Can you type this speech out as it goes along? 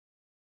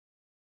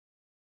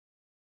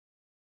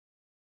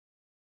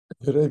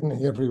Good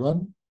evening,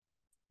 everyone.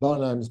 My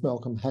name is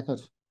Malcolm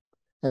Hackett.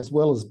 As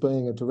well as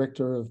being a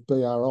director of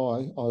BRI,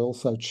 I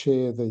also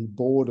chair the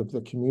board of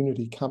the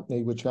community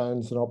company which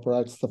owns and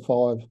operates the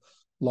 5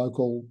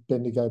 local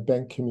Bendigo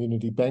Bank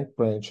community bank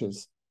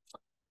branches.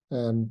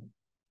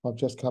 I've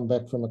just come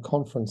back from a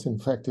conference, in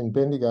fact, in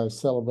Bendigo,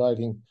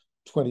 celebrating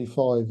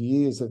 25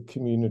 years of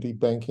community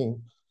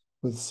banking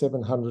with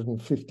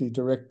 750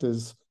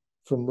 directors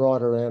from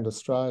right around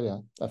Australia.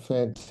 A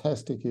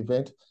fantastic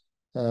event.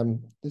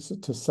 This is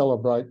to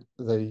celebrate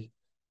the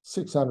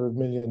 $600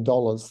 million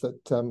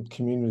that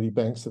community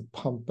banks have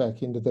pumped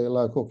back into their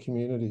local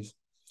communities.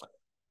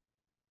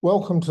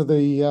 Welcome to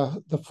the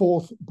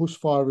 4th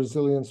Bushfire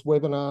Resilience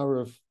webinar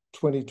of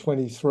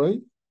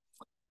 2023,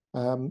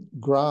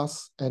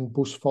 Grass and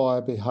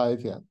Bushfire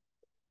Behaviour.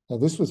 Now,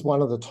 this was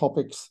one of the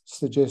topics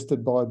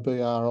suggested by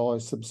BRI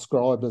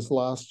subscribers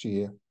last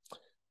year.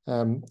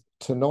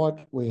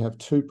 Tonight we have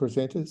 2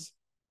 presenters,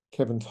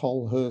 Kevin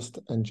Tolhurst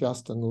and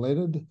Justin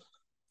Leonard.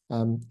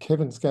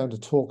 Kevin's going to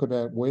talk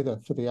about weather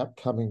for the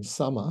upcoming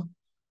summer,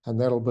 and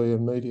that'll be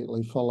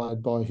immediately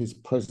followed by his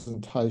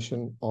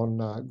presentation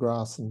on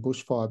grass and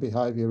bushfire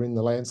behaviour in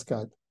the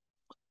landscape.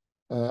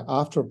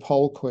 After a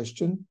poll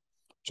question,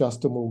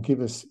 Justin will give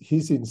us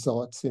his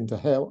insights into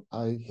how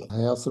a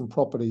house and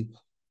property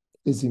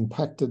is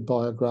impacted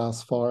by a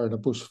grass fire and a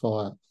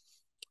bushfire.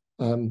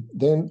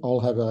 Then I'll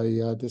have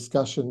a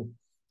discussion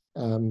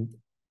and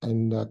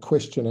a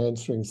question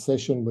answering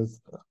session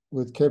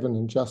with Kevin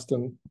and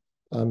Justin,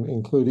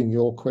 including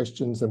your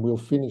questions, and we'll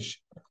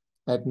finish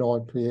at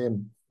 9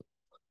 p.m.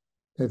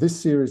 Now, this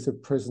series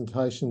of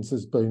presentations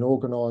has been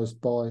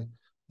organised by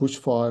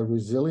Bushfire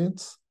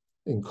Resilience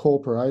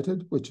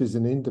Incorporated, which is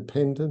an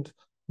independent,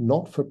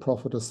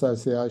 not-for-profit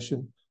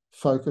association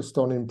focused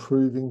on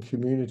improving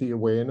community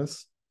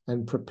awareness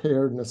and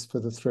preparedness for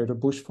the threat of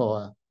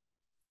bushfire.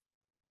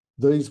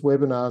 These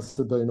webinars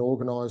have been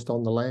organised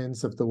on the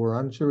lands of the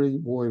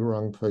Wurundjeri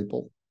Woiwurrung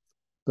people.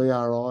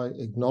 BRI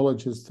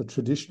acknowledges the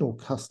traditional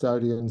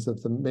custodians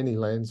of the many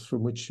lands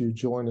from which you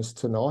join us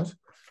tonight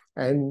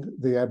and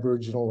the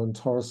Aboriginal and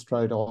Torres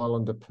Strait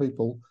Islander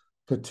people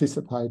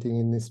participating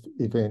in this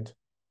event.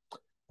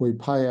 We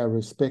pay our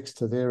respects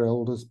to their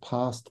elders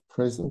past,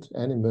 present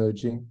and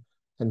emerging,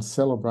 and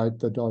celebrate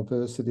the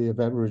diversity of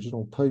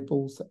Aboriginal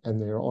peoples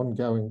and their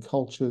ongoing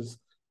cultures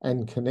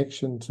and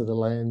connection to the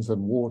lands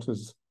and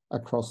waters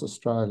across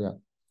Australia.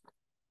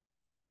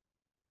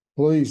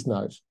 Please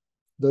note,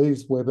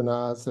 these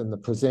webinars and the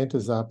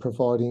presenters are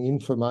providing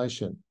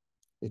information.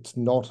 It's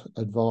not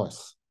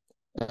advice.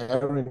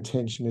 Our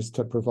intention is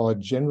to provide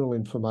general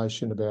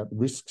information about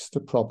risks to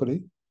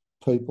property,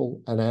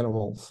 people and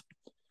animals.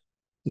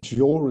 It's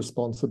your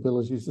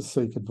responsibility to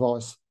seek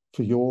advice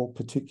for your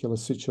particular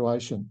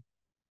situation.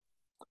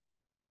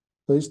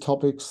 These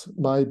topics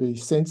may be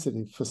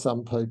sensitive for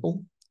some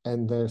people,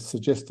 and their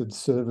suggested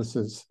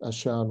services are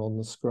shown on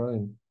the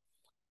screen.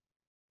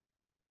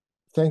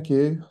 Thank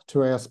you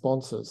to our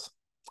sponsors: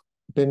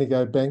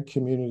 Bendigo Bank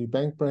Community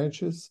Bank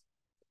branches,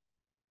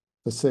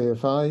 the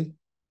CFA,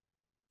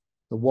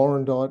 the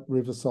Warrandyte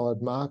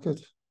Riverside Market,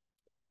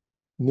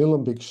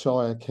 Nillumbik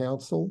Shire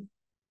Council,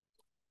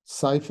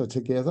 Safer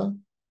Together,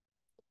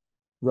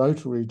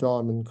 Rotary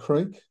Diamond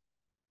Creek,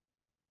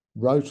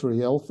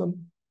 Rotary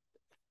Eltham,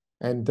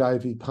 and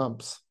Davey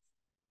Pumps.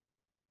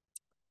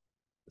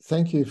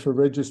 Thank you for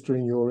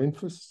registering your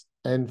interest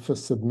and for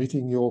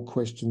submitting your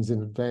questions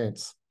in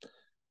advance.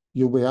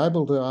 You'll be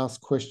able to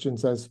ask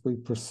questions as we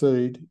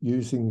proceed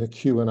using the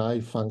Q&A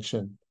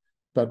function,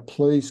 but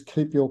please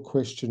keep your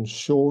questions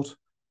short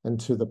and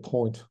to the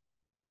point.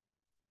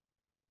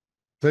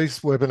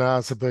 These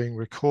webinars are being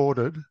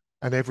recorded,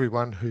 and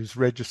everyone who's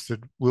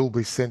registered will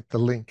be sent the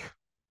link.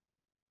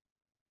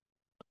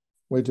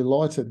 We're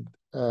delighted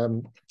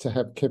to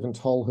have Kevin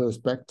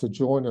Tolhurst back to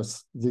join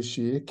us this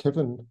year.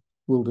 Kevin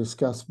will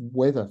discuss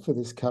weather for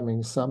this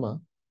coming summer,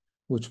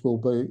 which will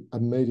be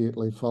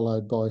immediately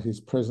followed by his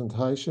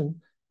presentation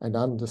and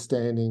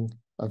understanding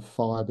of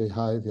fire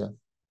behaviour.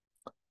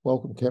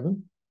 Welcome,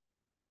 Kevin.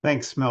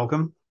 Thanks,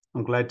 Malcolm.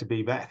 I'm glad to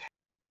be back.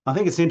 I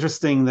think it's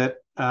interesting that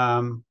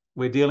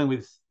we're dealing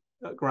with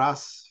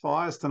grass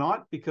fires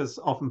tonight, because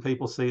often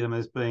people see them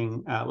as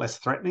being less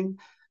threatening,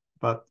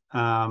 but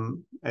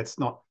it's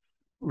not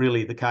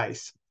really the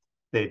case.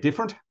 They're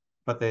different,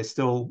 but they're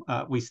still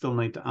we still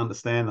need to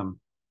understand them.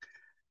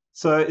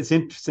 So it's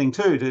interesting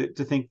too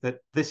to think that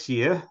this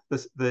year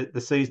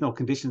the seasonal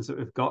conditions that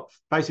we've got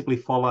basically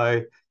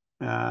follow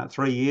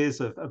 3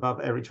 years of above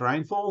average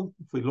rainfall.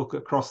 If we look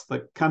across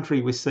the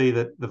country, we see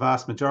that the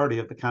vast majority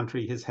of the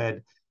country has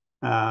had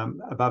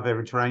above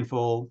average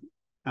rainfall.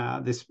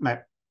 This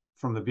map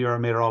from the Bureau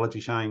of Meteorology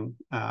showing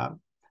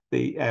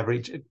the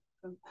average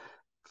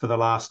for the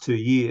last 2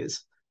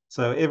 years.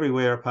 So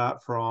everywhere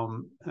apart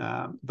from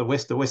the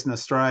west of Western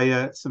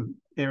Australia, some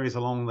areas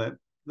along the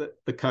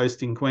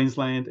coast in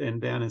Queensland and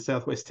down in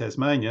southwest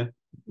Tasmania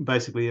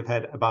basically have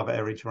had above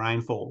average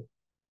rainfall.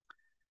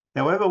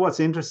 However, what's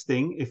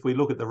interesting, if we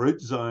look at the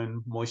root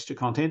zone moisture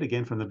content,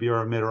 again from the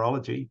Bureau of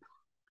Meteorology,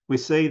 we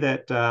see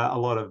that a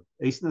lot of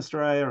Eastern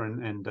Australia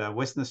and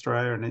Western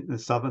Australia and in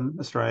Southern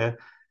Australia,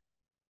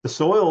 the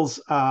soils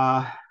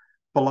are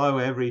below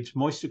average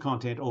moisture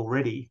content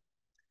already.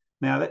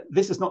 Now,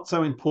 this is not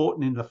so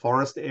important in the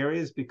forest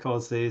areas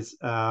because there's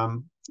a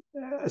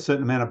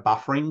certain amount of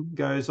buffering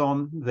goes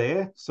on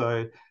there.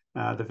 So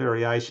the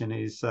variation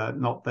is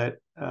not that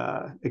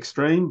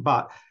extreme,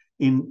 but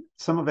in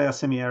some of our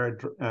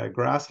semi-arid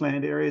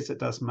grassland areas, it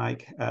does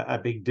make a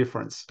big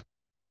difference.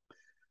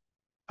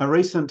 A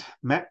recent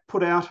map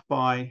put out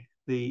by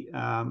the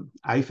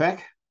AFAC,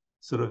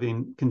 sort of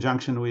in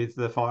conjunction with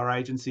the fire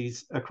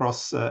agencies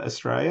across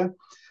Australia,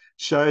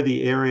 show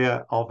the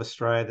area of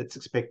Australia that's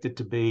expected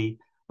to be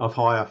of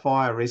higher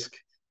fire risk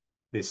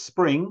this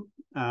spring,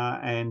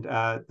 and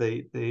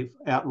the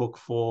outlook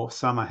for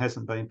summer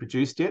hasn't been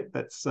produced yet.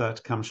 That's to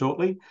come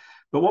shortly.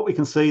 But what we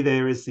can see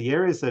there is the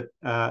areas that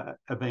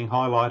are being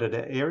highlighted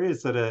are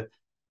areas that are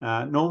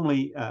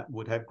normally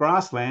would have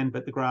grassland,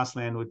 but the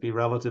grassland would be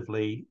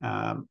relatively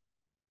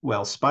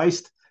well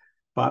spaced.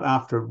 But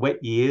after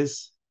wet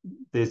years,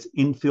 there's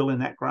infill in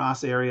that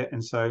grass area,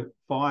 and so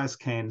fires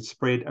can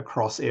spread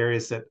across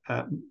areas that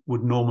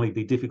would normally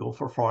be difficult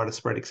for a fire to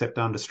spread except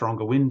under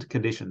stronger wind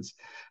conditions.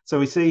 So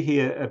we see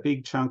here a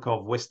big chunk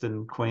of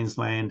Western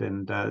Queensland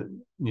and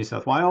New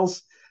South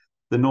Wales,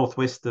 the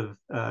northwest of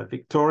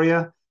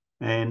Victoria,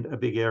 and a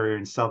big area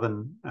in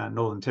southern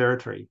Northern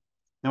Territory.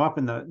 Now, up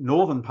in the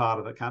northern part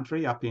of the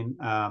country, up in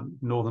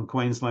northern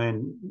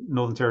Queensland,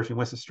 Northern Territory and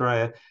West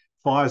Australia,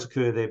 fires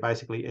occur there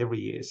basically every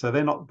year. So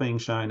they're not being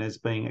shown as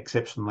being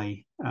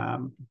exceptionally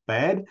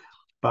bad,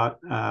 but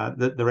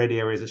the red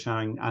areas are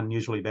showing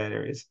unusually bad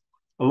areas.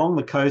 Along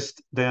the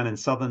coast down in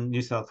southern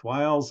New South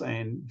Wales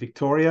and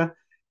Victoria,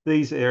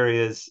 these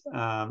areas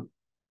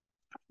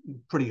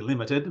pretty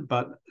limited,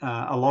 but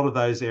a lot of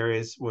those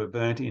areas were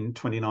burnt in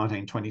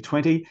 2019,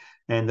 2020,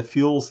 and the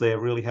fuels there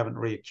really haven't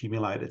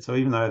reaccumulated. So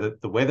even though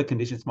the weather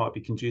conditions might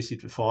be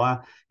conducive to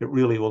fire, it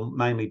really will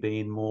mainly be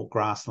in more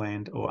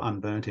grassland or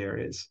unburnt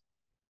areas.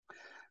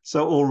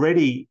 So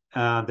already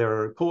there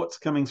are reports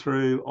coming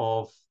through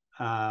of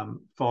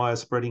fires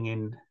spreading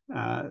in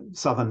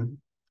southern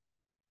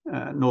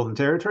Northern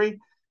Territory.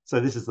 So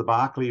this is the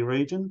Barkly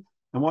region.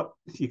 And what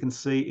you can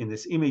see in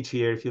this image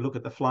here, if you look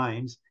at the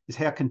flames, is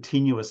how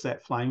continuous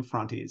that flame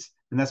front is.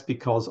 And that's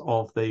because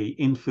of the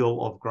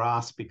infill of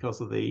grass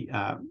because of the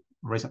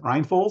recent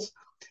rainfalls.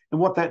 And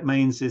what that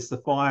means is the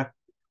fire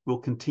will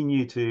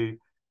continue to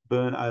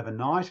burn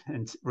overnight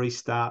and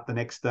restart the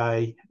next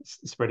day,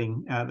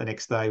 spreading the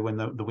next day when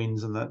the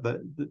winds and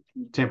the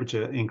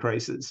temperature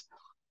increases.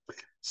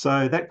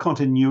 So that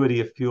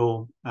continuity of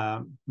fuel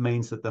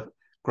means that the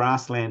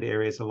grassland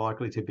areas are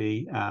likely to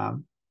be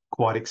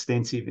quite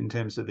extensive in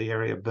terms of the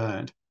area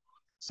burned.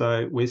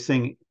 So we're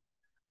seeing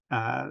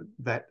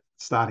that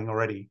starting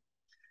already.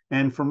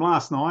 And from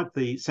last night,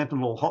 the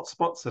Sentinel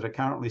hotspots that are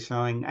currently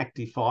showing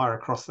active fire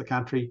across the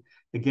country,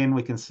 again,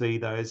 we can see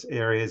those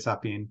areas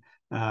up in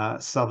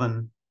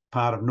southern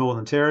part of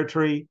Northern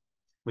Territory.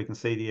 We can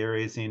see the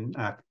areas in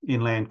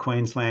inland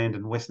Queensland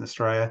and Western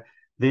Australia.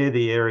 They're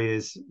the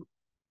areas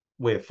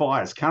where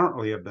fires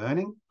currently are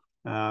burning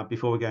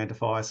before we go into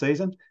fire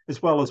season,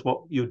 as well as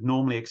what you'd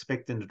normally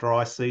expect in the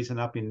dry season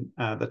up in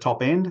the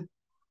top end,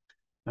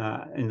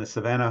 in the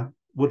savanna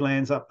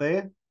woodlands up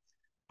there.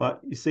 But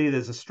you see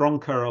there's a strong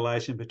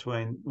correlation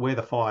between where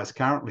the fires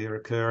currently are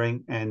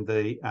occurring and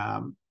the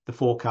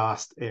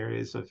forecast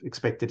areas of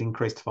expected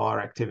increased fire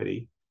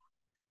activity.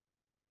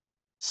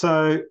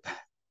 So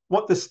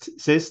what this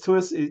says to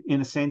us,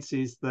 in a sense,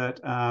 is that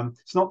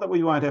it's not that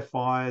we won't have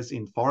fires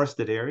in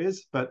forested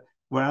areas, but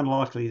we're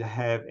unlikely to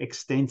have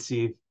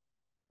extensive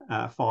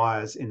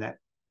fires in that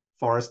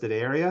forested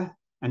area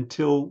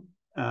until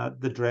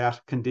the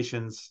drought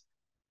conditions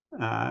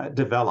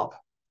develop.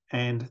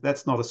 And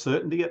that's not a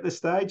certainty at this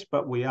stage,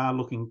 but we are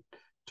looking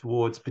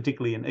towards,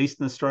 particularly in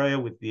Eastern Australia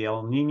with the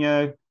El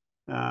Nino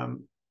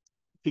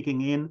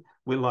kicking in,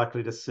 we're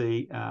likely to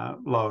see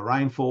lower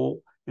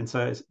rainfall. And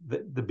so it's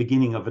the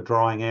beginning of a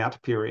drying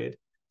out period.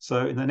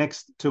 So in the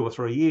next 2 or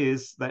 3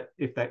 years,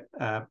 if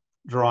that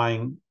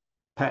drying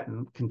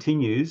pattern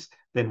continues,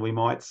 then we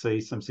might see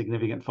some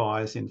significant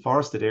fires in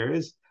forested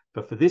areas.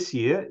 But for this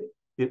year,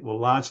 it will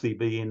largely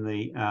be in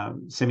the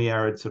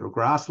semi-arid sort of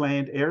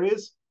grassland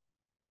areas,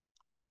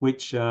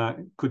 which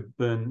could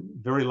burn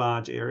very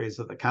large areas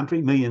of the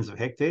country, millions of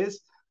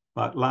hectares,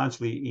 but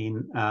largely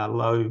in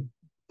low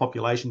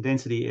population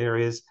density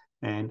areas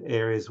and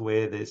areas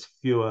where there's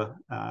fewer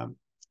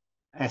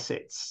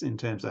assets in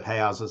terms of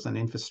houses and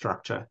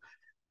infrastructure.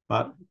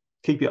 But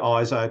keep your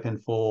eyes open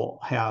for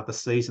how the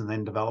season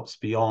then develops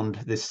beyond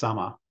this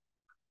summer.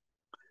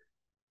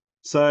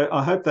 So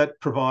I hope that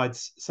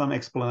provides some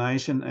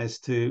explanation as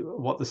to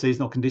what the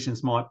seasonal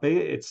conditions might be.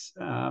 It's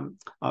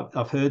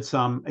I've heard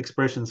some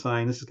expressions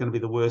saying this is going to be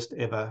the worst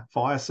ever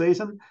fire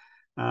season.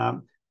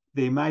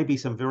 There may be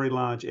some very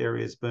large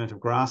areas burnt of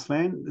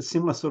grassland. A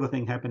similar sort of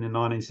thing happened in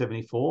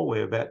 1974,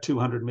 where about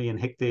 200 million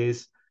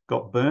hectares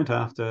got burnt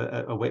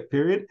after a wet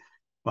period.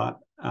 But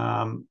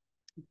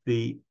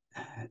the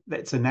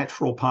that's a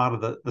natural part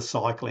of the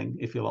cycling,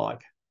 if you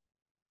like.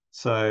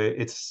 So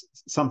it's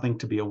something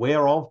to be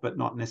aware of, but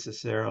not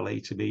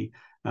necessarily to be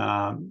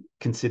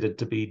considered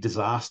to be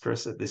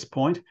disastrous at this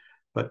point.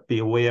 But be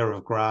aware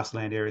of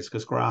grassland areas,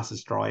 because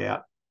grasses dry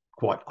out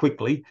quite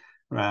quickly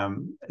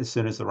as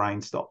soon as the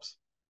rain stops.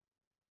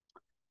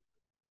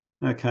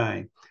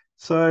 Okay,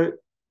 so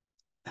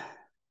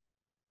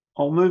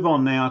I'll move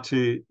on now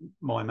to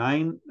my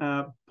main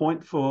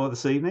point for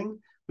this evening,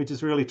 which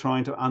is really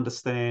trying to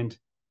understand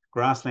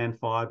grassland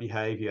fire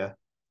behaviour,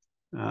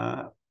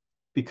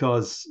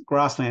 because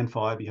grassland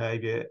fire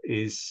behaviour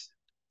is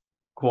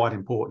quite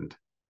important.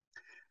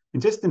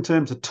 And just in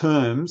terms of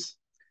terms,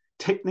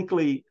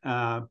 technically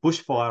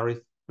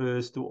bushfire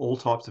refers to all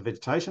types of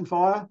vegetation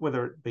fire,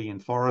 whether it be in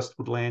forest,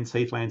 woodlands,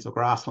 heathlands or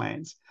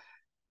grasslands.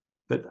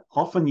 But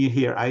often you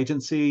hear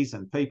agencies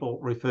and people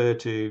refer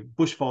to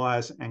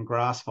bushfires and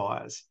grass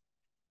fires.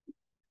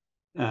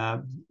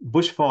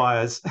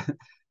 Bushfires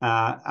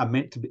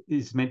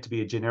is meant to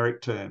be a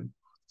generic term.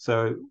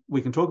 So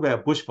we can talk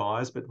about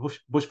bushfires, but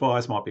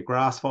bushfires might be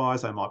grass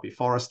fires, they might be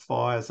forest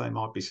fires, they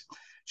might be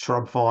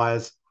shrub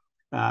fires,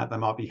 they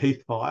might be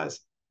heath fires.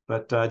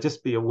 But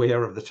just be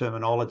aware of the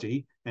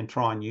terminology and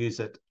try and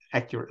use it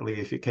accurately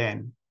if you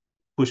can.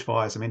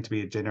 Bushfires are meant to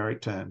be a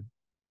generic term.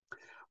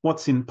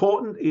 What's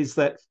important is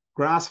that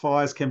grass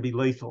fires can be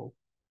lethal.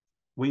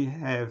 We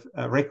have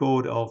a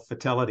record of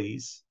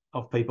fatalities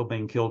of people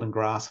being killed in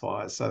grass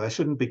fires, so they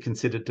shouldn't be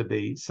considered to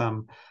be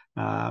some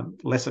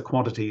lesser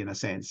quantity in a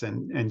sense.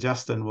 And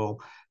Justin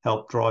will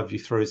help drive you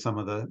through some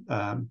of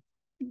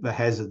the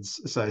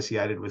hazards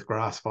associated with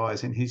grass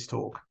fires in his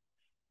talk.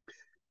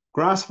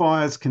 Grass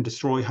fires can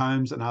destroy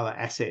homes and other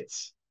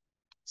assets,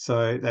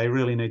 so they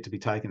really need to be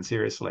taken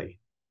seriously.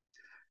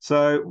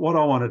 So what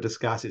I want to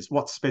discuss is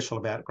what's special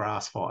about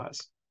grass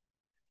fires.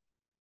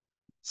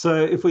 So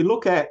if we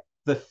look at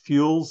the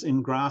fuels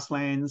in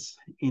grasslands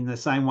in the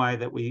same way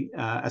that we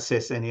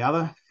assess any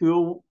other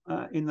fuel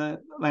in the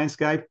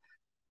landscape,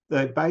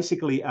 they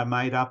basically are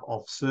made up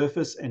of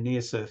surface and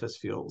near surface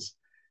fuels.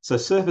 So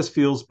surface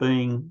fuels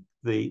being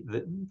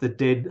the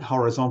dead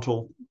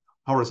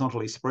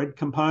horizontally spread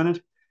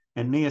component,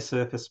 and near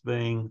surface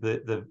being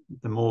the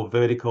more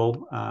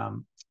vertical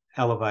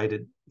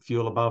elevated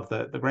fuel above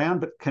the ground,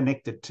 but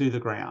connected to the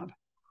ground.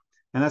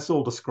 And that's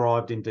all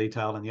described in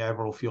detail in the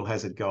overall fuel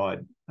hazard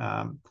guide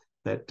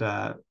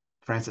that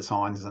Francis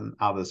Hines and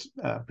others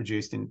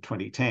produced in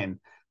 2010.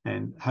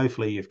 And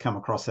hopefully you've come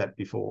across that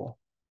before.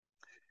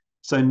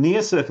 So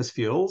near surface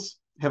fuels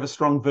have a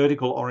strong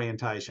vertical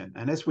orientation.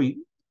 And as we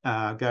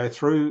go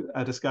through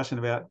a discussion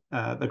about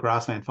the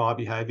grassland fire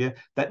behaviour,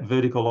 that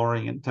vertical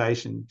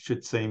orientation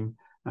should seem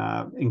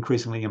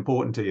increasingly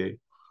important to you.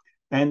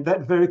 And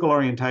that vertical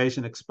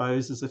orientation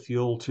exposes the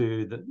fuel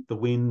to the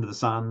wind, the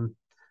sun,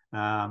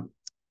 and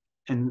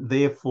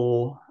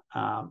therefore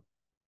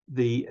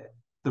the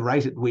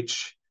rate at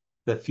which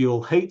the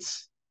fuel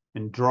heats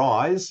and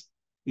dries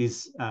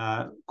is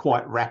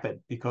quite rapid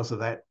because of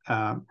that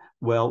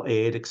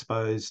well-aired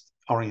exposed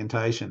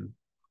orientation.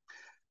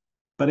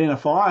 But in a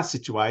fire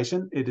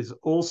situation, it is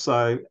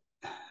also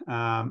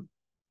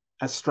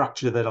a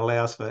structure that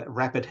allows for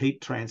rapid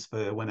heat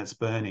transfer when it's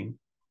burning.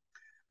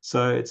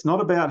 So it's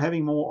not about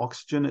having more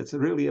oxygen, it's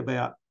really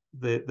about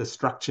the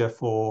structure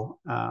for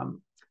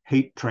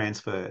heat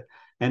transfer.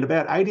 And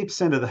about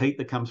 80% of the heat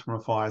that comes from a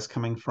fire is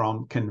coming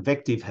from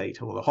convective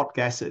heat, or the hot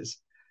gases.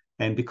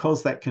 And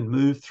because that can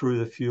move through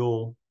the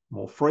fuel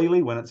more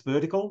freely when it's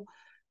vertical,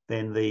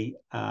 then the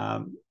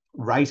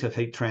rate of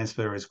heat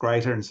transfer is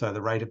greater, and so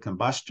the rate of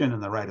combustion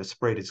and the rate of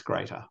spread is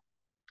greater.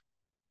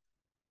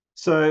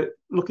 So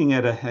looking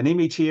at an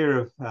image here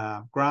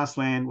of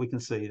grassland, we can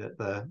see that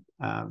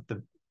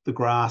the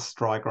grass,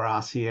 dry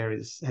grass here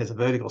has a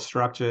vertical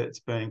structure. It's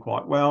burning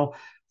quite well.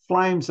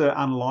 Flames are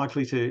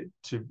unlikely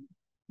to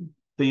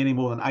be any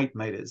more than 8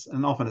 metres,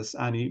 and often it's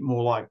only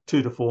more like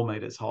 2 to 4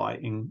 metres high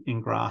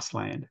in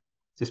grassland,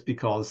 just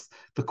because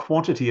the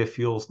quantity of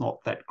fuel is not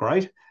that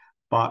great,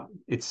 but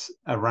its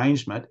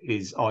arrangement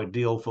is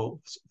ideal for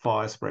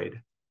fire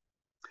spread.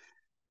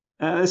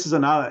 This is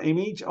another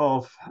image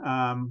of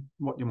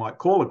what you might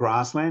call a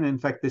grassland. In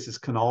fact, this is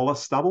canola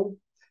stubble.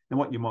 And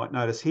what you might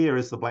notice here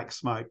is the black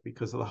smoke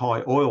because of the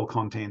high oil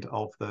content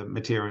of the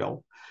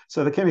material.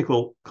 So the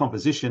chemical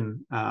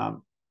composition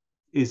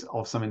is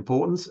of some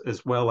importance,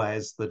 as well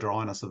as the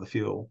dryness of the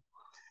fuel.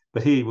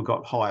 But here we've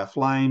got higher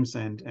flames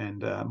and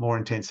more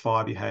intense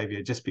fire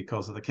behaviour just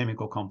because of the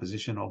chemical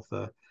composition of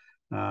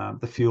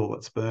the fuel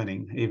that's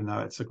burning, even though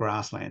it's a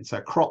grassland. So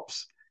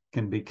crops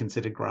can be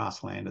considered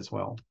grassland as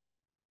well.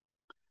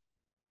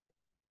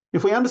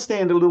 If we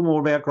understand a little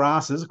more about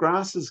grasses,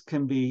 grasses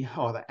can be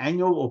either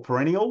annual or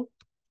perennial.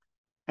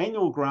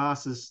 Annual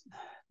grasses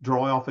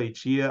dry off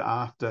each year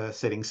after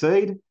setting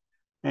seed.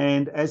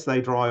 And as they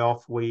dry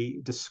off, we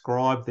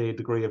describe their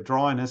degree of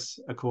dryness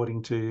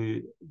according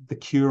to the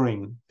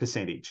curing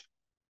percentage.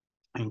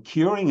 And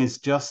curing is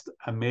just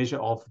a measure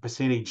of the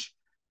percentage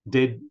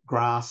dead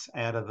grass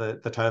out of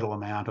the total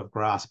amount of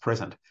grass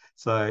present.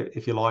 So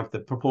if you like, the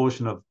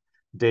proportion of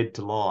dead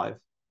to live.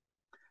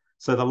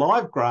 So the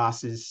live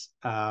grass is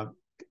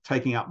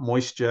taking up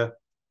moisture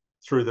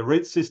through the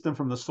root system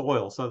from the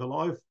soil. So the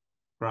live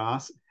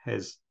grass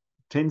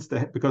tends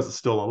to, because it's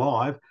still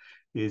alive,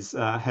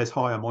 has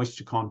higher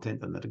moisture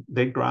content than the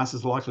dead grass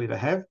is likely to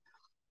have,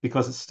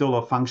 because it's still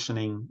a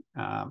functioning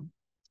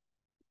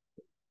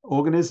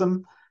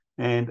organism,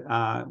 and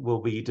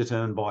will be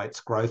determined by its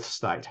growth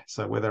state.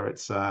 So whether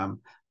it's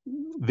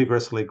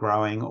vigorously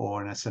growing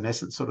or in a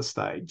senescent sort of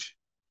stage.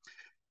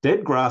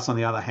 Dead grass, on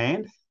the other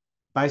hand,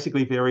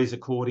 basically varies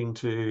according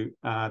to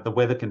the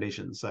weather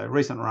conditions. So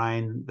recent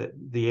rain,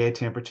 the air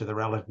temperature, the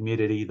relative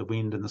humidity, the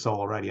wind, and the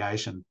solar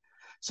radiation.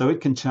 So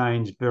it can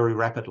change very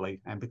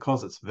rapidly. And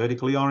because it's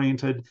vertically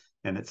oriented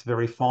and it's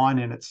very fine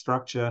in its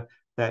structure,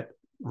 that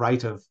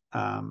rate of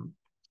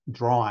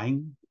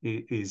drying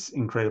is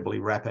incredibly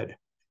rapid.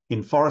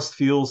 In forest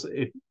fuels,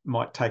 it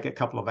might take a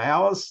couple of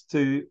hours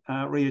to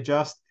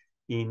readjust.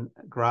 In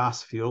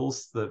grass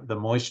fuels, the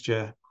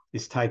moisture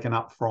is taken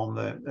up from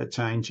the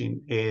change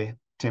in air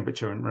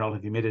temperature and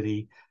relative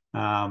humidity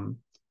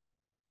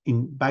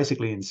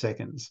basically in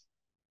seconds.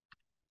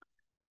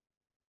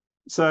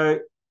 So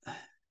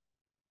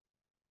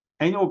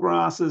annual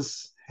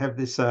grasses have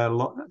this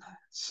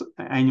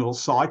annual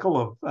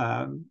cycle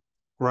of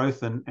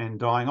growth and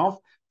dying off.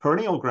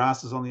 Perennial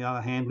grasses, on the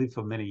other hand, live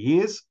for many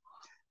years.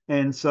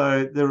 And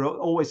so there are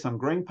always some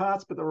green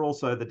parts, but there are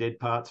also the dead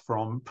parts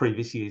from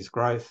previous year's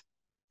growth.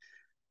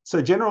 So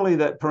generally,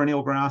 that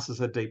perennial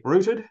grasses are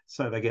deep-rooted,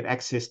 so they get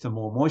access to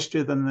more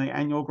moisture than the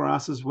annual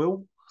grasses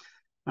will.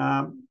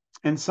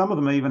 And some of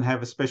them even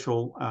have a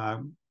special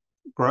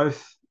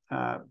growth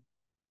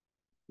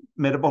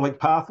metabolic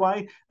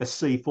pathway, a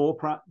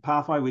C4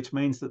 pathway, which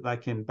means that they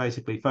can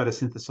basically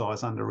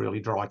photosynthesize under really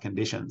dry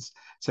conditions.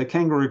 So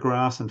kangaroo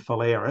grass and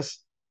phalaris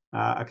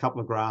are a couple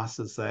of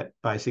grasses that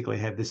basically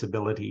have this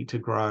ability to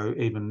grow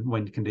even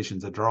when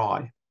conditions are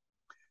dry.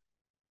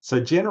 So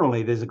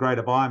generally, there's a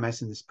greater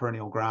biomass in this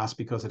perennial grass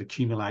because it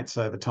accumulates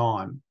over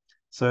time.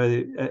 So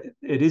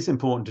it is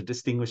important to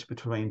distinguish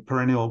between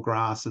perennial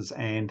grasses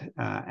and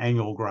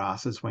annual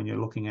grasses when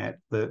you're looking at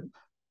the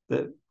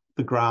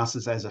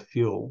grasses as a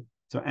fuel,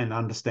 and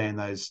understand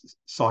those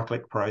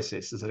cyclic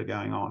processes that are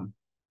going on.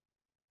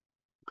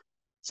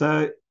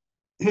 So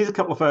here's a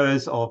couple of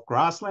photos of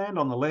grassland.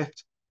 On the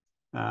left,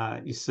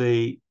 you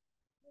see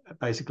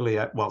basically,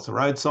 it's a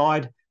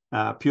roadside,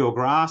 pure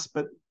grass,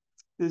 but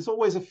there's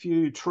always a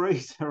few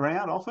trees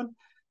around often,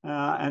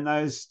 and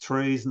those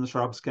trees and the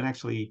shrubs can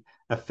actually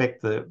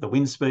affect the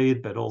wind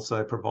speed, but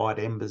also provide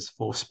embers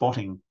for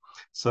spotting.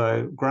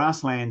 So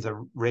grasslands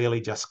are rarely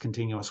just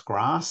continuous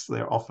grass.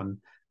 They're often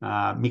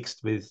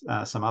mixed with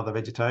some other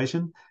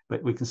vegetation,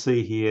 but we can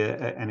see here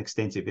an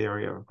extensive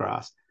area of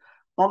grass.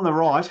 On the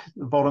right,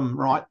 the bottom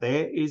right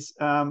there, is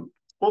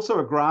also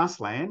a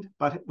grassland,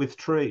 but with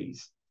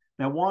trees.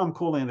 Now, why I'm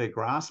calling it a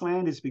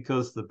grassland is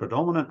because the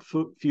predominant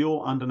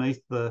fuel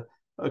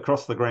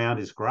across the ground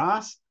is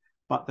grass,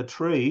 but the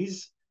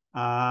trees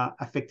are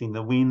affecting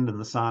the wind and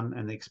the sun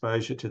and the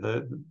exposure to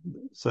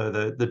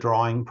the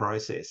drying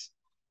process.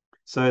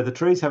 So the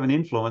trees have an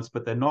influence,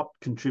 but they're not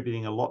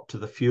contributing a lot to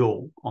the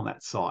fuel on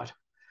that site.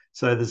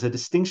 So there's a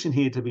distinction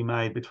here to be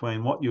made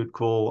between what you would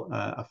call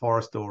a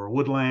forest or a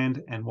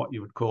woodland and what you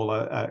would call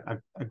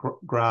a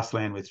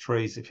grassland with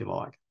trees, if you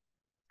like.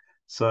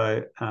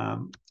 So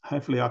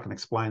hopefully I can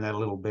explain that a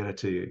little better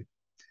to you.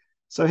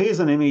 So here's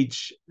an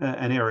image,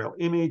 an aerial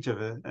image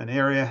of an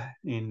area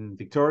in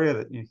Victoria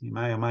that you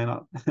may or may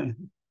not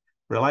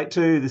relate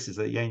to. This is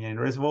a Yan Yan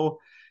Reservoir.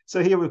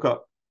 So here we've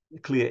got a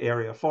clear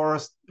area of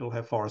forest. It'll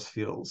have forest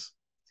fuels.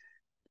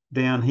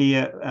 Down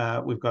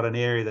here, we've got an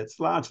area that's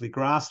largely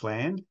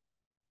grassland,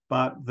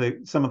 but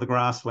some of the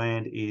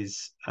grassland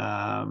is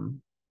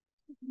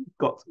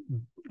got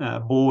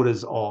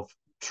borders of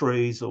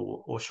trees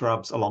or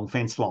shrubs along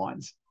fence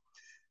lines.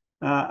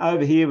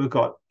 Over here, we've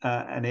got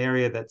an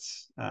area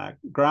that's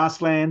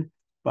grassland,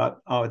 but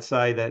I would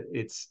say that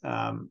it's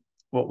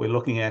what we're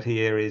looking at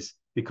here is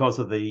because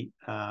of the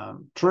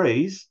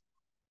trees,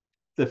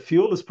 the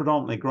fuel is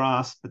predominantly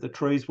grass, but the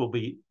trees will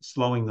be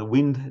slowing the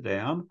wind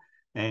down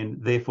and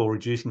therefore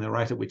reducing the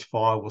rate at which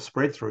fire will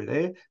spread through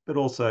there, but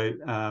also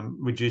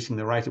reducing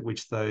the rate at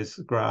which those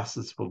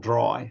grasses will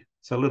dry.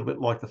 So a little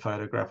bit like the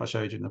photograph I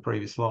showed you in the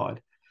previous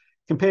slide.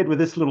 Compared with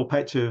this little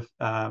patch of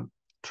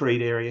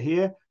treed area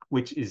here,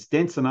 which is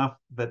dense enough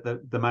that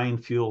the main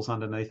fuels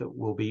underneath it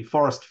will be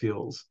forest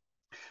fuels.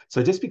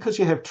 So just because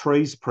you have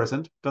trees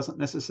present doesn't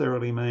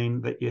necessarily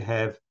mean that you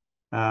have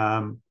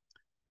a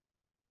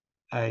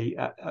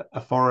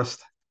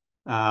forest,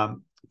 a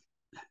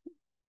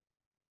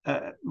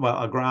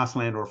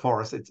grassland or a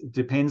forest. It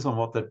depends on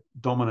what the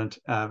dominant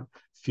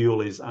fuel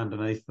is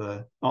underneath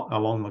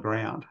along the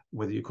ground,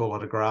 whether you call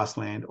it a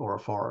grassland or a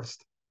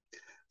forest.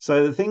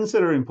 So the things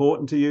that are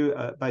important to you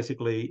are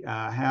basically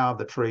how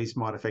the trees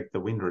might affect the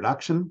wind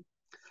reduction,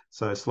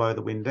 so slow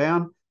the wind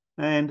down,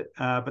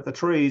 but the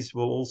trees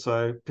will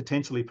also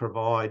potentially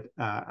provide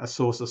a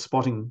source of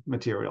spotting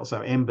material,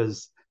 so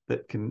embers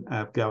that can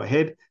go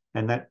ahead,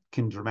 and that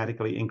can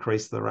dramatically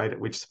increase the rate at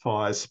which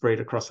fires spread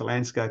across the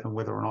landscape and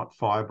whether or not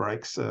fire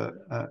breaks are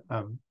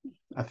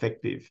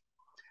effective.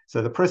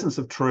 So the presence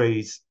of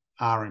trees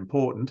are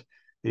important,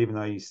 even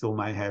though you still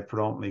may have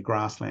predominantly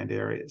grassland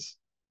areas.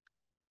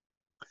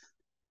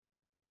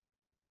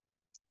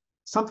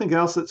 Something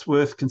else that's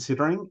worth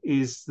considering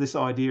is this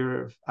idea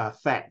of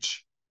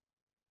thatch.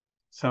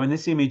 So in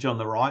this image on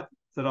the right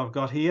that I've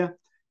got here,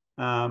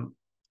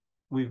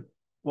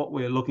 what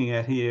we're looking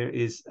at here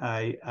is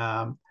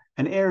an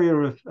area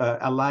of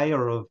a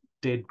layer of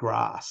dead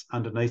grass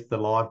underneath the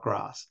live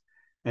grass.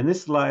 And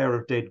this layer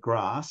of dead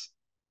grass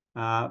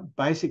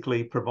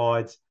basically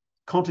provides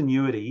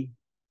continuity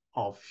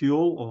of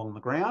fuel along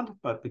the ground,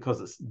 but because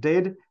it's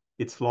dead,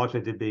 it's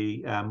likely to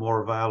be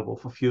more available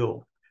for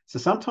fuel. So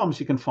sometimes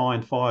you can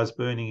find fires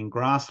burning in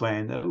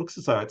grassland that it looks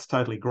as though it's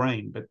totally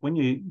green, but when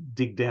you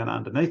dig down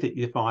underneath it,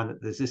 you find that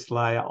there's this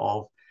layer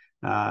of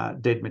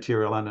dead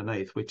material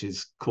underneath, which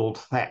is called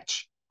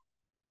thatch.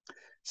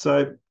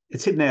 So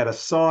it's hidden out of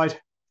sight,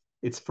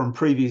 it's from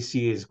previous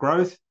year's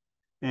growth,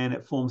 and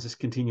it forms this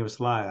continuous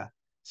layer.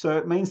 So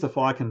it means the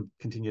fire can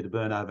continue to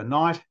burn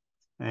overnight,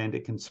 and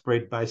it can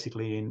spread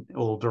basically in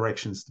all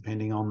directions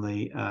depending on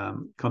the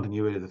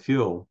continuity of the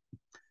fuel.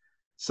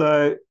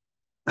 So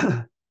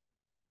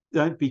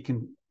don't be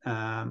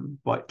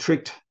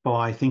tricked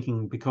by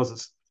thinking because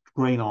it's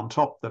green on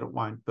top that it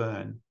won't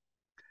burn.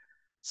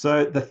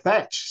 So the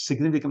thatch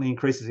significantly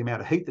increases the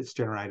amount of heat that's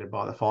generated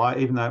by the fire,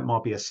 even though it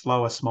might be a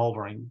slower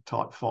smouldering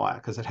type fire,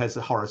 because it has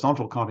the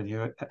horizontal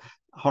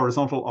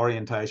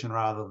orientation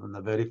rather than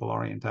the vertical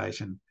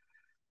orientation.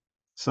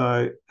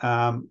 So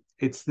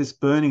it's this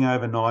burning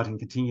overnight and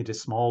continue to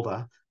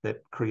smoulder that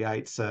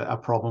creates a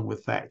problem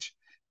with thatch.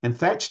 And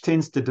thatch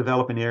tends to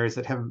develop in areas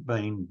that haven't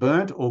been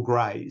burnt or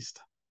grazed.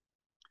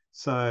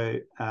 So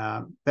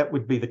that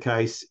would be the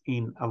case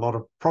in a lot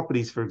of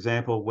properties, for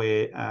example,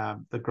 where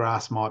the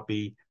grass might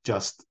be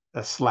just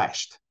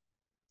slashed.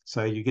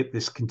 So you get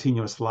this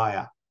continuous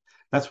layer.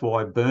 That's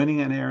why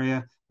burning an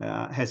area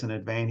has an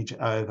advantage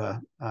over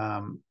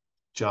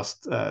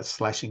just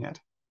slashing it.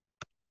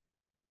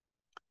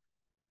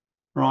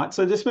 Right,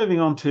 so just moving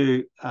on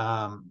to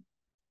a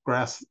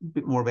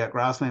bit more about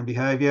grassland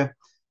behaviour,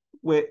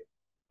 where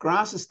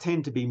grasses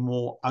tend to be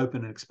more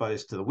open and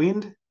exposed to the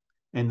wind,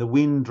 and the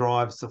wind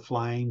drives the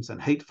flames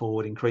and heat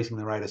forward, increasing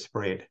the rate of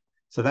spread.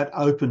 So that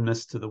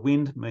openness to the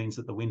wind means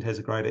that the wind has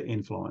a greater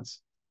influence.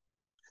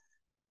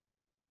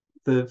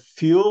 The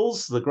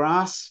fuels, the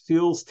grass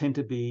fuels, tend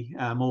to be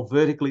more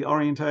vertically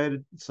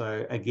orientated.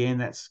 So again,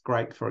 that's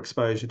great for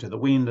exposure to the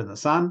wind and the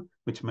sun,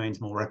 which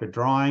means more rapid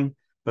drying,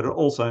 but it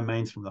also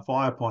means from the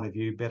fire point of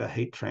view, better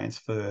heat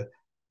transfer.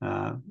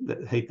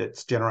 The heat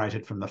that's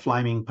generated from the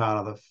flaming part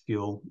of the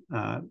fuel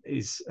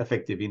is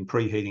effective in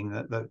preheating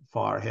the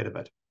fire ahead of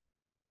it.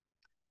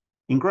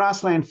 In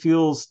grassland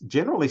fuels,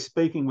 generally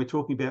speaking, we're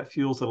talking about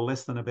fuels that are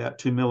less than about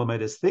 2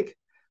 millimetres thick,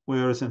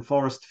 whereas in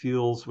forest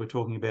fuels, we're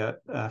talking about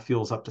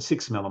fuels up to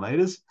 6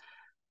 millimetres.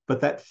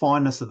 But that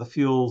fineness of the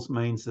fuels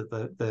means that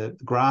the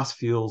grass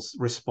fuels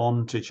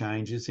respond to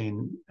changes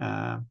in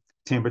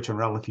temperature and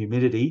relative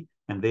humidity,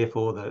 and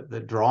therefore the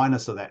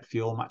dryness of that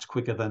fuel much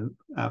quicker than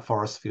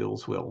forest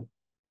fuels will.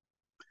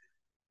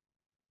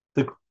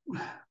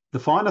 The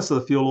fineness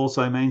of the fuel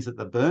also means that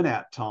the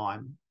burnout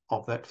time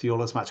of that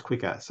fuel is much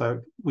quicker. So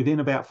within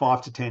about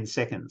 5 to 10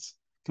 seconds,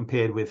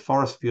 compared with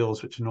forest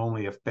fuels, which are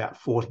normally about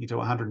 40 to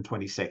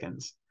 120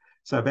 seconds.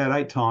 So about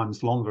 8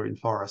 times longer in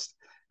forest.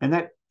 And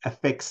that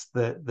affects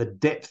the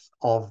depth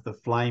of the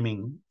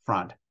flaming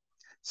front.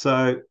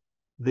 So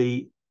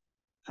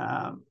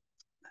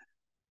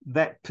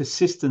that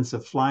persistence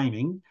of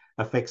flaming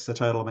affects the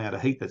total amount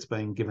of heat that's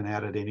being given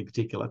out at any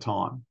particular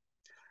time.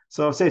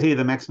 So I've said here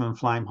the maximum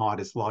flame height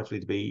is likely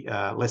to be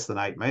less than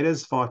 8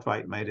 metres. 5 to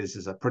 8 metres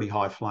is a pretty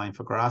high flame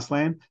for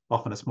grassland.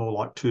 Often it's more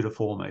like 2 to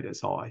 4 metres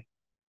high.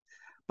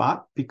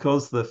 But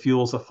because the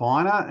fuels are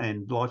finer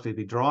and likely to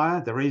be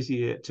drier, they're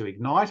easier to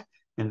ignite,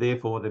 and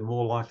therefore they're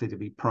more likely to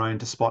be prone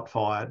to spot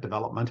fire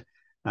development,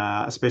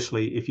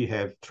 especially if you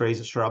have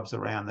trees or shrubs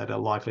around that are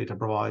likely to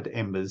provide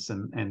embers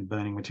and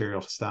burning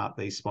material to start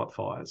these spot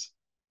fires.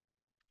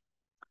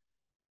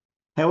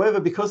 However,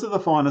 because of the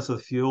fineness of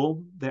the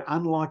fuel, they're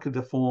unlikely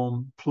to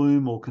form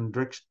plume or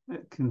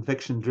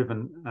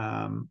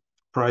convection-driven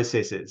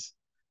processes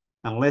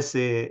unless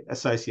they're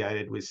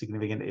associated with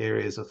significant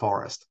areas of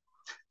forest.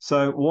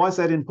 So why is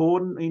that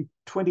important? In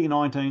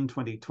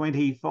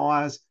 2019-2020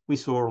 fires, we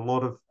saw a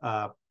lot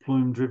of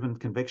plume-driven,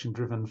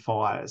 convection-driven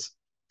fires.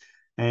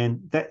 And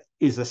that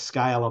is a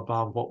scale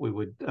above what we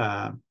would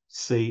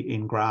see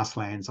in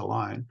grasslands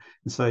alone.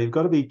 And so you've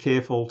got to be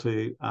careful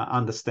to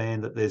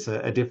understand that there's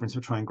a difference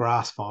between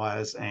grass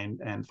fires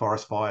and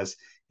forest fires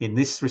in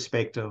this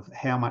respect of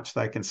how much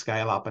they can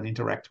scale up and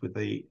interact with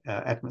the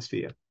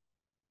atmosphere.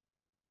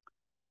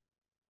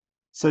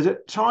 So to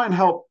try and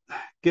help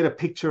get a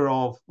picture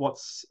of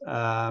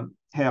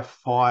how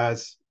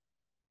fires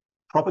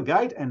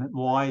propagate and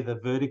why the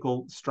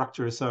vertical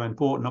structure is so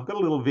important, I've got a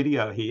little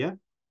video here.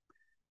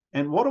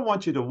 And what I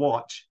want you to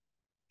watch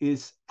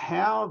is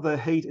how the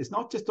heat is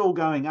not just all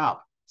going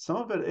up. Some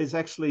of it is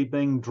actually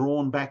being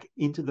drawn back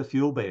into the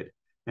fuel bed.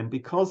 And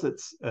because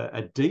it's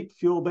a deep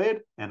fuel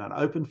bed and an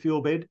open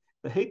fuel bed,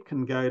 the heat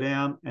can go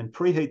down and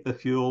preheat the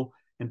fuel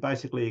and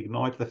basically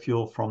ignite the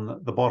fuel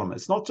from the bottom.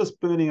 It's not just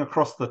burning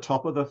across the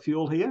top of the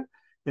fuel here.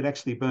 It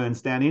actually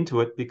burns down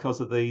into it because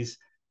of these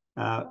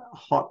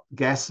hot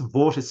gas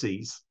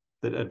vortices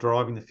that are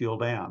driving the fuel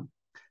down.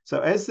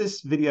 So as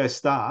this video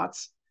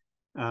starts,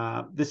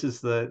 this is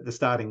the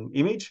starting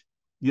image.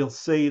 You'll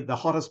see the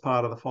hottest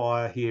part of the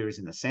fire here is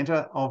in the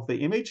center of the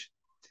image.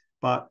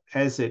 But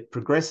as it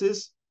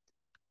progresses,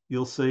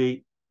 you'll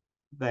see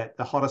that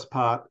the hottest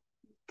part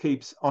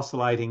keeps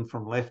oscillating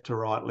from left to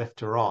right, left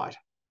to right.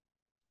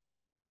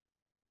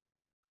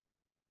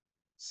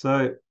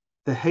 So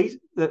the heat,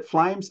 that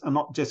flames are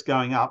not just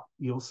going up.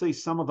 You'll see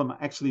some of them are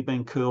actually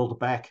being curled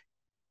back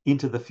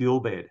into the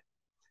fuel bed.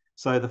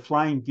 So the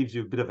flame gives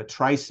you a bit of a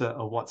tracer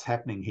of what's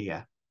happening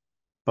here.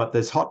 But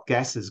there's hot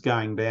gases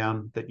going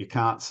down that you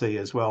can't see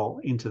as well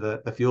into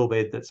the fuel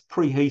bed that's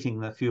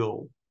preheating the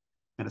fuel.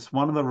 And it's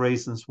one of the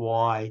reasons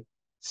why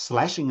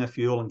slashing the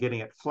fuel and getting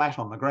it flat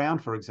on the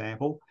ground, for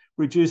example,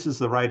 reduces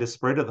the rate of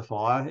spread of the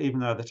fire, even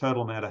though the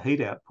total amount of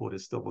heat output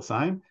is still the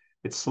same.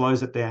 It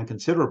slows it down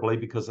considerably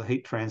because the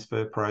heat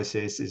transfer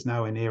process is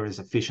nowhere near as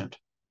efficient.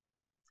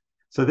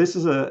 So this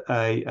is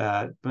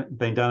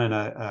been done in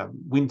a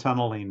wind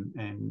tunnel in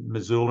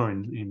Missoula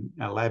in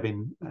a lab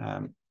in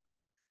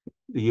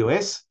the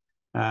US,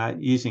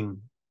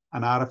 using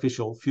an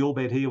artificial fuel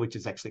bed here, which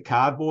is actually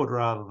cardboard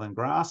rather than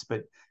grass,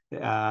 but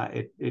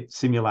it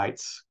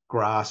simulates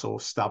grass or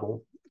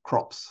stubble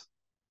crops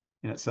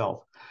in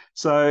itself.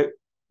 So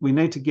we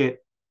need to get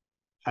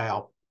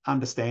our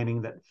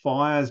understanding that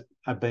fires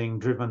are being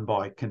driven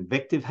by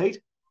convective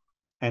heat,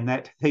 and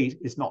that heat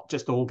is not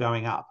just all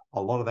going up.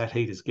 A lot of that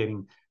heat is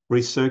getting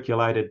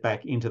recirculated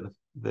back into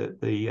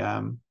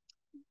the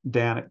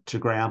down to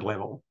ground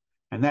level,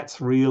 and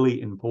that's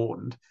really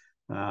important.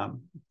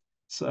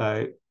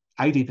 So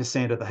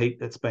 80% of the heat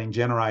that's being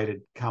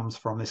generated comes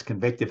from this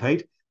convective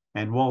heat,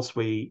 and whilst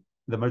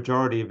the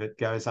majority of it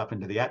goes up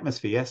into the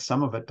atmosphere,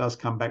 some of it does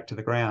come back to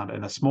the ground,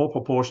 and a small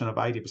proportion of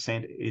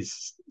 80%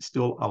 is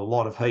still a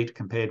lot of heat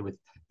compared with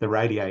the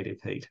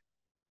radiative heat.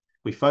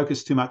 We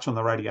focus too much on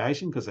the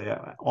radiation because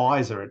our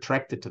eyes are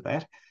attracted to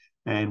that,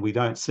 and we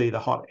don't see the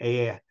hot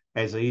air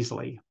as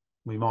easily.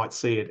 We might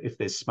see it if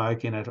there's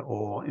smoke in it,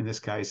 or in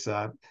this case,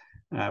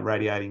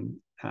 radiating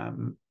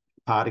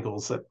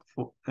particles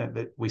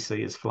that we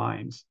see as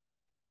flames.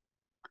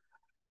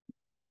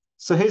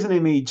 So here's an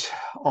image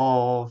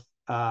of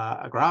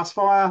a grass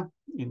fire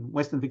in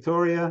Western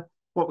Victoria.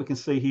 What we can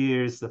see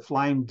here is the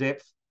flame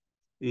depth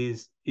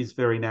is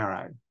very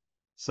narrow.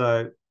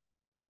 So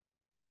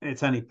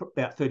it's only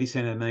about 30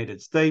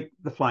 centimetres deep.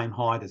 The flame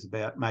height is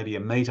about maybe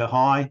 1 metre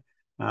high,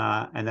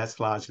 and that's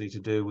largely to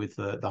do with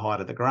the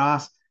height of the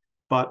grass.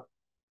 But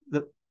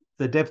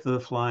the depth of the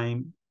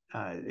flame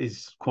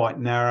is quite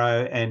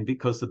narrow, and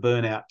because the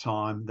burnout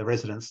time, the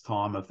residence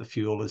time of the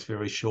fuel is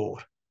very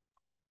short.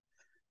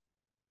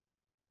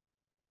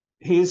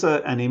 Here's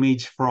an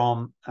image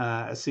from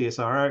a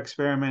CSIRO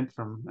experiment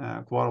from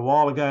quite a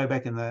while ago,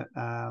 back in the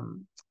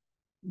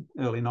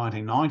early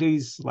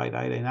 1990s, late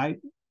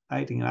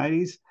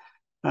 1880s,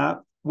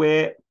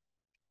 where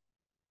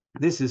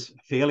this is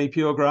fairly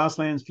pure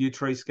grasslands, few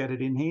trees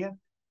scattered in here.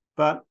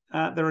 But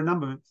there are a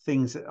number of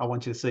things that I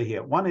want you to see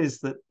here. One is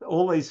that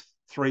all these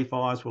 3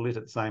 fires were lit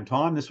at the same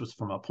time. This was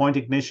from a point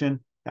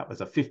ignition. That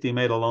was a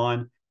 50-metre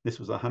line. This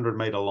was a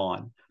 100-metre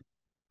line.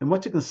 And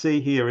what you can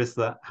see here is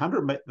the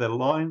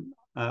line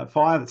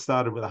fire that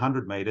started with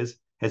 100 metres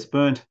has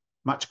burnt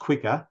much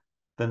quicker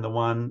than the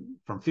one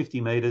from 50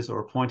 metres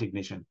or a point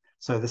ignition.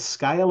 So the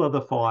scale of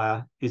the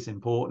fire is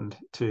important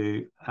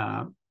to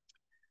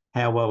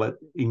how well it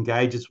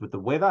engages with the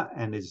weather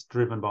and is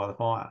driven by the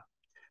fire.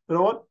 But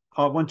what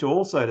I want you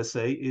also to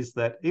see is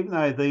that even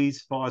though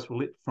these fires were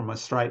lit from a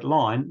straight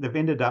line, they've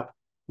ended up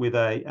with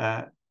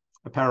a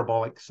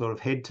parabolic sort of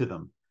head to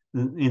them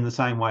in the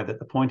same way that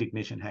the point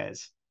ignition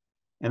has.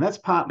 And that's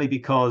partly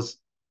because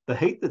the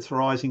heat that's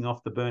rising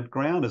off the burnt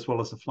ground, as well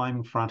as the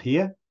flaming front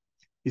here,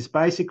 is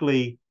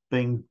basically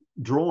being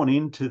drawn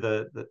into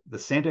the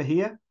centre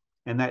here.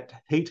 And that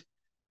heat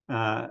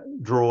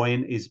draw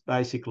in is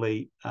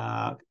basically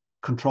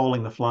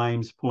controlling the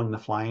flames, pulling the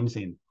flames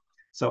in.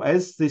 So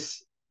as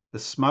the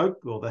smoke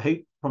or the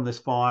heat from this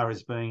fire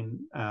is being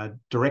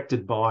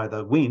directed by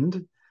the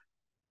wind,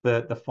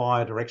 the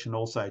fire direction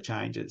also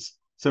changes.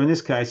 So in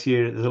this case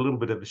here, there's a little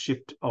bit of a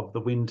shift of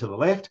the wind to the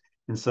left.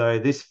 And so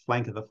this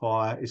flank of the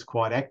fire is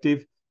quite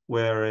active,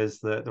 whereas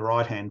the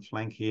right-hand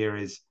flank here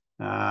is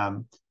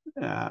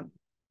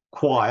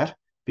quiet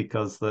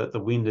because the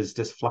wind is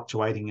just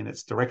fluctuating in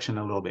its direction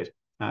a little bit,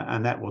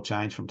 and that will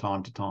change from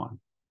time to time.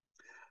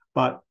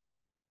 But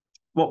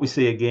what we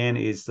see again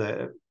is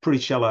the pretty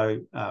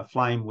shallow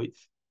flame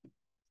width,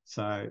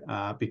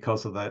 so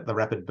because of the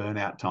rapid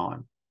burnout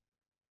time.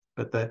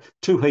 But the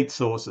 2 heat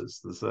sources,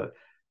 there's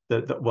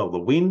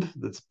the wind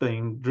that's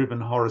being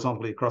driven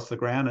horizontally across the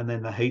ground, and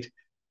then the heat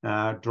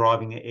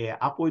driving the air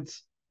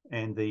upwards,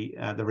 and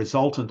the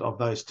resultant of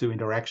those two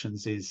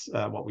interactions is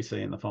what we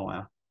see in the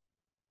fire.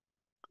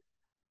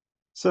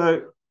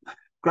 So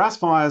grass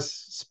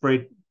fires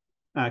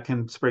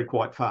can spread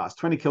quite fast.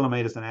 20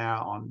 kilometres an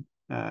hour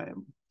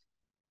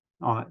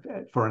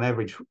for an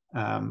average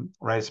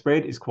rate of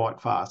spread is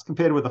quite fast,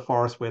 compared with the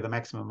forest where the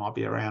maximum might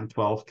be around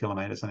 12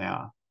 kilometres an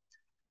hour.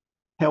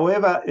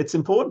 However, it's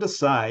important to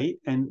say,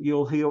 and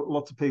you'll hear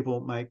lots of people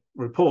make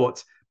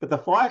reports, but the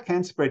fire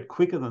can spread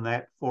quicker than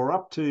that for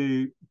up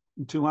to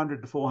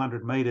 200 to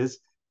 400 metres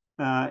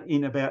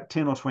in about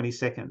 10 or 20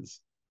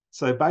 seconds.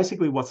 So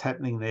basically what's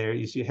happening there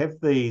is you have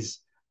these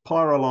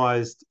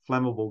pyrolyzed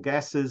flammable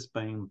gases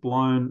being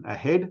blown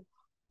ahead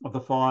of the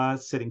fire,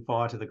 setting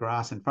fire to the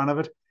grass in front of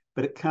it,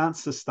 but it can't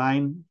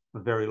sustain for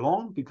very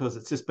long because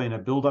it's just been a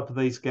build-up of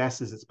these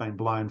gases. It's been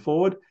blown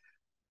forward.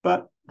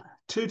 But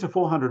 200 to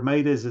 400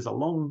 metres is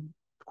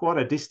quite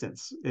a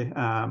distance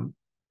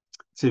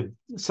to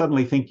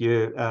suddenly think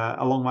you're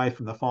a long way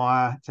from the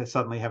fire, to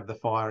suddenly have the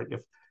fire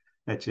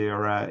at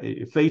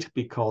your feet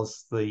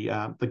because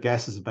the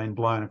gases have been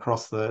blown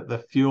across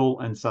the fuel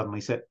and suddenly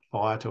set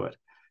fire to it.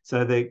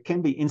 So there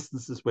can be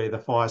instances where the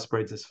fire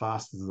spreads as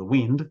fast as the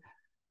wind,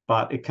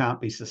 but it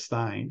can't be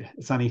sustained.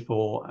 It's only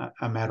for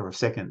a matter of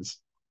seconds.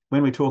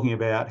 When we're talking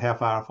about how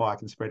far a fire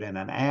can spread in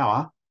an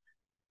hour,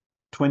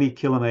 20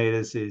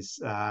 kilometres is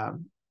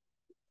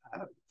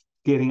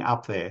getting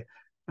up there.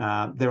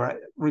 There are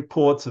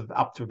reports of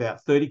up to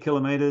about 30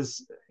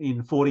 kilometres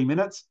in 40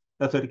 minutes,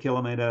 30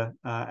 kilometre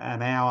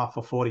an hour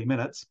for 40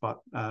 minutes, but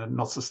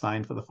not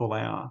sustained for the full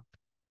hour.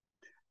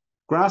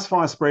 Grass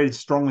fire spread is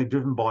strongly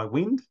driven by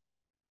wind.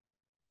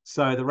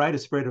 So the rate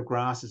of spread of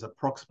grass is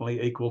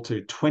approximately equal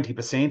to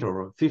 20%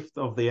 or a fifth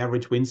of the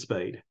average wind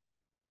speed.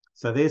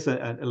 So there's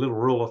a little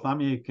rule of thumb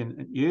you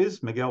can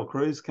use. Miguel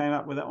Cruz came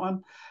up with that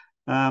one.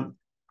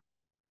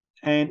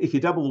 And if you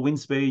double the wind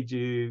speed,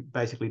 you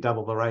basically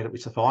double the rate at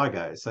which the fire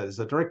goes. So there's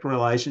a direct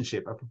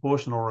relationship, a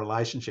proportional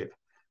relationship.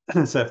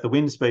 So if the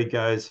wind speed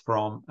goes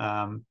from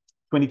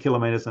 20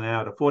 kilometres an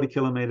hour to 40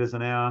 kilometres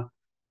an hour,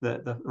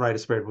 the rate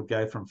of spread would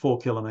go from 4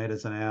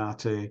 kilometres an hour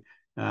to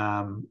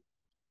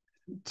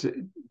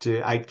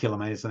 8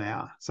 kilometres an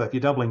hour. So if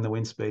you're doubling the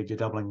wind speed, you're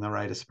doubling the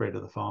rate of spread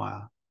of the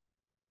fire.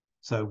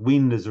 So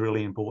wind is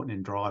really important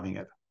in driving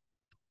it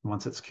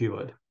once it's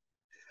cured.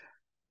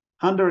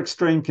 Under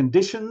extreme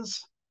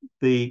conditions,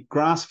 the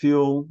grass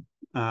fuel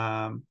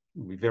will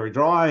be very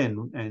dry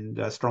and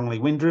strongly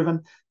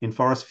wind-driven. In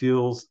forest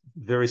fuels,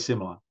 very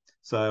similar.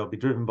 So it'll be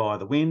driven by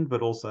the wind,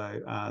 but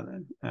also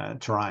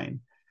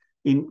terrain.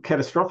 In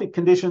catastrophic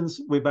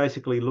conditions, we're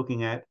basically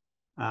looking at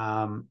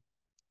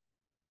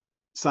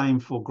same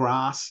for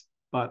grass,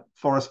 but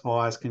forest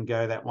fires can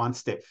go that one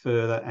step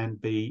further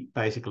and be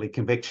basically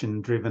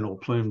convection-driven or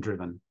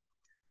plume-driven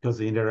because of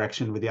the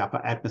interaction with the upper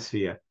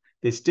atmosphere.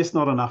 There's just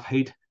not enough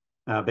heat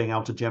being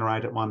able to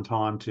generate at one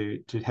time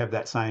to have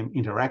that same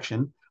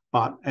interaction,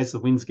 but as the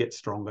winds get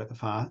stronger,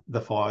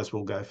 the fires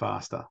will go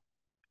faster.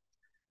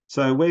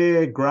 So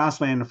where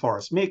grassland and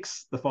forest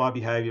mix, the fire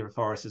behaviour of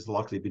forest is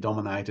likely to be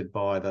dominated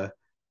by the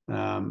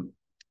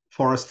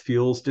forest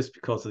fuels just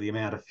because of the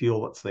amount of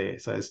fuel that's there.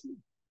 So it's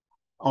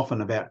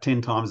often about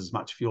 10 times as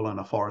much fuel in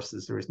a forest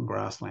as there is in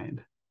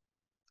grassland.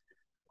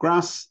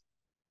 Grass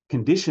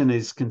condition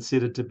is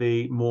considered to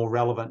be more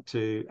relevant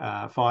to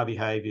fire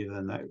behaviour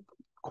than the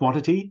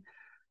quantity.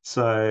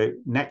 So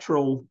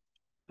natural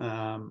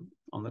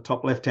on the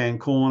top left-hand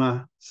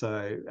corner,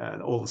 so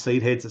all the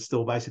seed heads are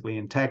still basically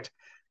intact.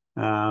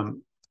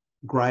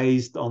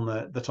 Grazed on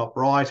the top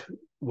right,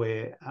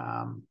 where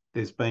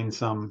there's been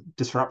some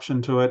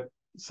disruption to it,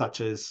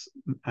 such as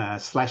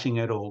slashing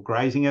it or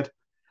grazing it.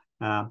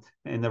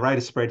 And the rate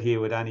of spread here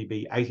would only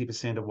be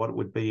 80% of what it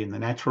would be in the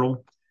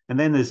natural. And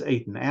then there's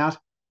eaten out,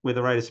 where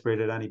the rate of spread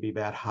would only be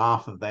about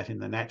half of that in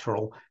the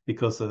natural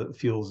because the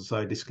fuels are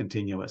so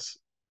discontinuous.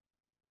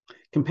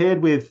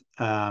 Compared with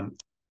a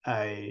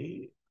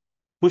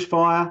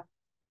bushfire,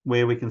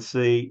 where we can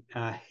see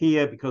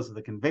here, because of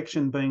the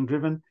convection being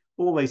driven,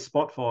 all these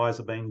spot fires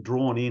are being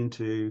drawn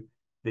into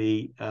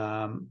the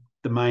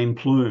main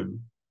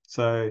plume.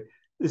 So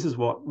this is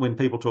when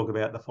people talk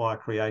about the fire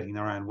creating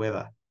their own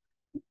weather.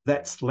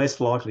 That's less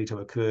likely to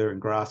occur in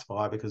grass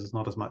fire because there's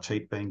not as much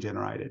heat being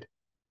generated.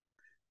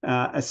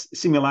 A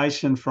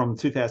simulation from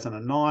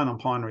 2009 on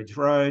Pine Ridge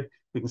Road,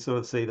 we can sort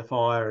of see the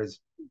fire is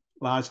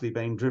largely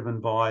being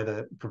driven by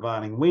the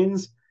prevailing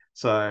winds.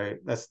 So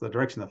that's the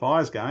direction the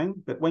fire's going.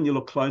 But when you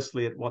look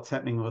closely at what's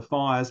happening with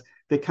fires,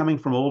 they're coming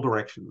from all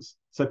directions.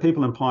 So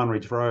people in Pine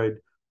Ridge Road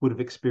would have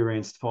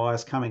experienced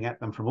fires coming at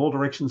them from all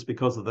directions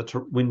because of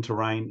the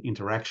wind-terrain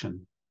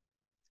interaction.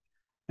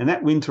 And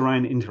that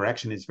wind-terrain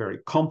interaction is very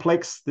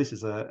complex. This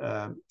is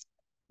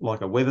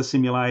like a weather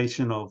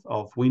simulation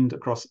of wind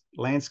across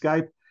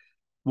landscape.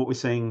 What we're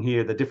seeing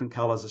here, the different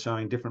colours are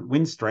showing different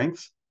wind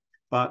strengths,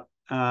 but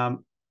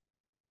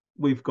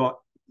we've got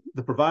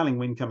the prevailing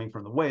wind coming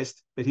from the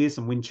west, but here's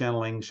some wind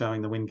channeling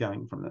showing the wind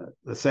going from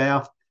the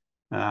south.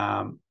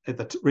 At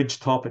the ridge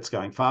top, it's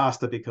going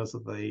faster because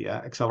of the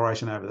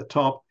acceleration over the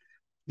top.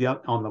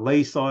 on the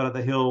lee side of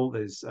the hill,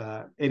 there's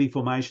eddy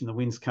formation. The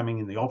wind's coming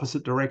in the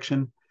opposite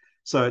direction.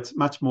 So it's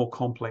much more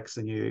complex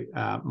than you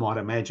might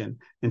imagine.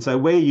 And so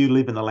where you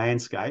live in the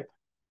landscape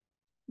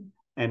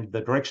and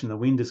the direction the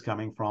wind is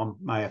coming from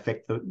may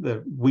affect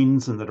the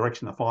winds and the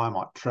direction the fire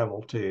might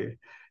travel to.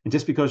 And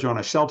just because you're on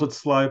a sheltered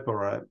slope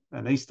or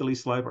an easterly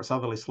slope or a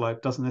southerly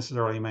slope doesn't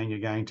necessarily mean you're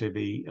going to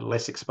be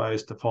less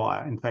exposed to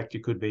fire. In fact,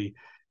 you could be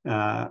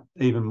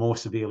even more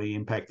severely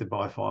impacted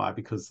by fire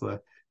because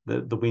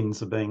the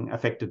winds are being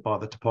affected by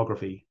the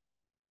topography.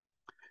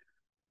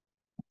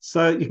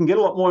 So you can get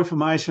a lot more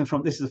information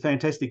from, this is a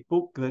fantastic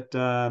book that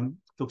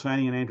Phil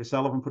Chaney and Andrew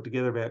Sullivan put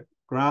together about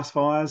grass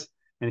fires.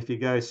 And if you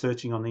go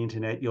searching on the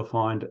internet, you'll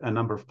find a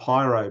number of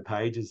pyro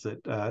pages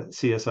that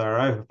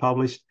CSIRO have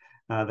published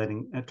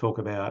that talk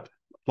about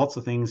lots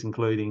of things,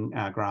 including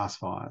grass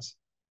fires.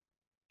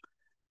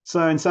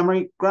 So in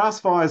summary, grass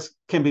fires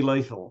can be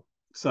lethal.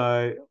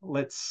 So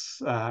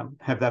let's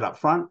have that up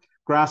front.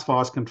 Grass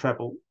fires can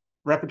travel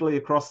rapidly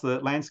across the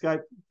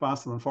landscape,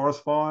 faster than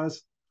forest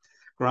fires.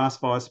 Grass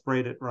fires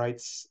spread at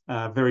rates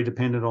very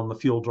dependent on the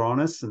fuel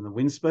dryness and the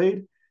wind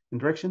speed and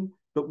direction,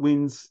 but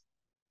winds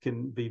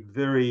can be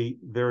very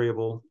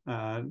variable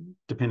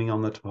depending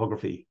on the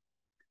topography.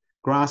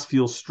 Grass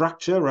fuel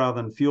structure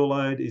rather than fuel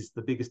load has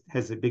the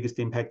biggest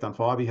impact on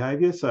fire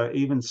behaviour. So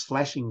even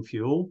slashing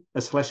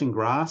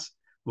grass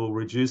will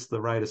reduce the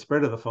rate of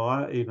spread of the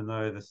fire, even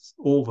though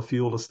all the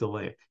fuel is still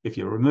there. If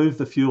you remove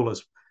the fuel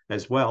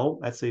as well,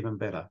 that's even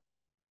better.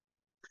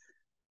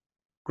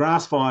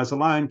 Grass fires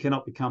alone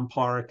cannot become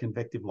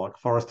pyroconvective like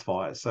forest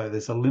fires, so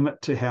there's a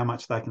limit to how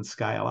much they can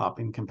scale up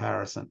in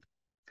comparison.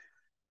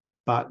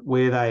 But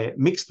where they're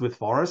mixed with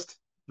forest,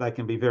 they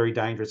can be very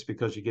dangerous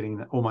because you're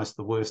getting almost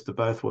the worst of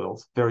both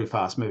worlds. Very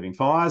fast-moving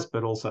fires,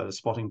 but also the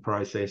spotting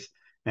process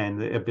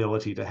and the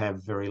ability to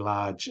have very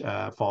large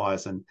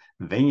fires, and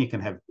then you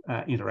can have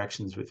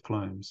interactions with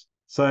plumes.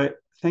 So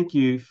thank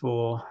you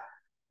for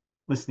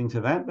listening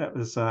to that. That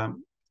was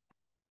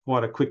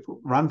quite a quick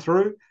run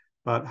through,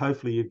 but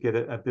hopefully you get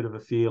a bit of a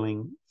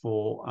feeling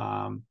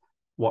for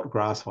what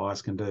grass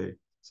fires can do.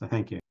 So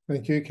thank you.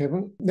 Thank you,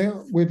 Kevin.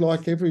 Now we'd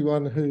like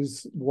everyone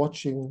who's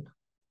watching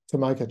to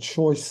make a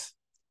choice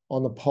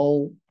on the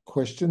poll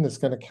question that's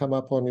going to come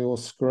up on your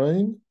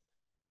screen.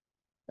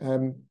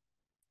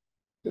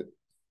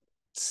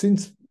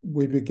 Since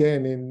we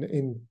began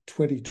in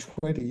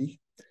 2020,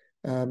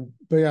 BRI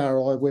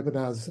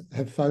webinars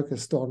have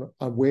focused on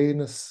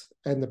awareness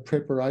and the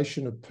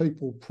preparation of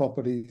people,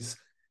 properties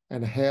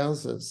and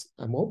houses.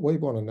 And what we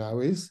want to know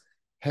is,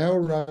 how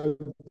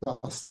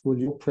robust will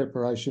your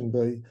preparation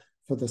be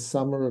for the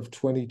summer of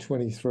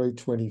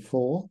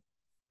 2023-24?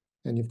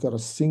 And you've got a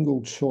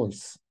single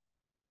choice.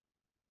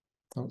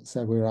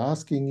 So we're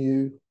asking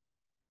you,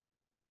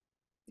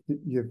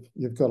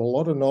 you've got a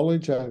lot of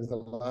knowledge over the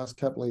last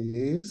couple of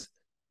years.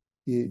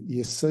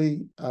 You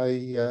see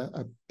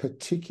a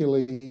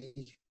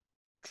particularly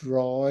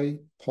dry,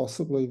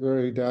 possibly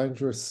very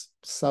dangerous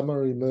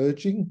summer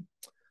emerging.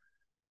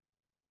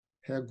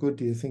 How good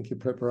do you think your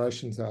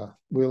preparations are?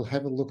 We'll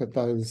have a look at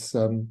those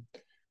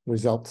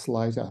results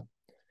later.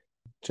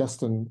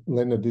 Justin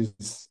Leonard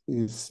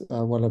is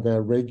one of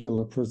our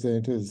regular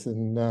presenters,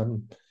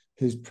 and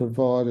he's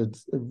provided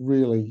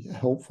really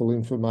helpful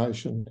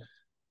information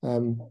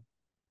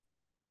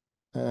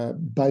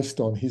based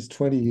on his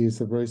 20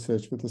 years of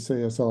research with the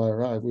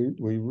CSIRO.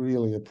 We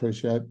really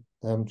appreciate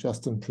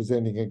Justin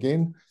presenting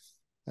again.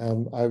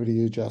 Over to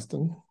you,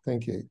 Justin.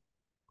 Thank you.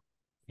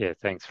 Yeah,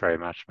 thanks very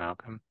much,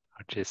 Malcolm.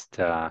 I'll just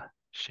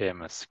share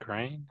my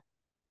screen.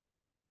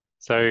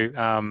 So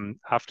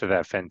after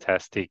that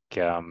fantastic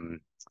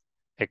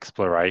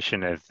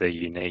exploration of the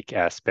unique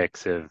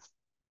aspects of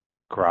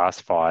grass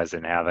fires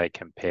and how they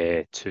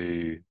compare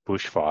to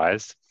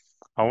bushfires,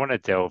 I want to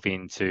delve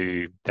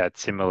into that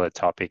similar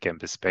topic and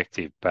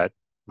perspective, but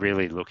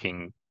really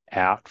looking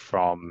out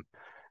from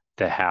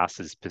the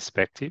house's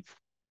perspective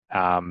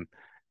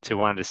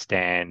to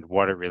understand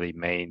what it really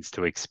means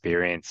to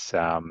experience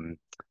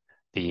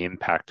the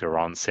impact or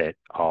onset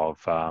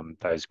of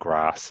those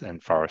grass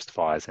and forest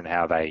fires and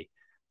how they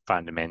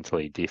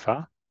fundamentally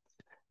differ.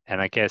 And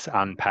I guess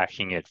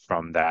unpacking it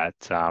from that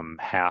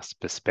house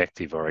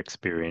perspective or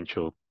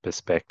experiential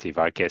perspective,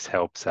 I guess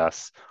helps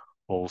us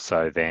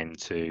also then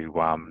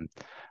to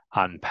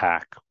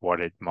unpack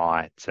what it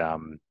might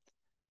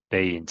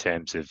be in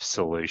terms of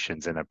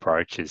solutions and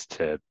approaches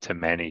to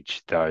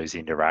manage those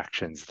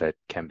interactions that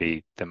can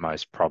be the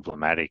most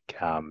problematic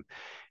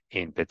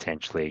in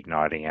potentially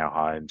igniting our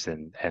homes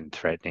and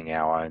threatening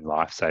our own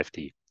life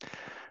safety.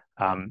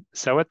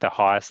 So at the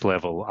highest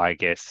level, I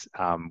guess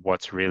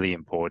what's really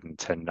important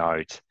to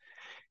note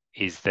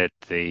is that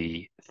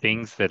the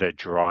things that are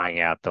drying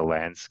out the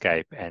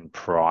landscape and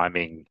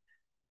priming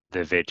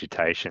the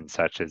vegetation,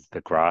 such as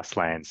the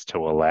grasslands, to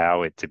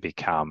allow it to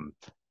become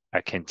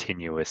a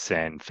continuous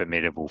and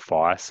formidable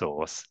fire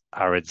source,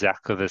 are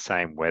exactly the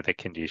same weather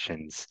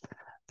conditions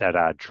that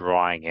are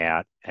drying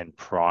out and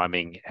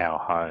priming our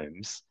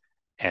homes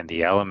and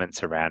the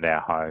elements around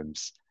our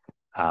homes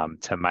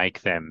to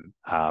make them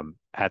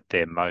at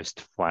their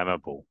most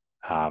flammable.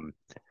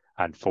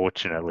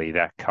 Unfortunately,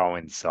 that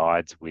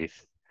coincides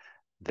with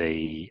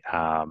the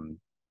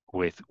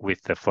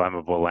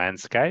flammable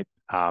landscape.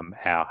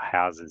 Our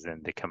houses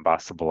and the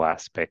combustible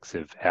aspects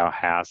of our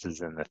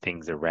houses and the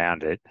things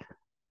around it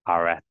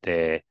are at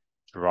their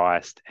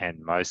driest and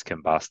most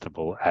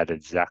combustible at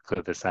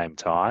exactly the same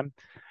time,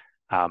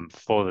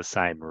 for the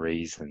same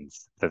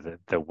reasons.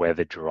 The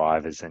weather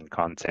drivers and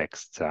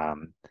contexts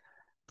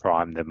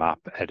prime them up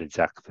at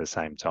exactly the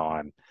same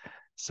time.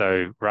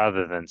 So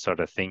rather than sort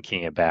of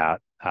thinking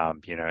about, how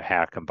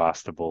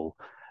combustible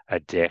a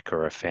deck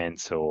or a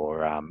fence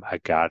or a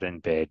garden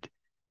bed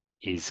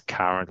is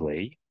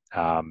currently,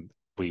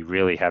 we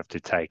really have to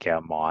take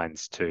our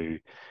minds to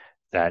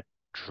that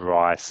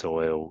dry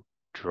soil,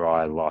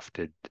 dry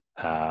lofted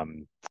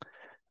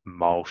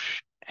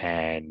mulch,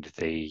 and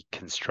the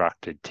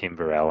constructed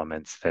timber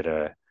elements that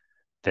are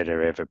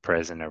ever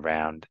present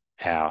around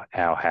our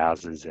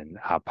houses and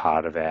are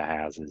part of our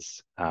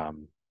houses,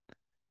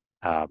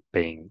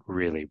 being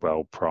really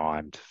well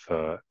primed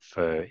for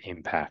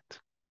impact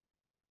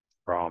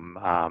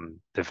from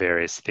the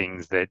various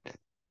things that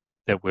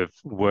we've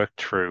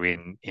worked through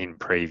in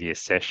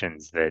previous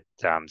sessions that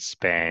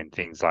span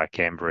things like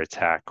ember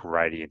attack,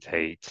 radiant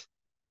heat,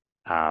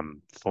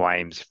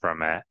 flames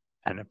from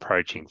an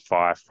approaching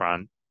fire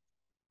front,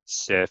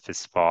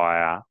 surface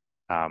fire,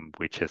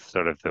 which is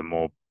sort of the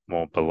more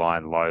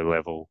benign low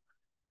level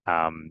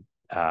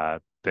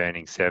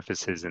burning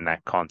surfaces, and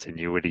that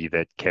continuity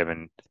that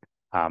Kevin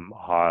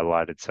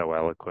highlighted so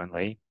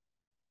eloquently.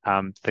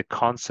 The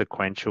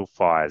consequential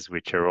fires,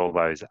 which are all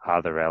those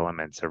other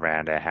elements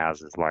around our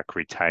houses, like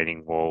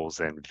retaining walls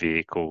and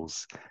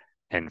vehicles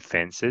and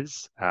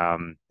fences.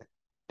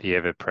 The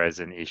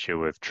ever-present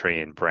issue of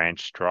tree and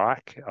branch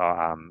strike,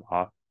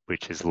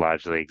 which is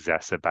largely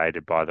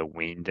exacerbated by the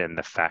wind and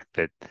the fact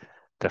that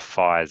the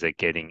fires are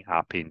getting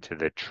up into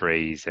the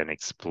trees and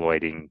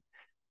exploiting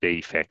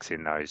defects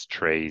in those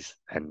trees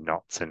and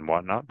knots and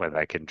whatnot, where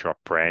they can drop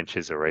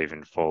branches or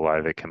even fall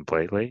over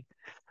completely.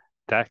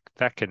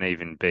 That can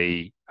even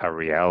be a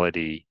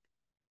reality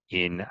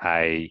in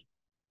a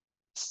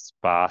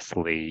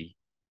sparsely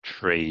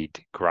treed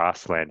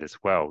grassland as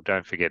well.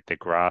 Don't forget the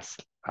grass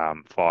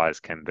fires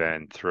can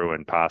burn through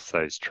and past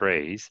those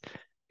trees.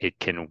 It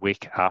can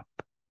wick up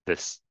the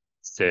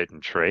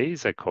certain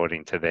trees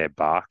according to their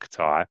bark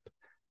type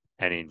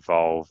and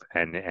involve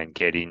and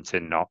get into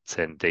knots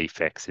and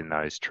defects in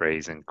those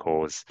trees and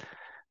cause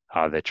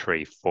either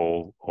tree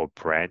fall or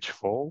branch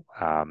fall.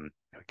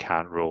 We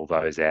can't rule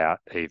those out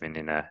even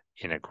in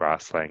a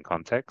grassland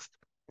context.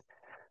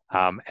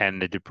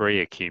 And the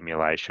debris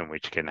accumulation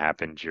which can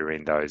happen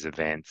during those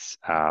events,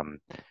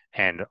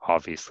 and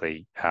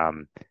obviously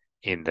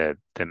in the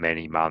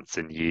many months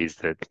and years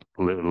that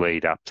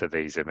lead up to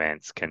these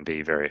events can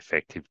be very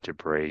effective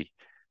debris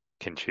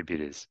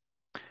contributors.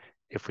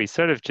 If we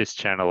sort of just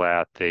channel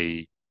out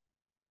the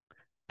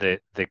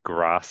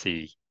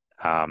grassy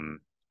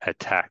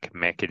attack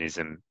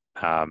mechanism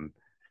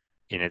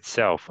in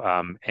itself,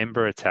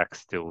 ember attack's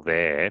still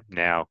there.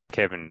 Now,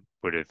 Kevin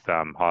would have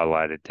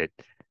highlighted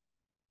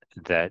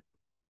that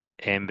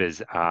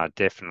embers are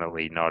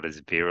definitely not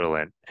as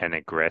virulent and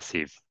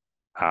aggressive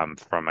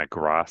from a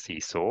grassy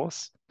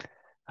source.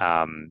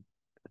 The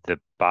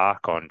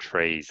bark on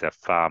trees are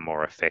far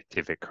more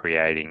effective at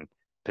creating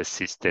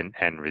persistent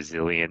and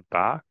resilient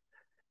bark.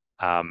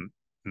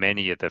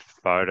 Many of the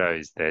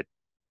photos that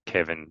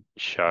Kevin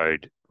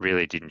showed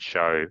really didn't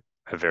show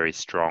a very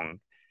strong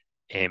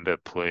ember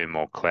plume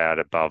or cloud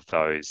above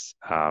those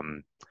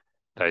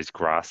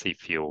grassy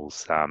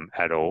fuels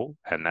at all,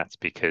 and that's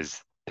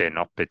because they're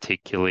not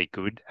particularly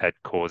good at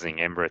causing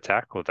ember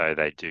attack, although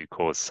they do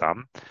cause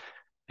some.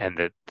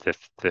 And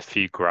the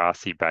few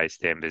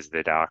grassy-based embers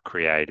that are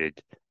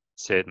created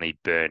certainly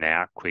burn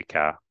out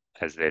quicker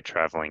as they're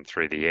traveling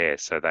through the air,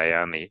 so they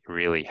only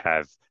really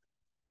have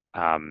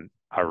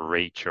a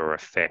reach or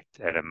effect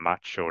at a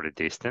much shorter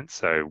distance,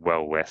 so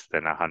well less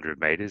than 100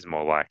 meters,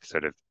 more like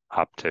sort of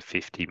up to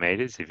 50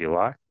 meters, if you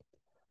like.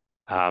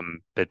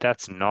 But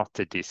that's not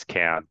to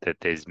discount that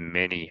there's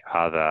many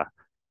other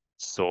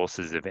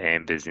sources of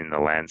embers in the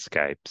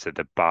landscape. So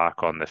the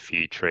bark on the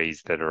few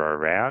trees that are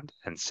around,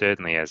 and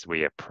certainly as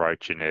we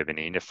approach an urban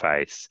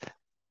interface,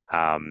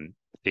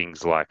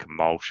 things like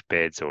mulch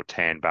beds or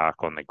tan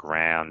bark on the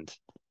ground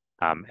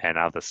and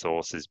other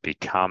sources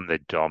become the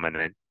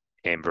dominant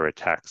ember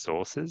attack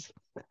sources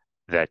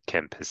that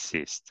can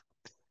persist.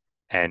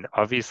 And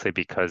obviously,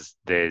 because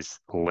there's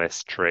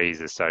less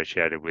trees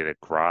associated with a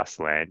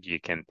grassland, you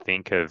can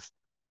think of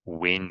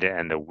wind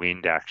and the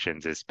wind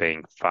actions as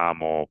being far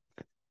more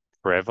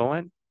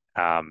prevalent.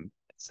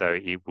 So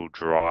it will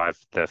drive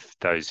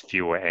those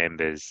fewer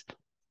embers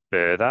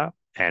further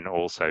and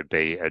also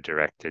be a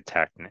direct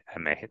attack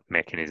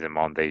mechanism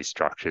on these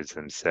structures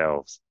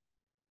themselves.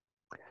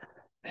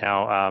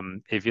 Now,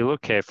 if you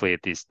look carefully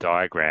at this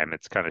diagram,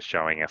 it's kind of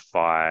showing a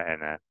fire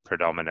and a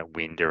predominant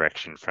wind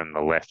direction from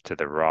the left to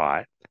the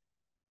right.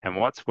 And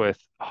what's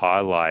worth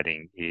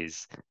highlighting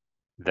is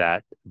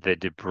that the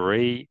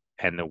debris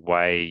and the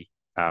way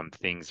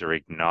things are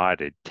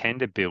ignited tend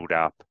to build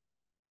up.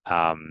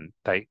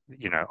 They,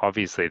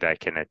 obviously they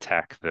can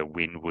attack the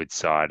windward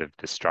side of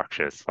the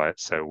structure,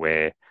 so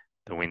where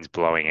the wind's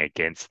blowing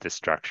against the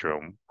structure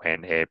and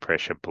when air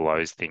pressure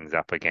blows things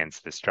up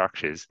against the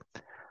structures.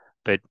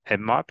 But it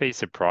might be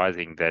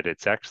surprising that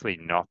it's actually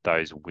not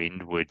those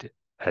windward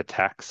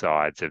attack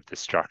sides of the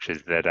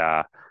structures that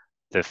are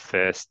the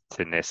first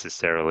to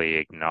necessarily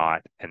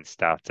ignite and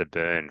start to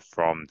burn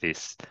from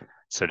this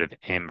sort of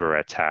ember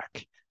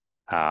attack,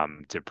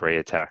 debris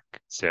attack,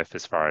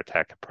 surface fire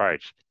attack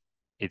approach.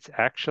 It's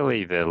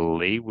actually the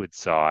leeward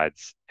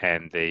sides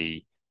and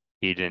the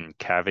hidden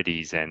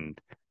cavities and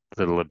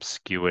little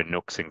obscure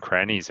nooks and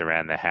crannies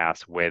around the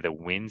house where the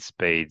wind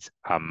speeds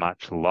are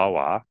much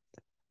lower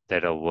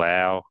that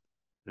allow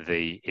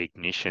the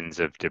ignitions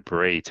of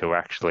debris to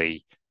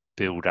actually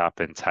build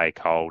up and take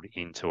hold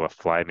into a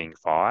flaming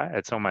fire.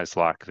 It's almost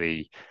like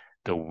the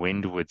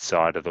windward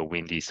side of the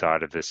windy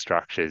side of the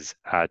structures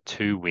are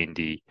too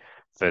windy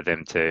for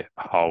them to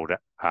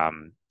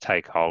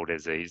take hold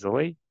as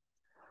easily.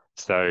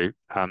 So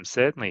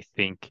certainly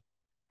think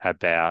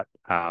about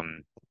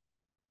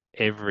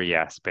every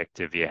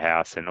aspect of your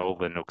house and all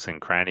the nooks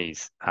and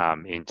crannies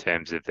in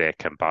terms of their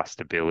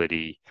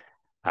combustibility,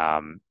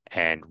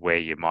 and where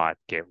you might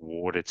get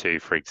water to,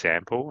 for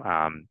example,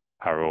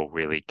 are all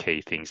really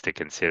key things to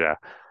consider.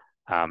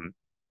 And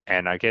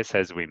I guess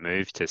as we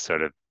move to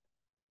sort of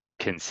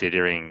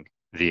considering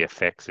the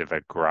effects of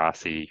a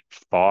grassy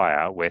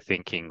fire, we're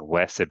thinking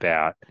less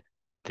about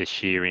the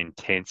sheer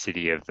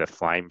intensity of the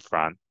flame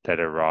front that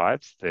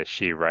arrives, the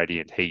sheer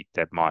radiant heat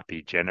that might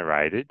be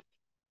generated,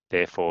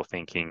 therefore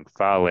thinking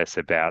far less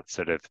about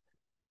sort of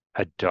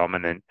a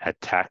dominant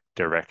attack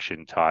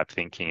direction type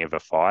thinking of a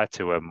fire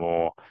to a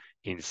more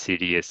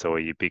insidious or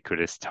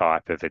ubiquitous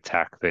type of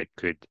attack that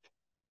could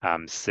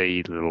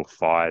see little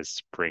fires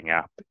spring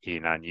up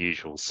in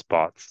unusual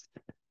spots,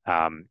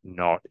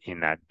 not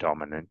in that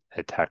dominant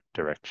attack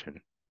direction.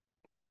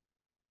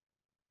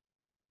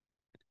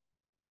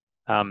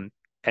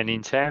 And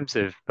in terms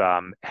of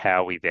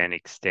how we then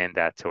extend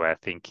that to our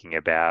thinking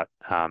about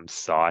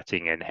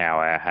siting and how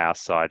our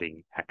house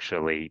siting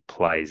actually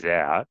plays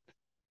out,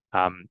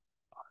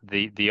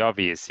 the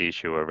obvious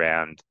issue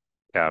around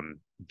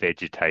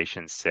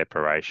vegetation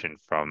separation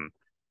from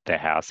the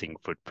housing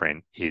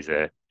footprint is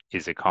a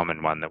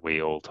common one that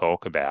we all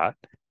talk about.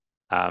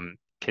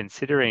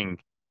 Considering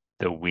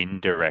the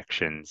wind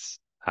directions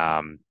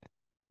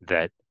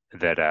that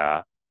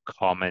are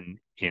common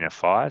in a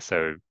fire,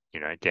 so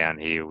down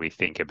here we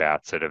think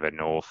about sort of a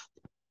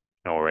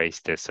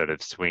northeaster sort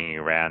of swinging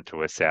around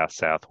to a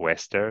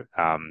southwester,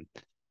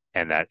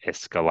 and that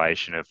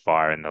escalation of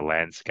fire in the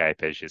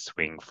landscape as you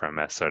swing from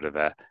a sort of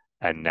a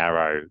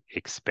narrow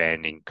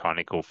expanding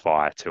conical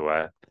fire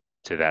to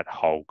that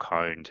whole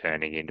cone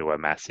turning into a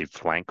massive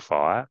flank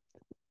fire.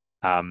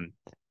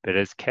 But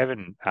as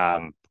Kevin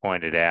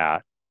pointed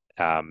out,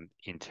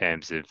 in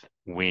terms of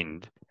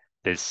wind,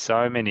 there's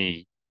so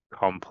many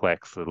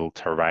complex little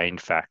terrain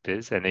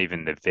factors, and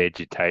even the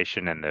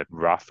vegetation and the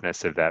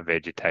roughness of that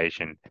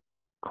vegetation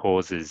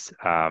causes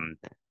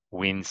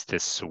winds to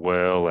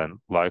swirl and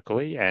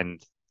locally,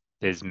 and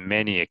there's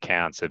many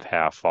accounts of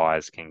how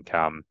fires can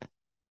come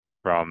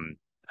from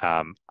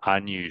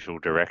unusual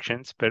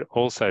directions, but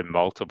also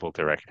multiple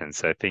directions.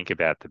 So think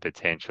about the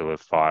potential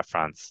of fire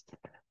fronts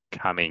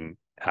coming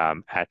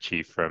at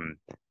you from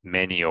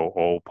many or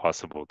all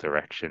possible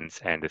directions,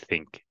 and to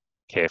think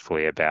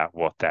carefully about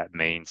what that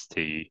means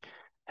to you,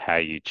 how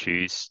you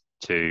choose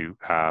to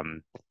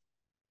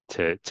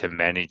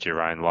manage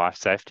your own life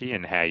safety,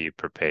 and how you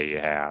prepare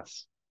your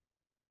house.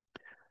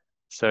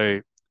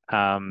 So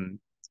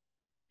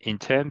in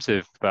terms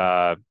of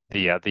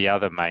the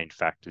other main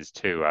factors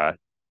too,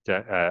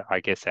 I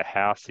guess a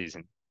house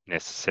isn't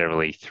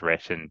necessarily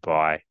threatened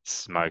by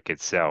smoke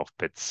itself,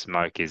 but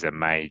smoke is a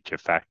major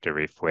factor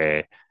if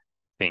we're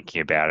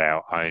thinking about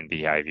our own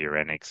behaviour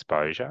and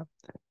exposure.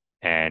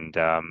 And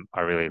I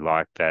really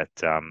like that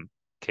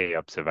key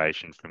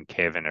observation from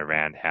Kevin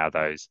around how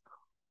those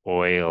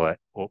more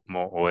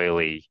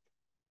oily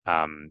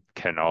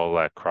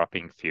canola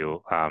cropping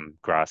fuel,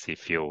 grassy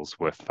fuels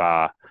were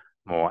far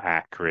more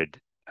acrid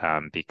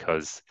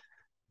because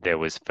there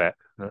was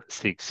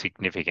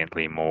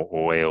significantly more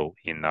oil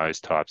in those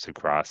types of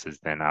grasses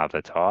than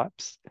other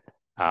types.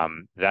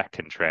 That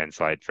can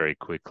translate very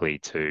quickly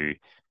to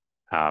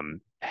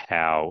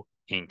how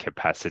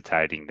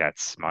incapacitating that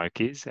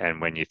smoke is.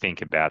 And when you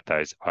think about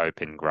those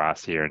open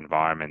grassier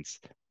environments,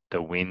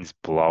 the wind's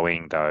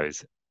blowing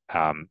those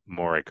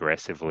more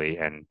aggressively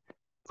and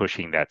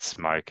pushing that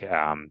smoke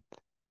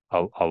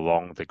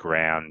along the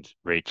ground,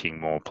 reaching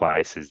more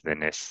places than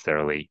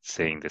necessarily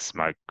seeing the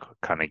smoke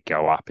kind of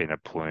go up in a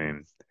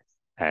plume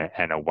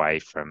and away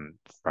from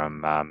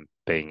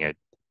being a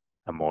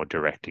more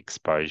direct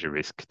exposure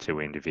risk to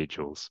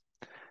individuals.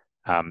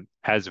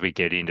 As we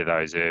get into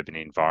those urban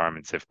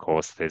environments, of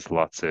course, there's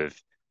lots of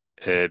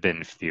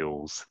urban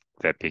fuels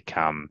that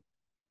become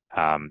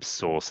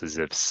sources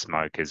of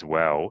smoke as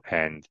well.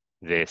 And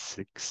they're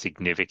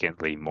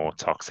significantly more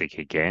toxic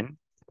again.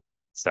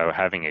 So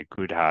having a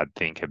good hard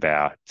think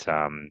about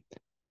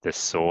the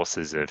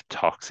sources of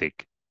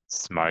toxic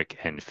smoke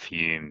and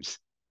fumes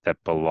that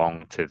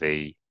belong to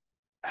the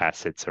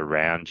assets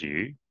around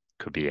you,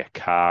 could be a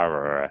car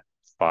or a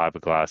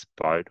fiberglass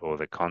boat or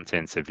the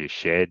contents of your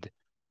shed,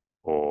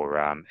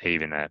 or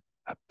even a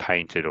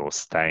painted or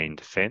stained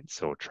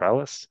fence or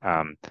trellis.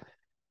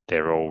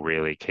 They're all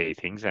really key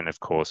things. And of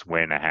course,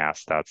 when a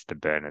house starts to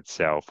burn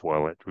itself,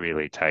 well, it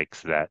really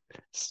takes that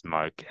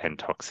smoke and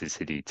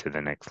toxicity to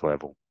the next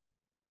level.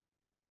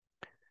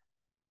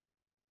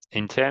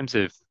 In terms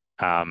of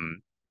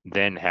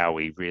then how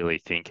we really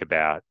think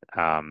about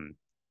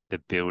the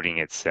building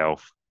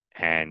itself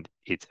and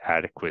its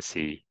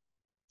adequacy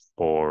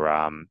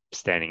for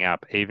standing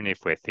up, even if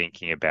we're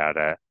thinking about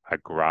a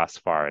grass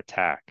fire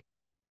attack,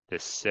 the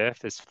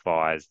surface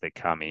fires that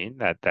come in,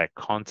 that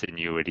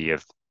continuity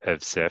of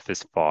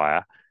surface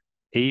fire,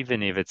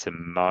 even if it's a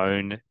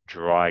mown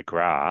dry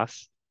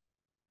grass,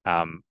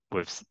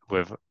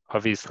 we've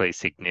obviously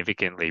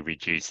significantly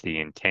reduced the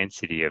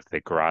intensity of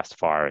the grass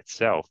fire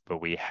itself, but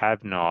we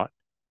have not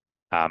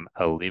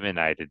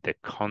eliminated the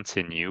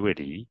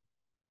continuity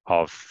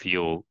of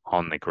fuel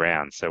on the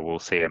ground. So we'll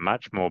see a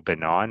much more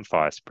benign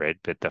fire spread,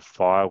 but the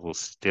fire will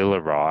still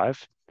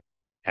arrive,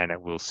 and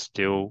it will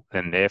still,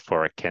 and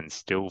therefore it can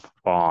still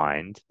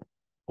find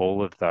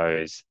all of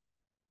those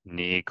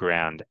near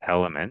ground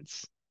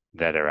elements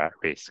that are at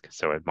risk.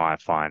 So it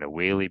might find a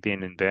wheelie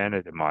bin and burn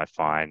it. It might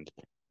find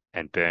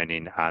and burn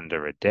in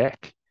under a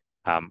deck.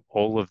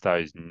 All of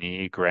those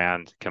near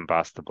ground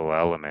combustible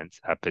elements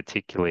are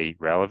particularly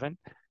relevant.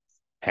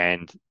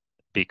 And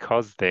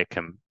because they're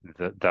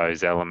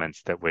those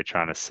elements that we're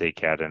trying to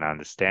seek out and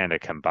understand are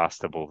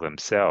combustible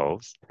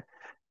themselves,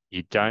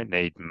 you don't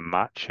need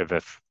much of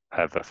a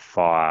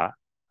fire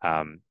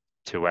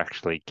to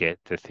actually get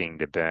the thing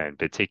to burn,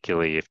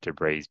 particularly if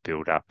debris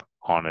build up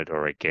on it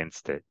or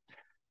against it.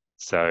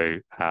 So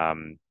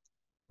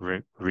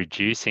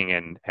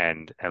reducing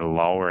and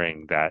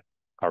lowering that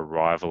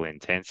arrival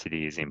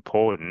intensity is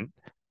important,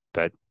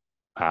 but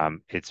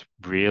it's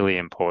really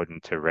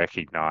important to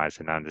recognize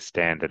and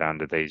understand that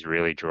under these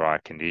really dry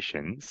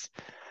conditions,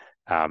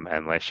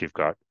 unless you've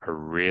got a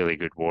really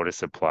good water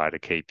supply to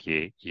keep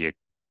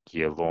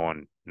your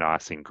lawn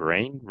nice and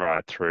green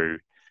right through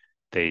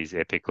these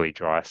epically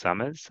dry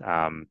summers,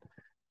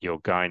 you're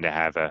going to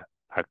have a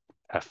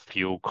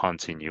fuel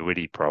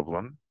continuity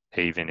problem,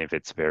 even if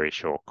it's very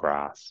short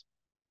grass.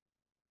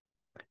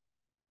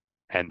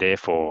 And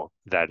therefore,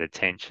 that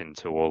attention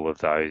to all of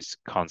those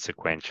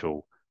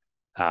consequential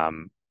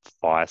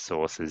fire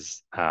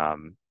sources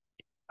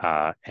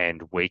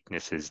and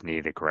weaknesses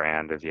near the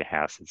ground of your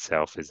house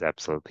itself is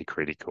absolutely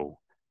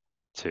critical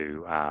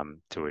to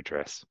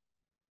address.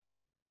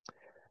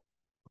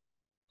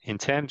 In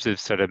terms of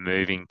sort of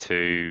moving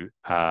to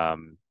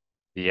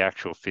the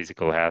actual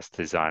physical house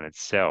design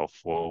itself,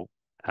 well,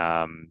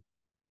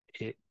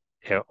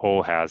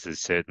 all houses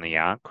certainly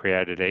aren't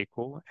created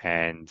equal.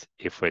 And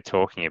if we're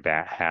talking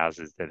about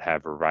houses that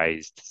have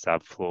raised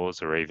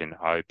subfloors or even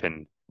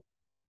open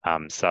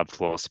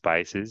subfloor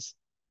spaces,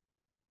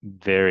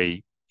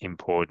 very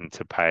important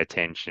to pay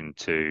attention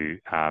to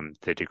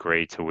the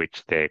degree to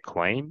which they're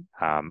clean.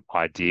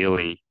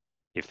 Ideally,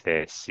 if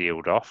they're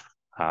sealed off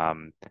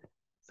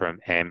from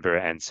amber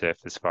and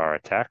surface fire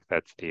attack,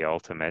 that's the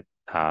ultimate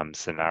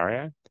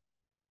scenario.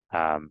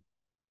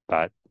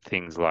 But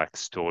things like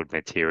stored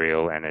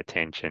material and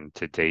attention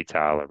to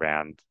detail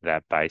around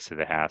that base of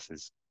the house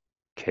is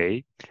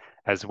key,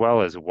 as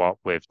well as what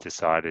we've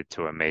decided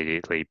to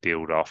immediately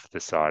build off the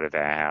side of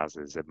our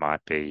houses. It might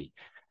be,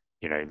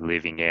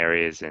 living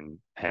areas and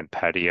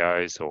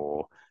patios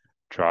or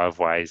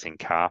driveways and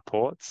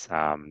carports.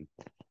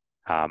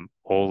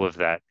 All of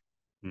that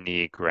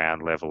near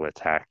ground level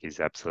attack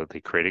is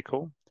absolutely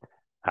critical.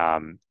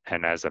 And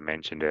as I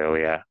mentioned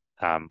earlier,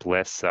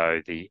 less so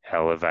the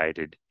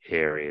elevated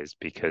areas,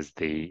 because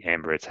the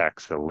amber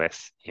attacks are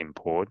less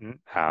important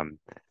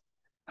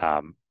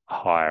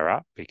higher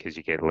up, because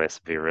you get less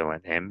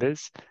virulent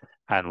embers,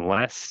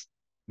 unless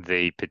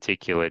the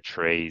particular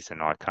trees and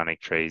iconic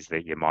trees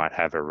that you might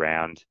have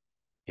around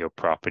your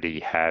property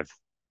have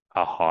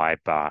a high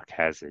bark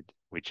hazard,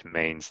 which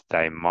means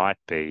they might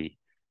be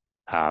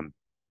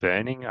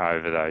burning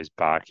over those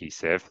barky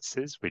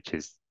surfaces, which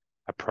is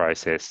a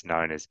process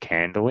known as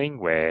candling,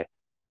 where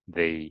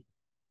the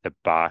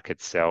bark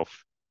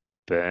itself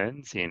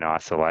burns in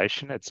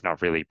isolation. It's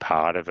not really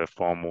part of a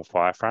formal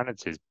fire front.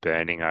 It's just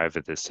burning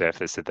over the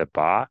surface of the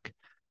bark.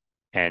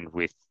 And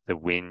with the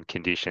wind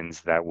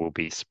conditions, that will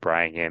be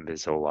spraying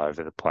embers all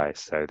over the place.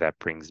 So that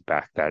brings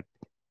back that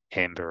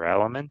ember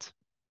element.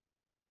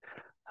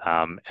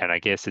 And I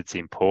guess it's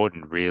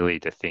important really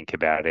to think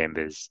about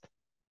embers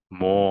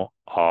more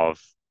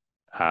of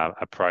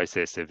a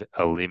process of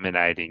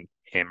eliminating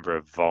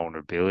ember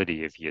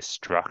vulnerability of your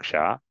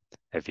structure,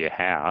 of your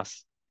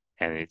house,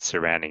 and its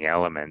surrounding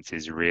elements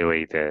is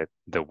really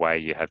the way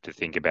you have to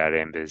think about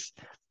embers,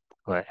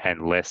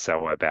 and less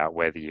so about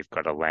whether you've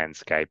got a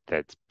landscape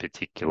that's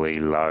particularly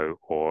low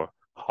or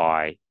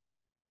high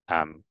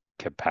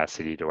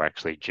capacity to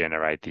actually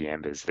generate the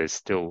embers. There's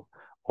still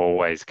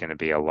always going to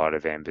be a lot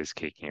of embers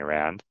kicking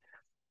around,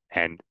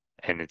 and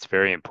it's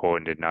very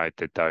important to note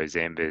that those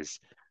embers,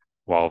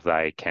 while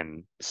they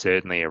can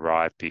certainly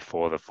arrive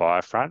before the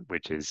fire front,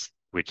 which is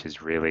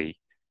really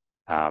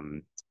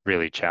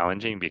really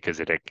challenging because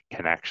it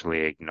can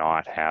actually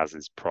ignite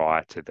houses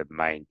prior to the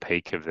main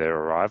peak of their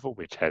arrival,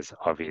 which has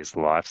obvious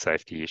life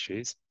safety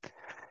issues.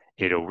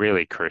 It'll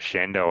really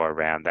crescendo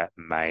around that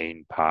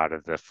main part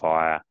of the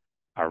fire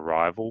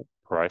arrival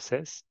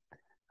process.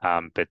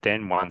 But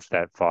then once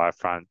that fire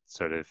front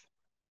sort of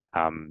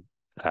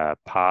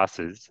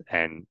passes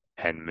and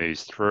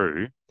moves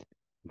through,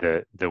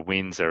 the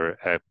winds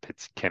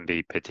can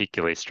be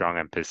particularly strong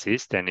and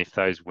persist. And if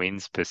those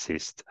winds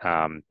persist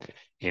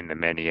in the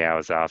many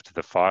hours after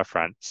the fire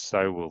front,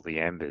 so will the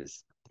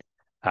embers.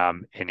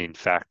 And in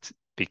fact,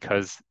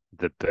 because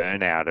the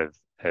burnout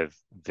of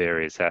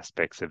various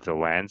aspects of the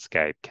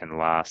landscape can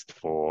last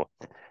for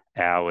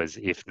hours,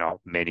 if not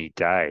many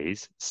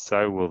days,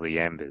 so will the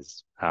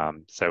embers.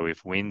 So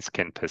if winds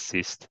can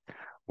persist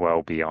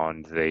well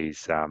beyond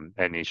these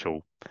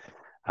initial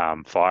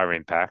fire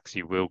impacts,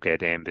 you will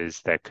get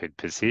embers that could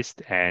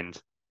persist.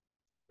 And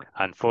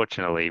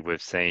unfortunately,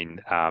 we've seen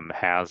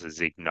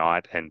houses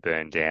ignite and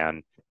burn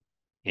down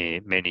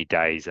many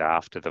days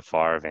after the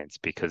fire events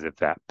because of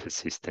that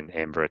persistent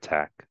ember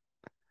attack,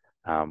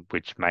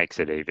 which makes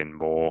it even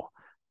more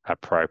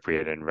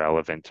appropriate and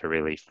relevant to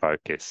really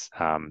focus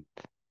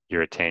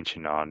your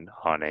attention on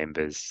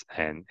embers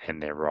and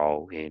their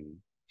role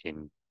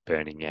in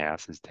burning your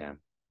houses down.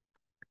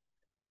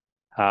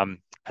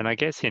 And I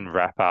guess in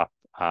wrap up,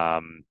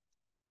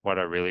 what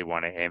I really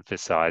want to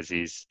emphasize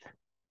is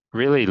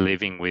really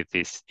living with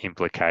this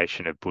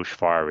implication of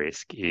bushfire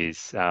risk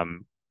is,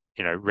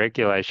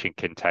 regulation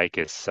can take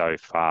us so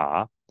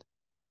far,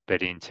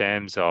 but in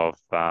terms of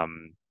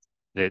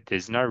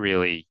there's no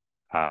really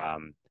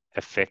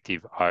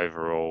effective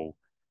overall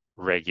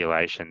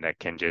regulation that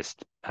can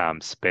just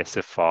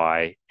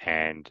specify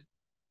and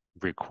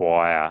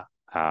require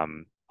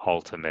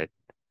ultimate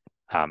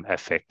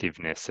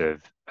effectiveness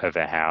of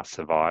a house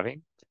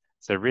surviving.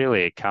 So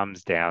really it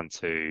comes down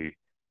to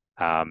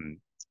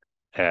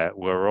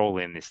we're all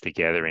in this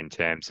together in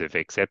terms of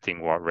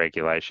accepting what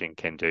regulation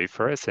can do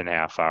for us and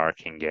how far it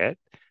can get.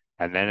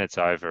 And then it's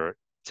over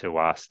to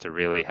us to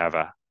really have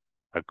a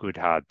good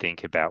hard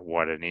think about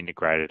what an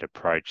integrated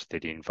approach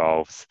that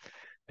involves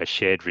a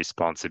shared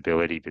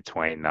responsibility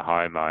between the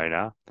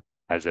homeowner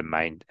as a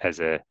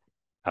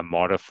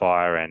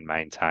modifier and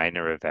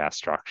maintainer of our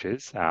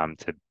structures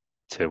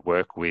to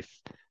work with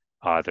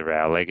either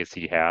our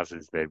legacy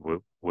houses that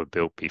were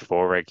built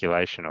before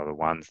regulation or the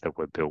ones that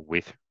were built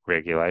with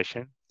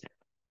regulation,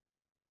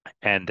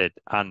 and that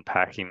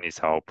unpacking this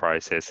whole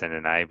process and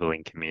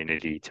enabling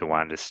community to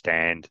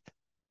understand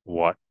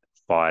what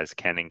fires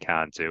can and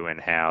can't do and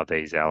how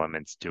these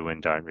elements do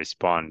and don't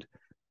respond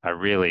are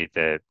really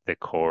the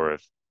core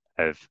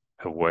of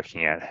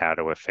working out how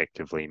to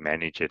effectively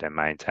manage it and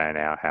maintain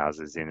our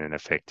houses in an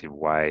effective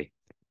way,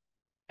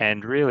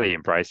 and really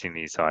embracing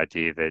this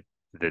idea that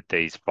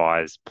these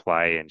fires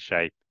play and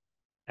shape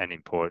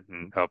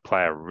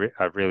play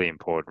a really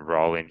important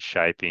role in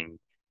shaping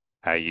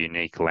a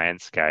unique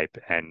landscape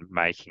and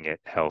making it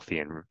healthy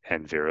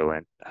and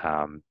virulent,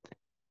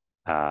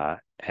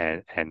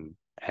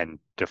 and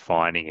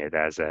defining it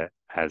as a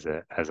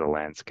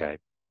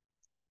landscape.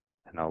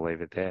 And I'll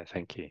leave it there.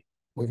 Thank you.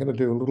 We're going to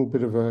do a little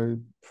bit of a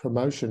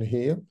promotion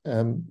here.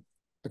 Can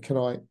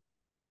I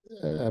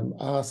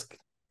ask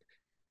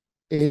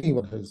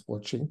anyone who's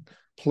watching,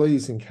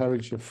 please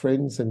encourage your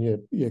friends and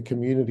your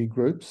community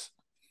groups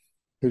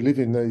who live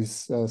in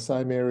these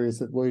same areas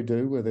that we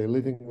do, where they're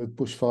living with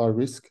bushfire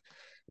risk.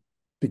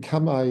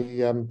 Become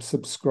a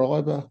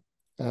subscriber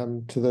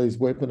to these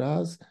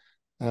webinars,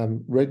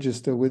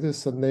 register with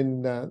us, and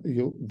then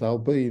they'll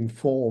be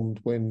informed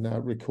when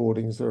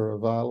recordings are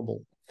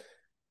available.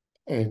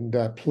 And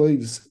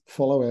please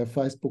follow our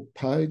Facebook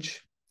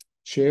page,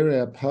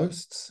 share our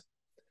posts.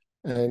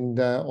 And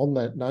on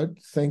that note,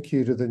 thank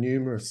you to the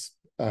numerous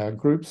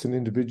groups and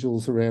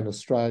individuals around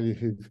Australia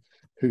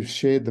who've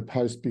shared the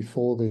post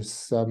before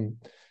this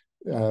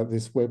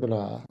this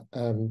webinar.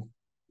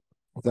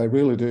 They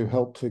really do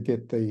help to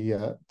get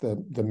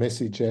the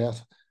message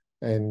out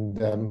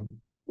and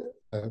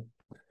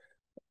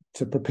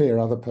to prepare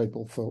other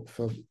people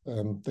for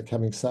the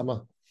coming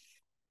summer.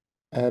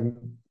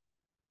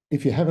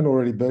 If you haven't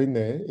already been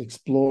there,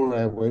 explore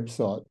our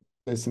website.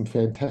 There's some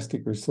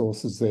fantastic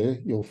resources there.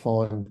 You'll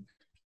find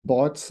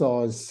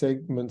bite-sized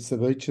segments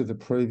of each of the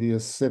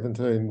previous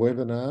 17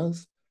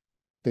 webinars.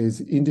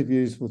 There's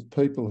interviews with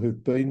people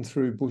who've been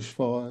through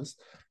bushfires.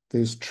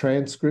 There's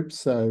transcripts,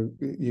 so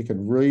you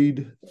can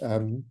read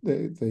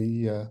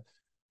the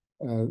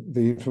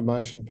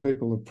information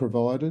people have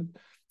provided.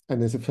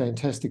 And there's a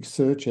fantastic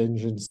search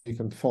engine, so you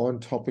can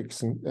find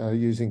topics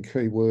using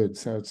keywords.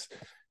 So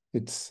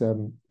it's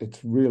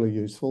really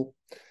useful.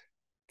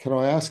 Can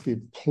I ask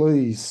you,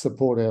 please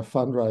support our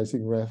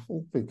fundraising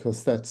raffle,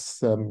 because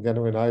that's going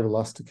to enable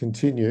us to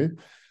continue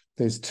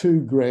There's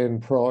 2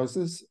 grand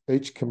prizes,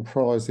 each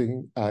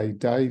comprising a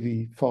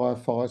Davey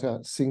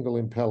Firefighter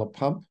single impeller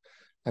pump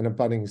and a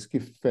Bunnings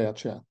gift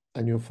voucher.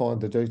 And you'll find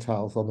the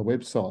details on the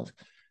website.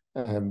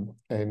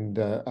 And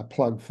a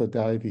plug for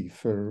Davey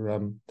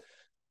for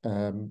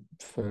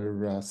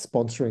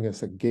sponsoring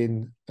us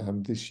again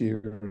this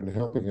year and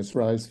helping us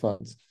raise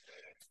funds.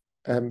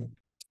 The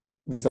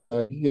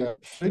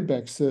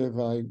feedback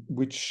survey,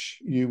 which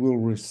you will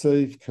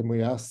receive, can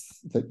we ask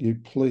that you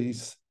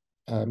please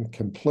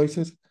complete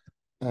it?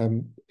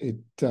 It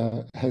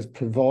has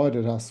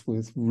provided us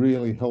with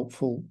really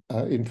helpful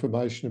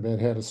information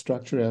about how to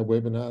structure our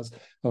webinars.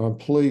 And I'm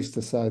pleased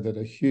to say that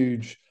a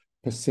huge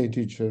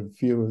percentage of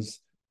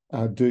viewers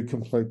do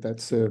complete that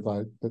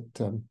survey, but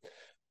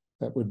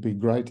that would be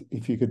great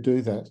if you could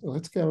do that.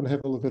 Let's go and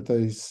have a look at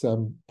these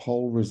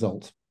poll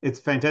results. It's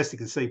fantastic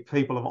to see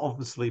people have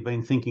obviously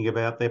been thinking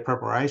about their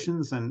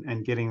preparations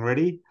and getting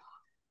ready.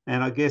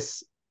 And I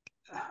guess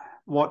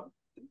what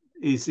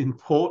is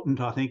important,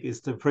 I think,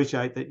 is to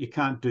appreciate that you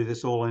can't do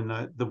this all in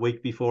the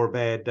week before a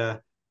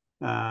bad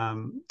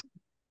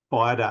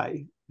fire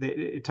day.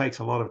 It takes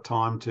a lot of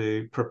time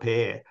to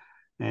prepare.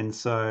 And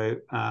so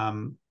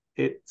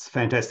it's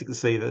fantastic to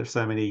see that there's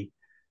so many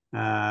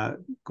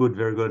good,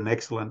 very good and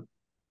excellent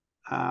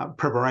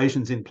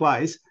preparations in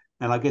place.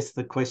 And I guess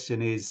the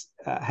question is,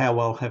 how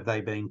well have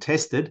they been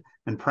tested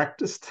and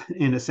practiced,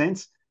 in a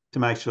sense, to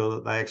make sure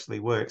that they actually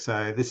work?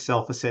 So this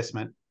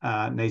self-assessment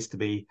needs to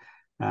be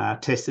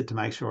tested to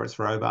make sure it's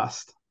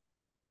robust.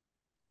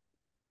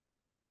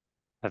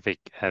 I think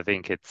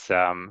it's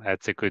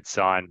a good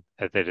sign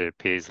that it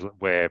appears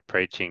we're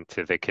preaching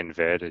to the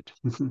converted.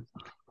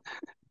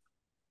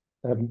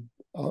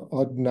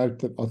 I'd note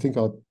that I think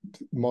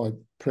my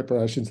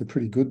preparations are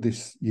pretty good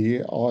this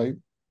year. I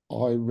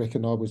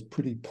reckon I was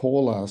pretty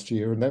poor last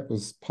year, and that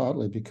was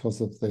partly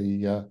because of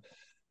the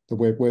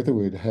wet weather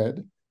we'd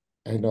had.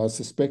 And I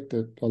suspect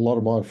that a lot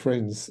of my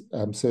friends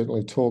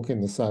certainly talk in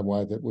the same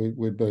way, that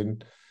we've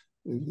been,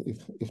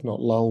 if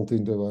not lulled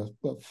into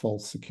a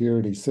false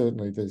security,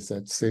 certainly there's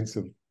that sense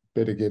of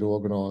better get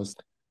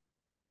organised.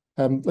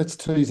 Let's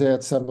tease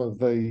out some of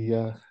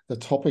the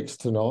topics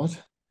tonight,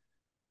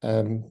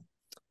 and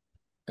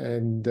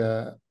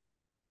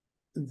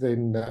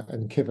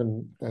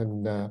Kevin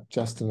and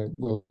Justin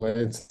will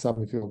answer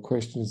some of your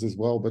questions as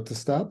well. But to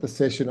start the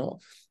session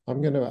off,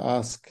 I'm going to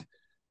ask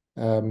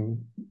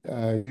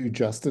you,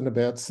 Justin,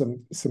 about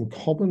some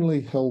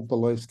commonly held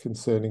beliefs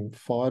concerning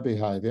fire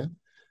behaviour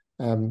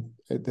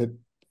that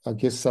I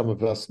guess some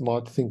of us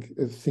might think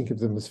of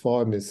them as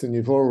fire myths. And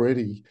you've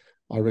already,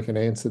 I reckon,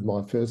 answered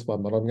my first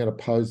one, but I'm going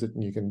to pose it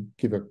and you can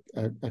give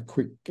a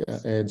quick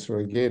answer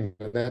again.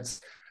 And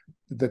that's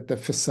that the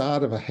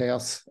facade of a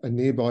house, a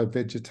nearby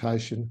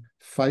vegetation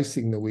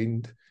facing the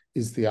wind,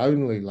 is the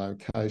only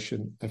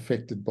location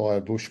affected by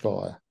a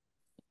bushfire.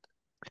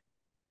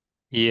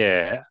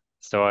 Yeah,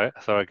 so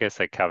I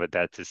guess I covered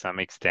that to some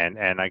extent,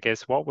 and I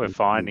guess what we're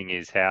finding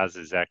is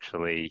houses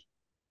actually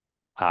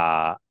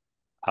are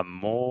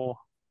more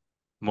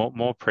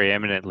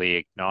preeminently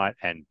ignite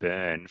and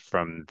burn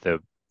from the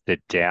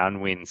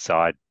downwind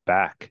side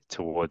back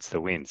towards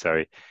the wind.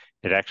 So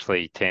it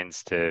actually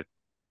tends to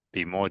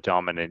be more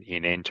dominant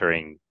in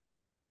entering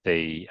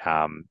the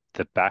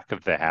back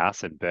of the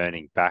house and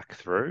burning back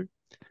through.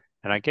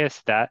 And I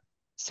guess that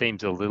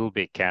seems a little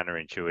bit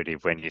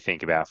counterintuitive when you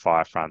think about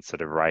fire fronts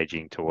sort of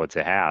raging towards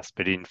a house.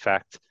 But in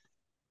fact,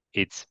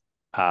 it's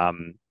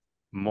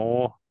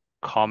more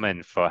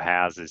common for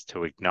houses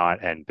to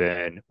ignite and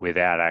burn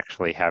without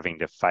actually having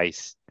to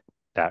face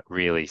that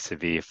really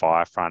severe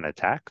fire front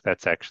attack.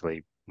 That's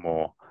actually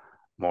more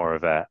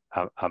of a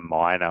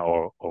minor,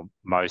 or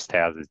most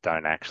houses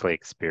don't actually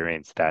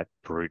experience that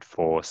brute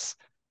force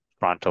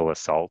frontal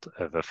assault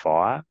of a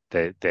fire.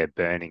 They're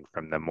burning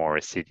from the more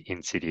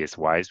insidious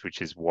ways,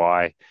 which is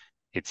why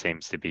it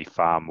seems to be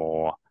far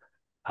more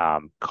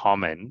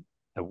common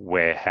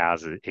where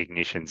house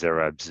ignitions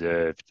are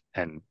observed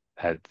and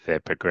their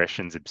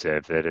progressions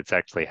observed, that it's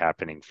actually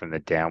happening from the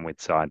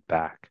downward side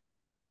back.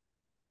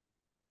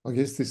 I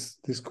guess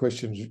this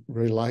question's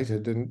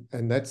related,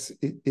 and that's,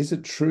 is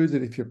it true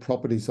that if your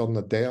property's on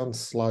the down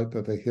slope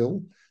of a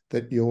hill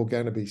that you're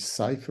going to be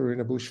safer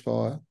in a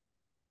bushfire?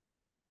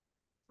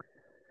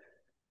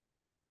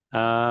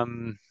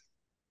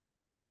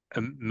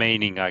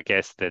 Meaning, I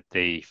guess, that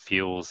the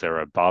fuels are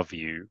above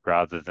you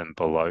rather than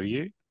below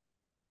you.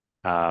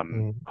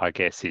 I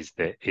guess is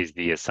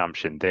the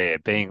assumption there.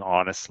 Being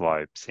on a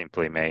slope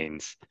simply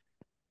means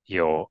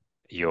you've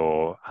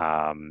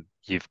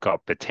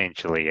got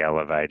potentially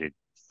elevated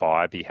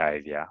fire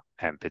behaviour,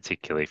 and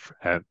particularly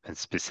and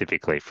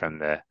specifically from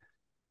the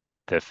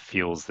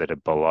fuels that are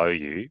below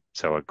you.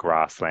 So a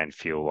grassland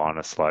fuel on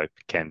a slope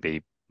can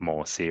be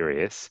more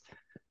serious.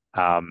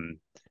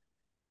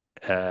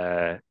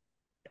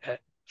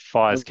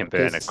 Fires can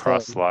burn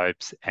across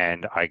slopes,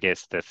 and I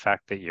guess the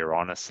fact that you're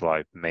on a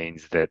slope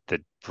means that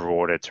the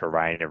broader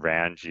terrain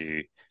around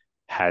you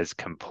has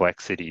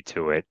complexity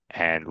to it,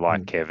 and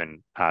like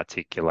Kevin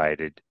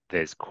articulated,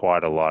 there's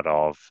quite a lot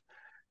of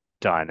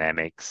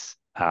dynamics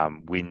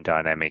wind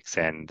dynamics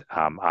and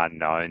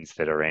unknowns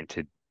that are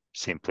entered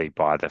simply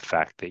by the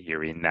fact that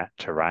you're in that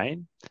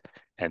terrain.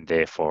 And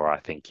therefore, I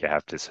think you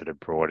have to sort of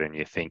broaden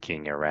your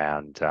thinking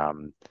around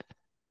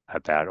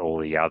about all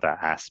the other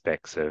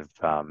aspects of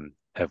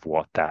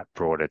what that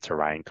broader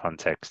terrain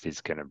context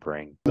is going to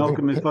bring.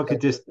 Malcolm, if I could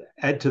just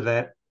add to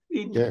that,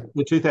 in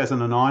the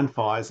 2009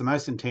 fires, the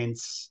most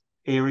intense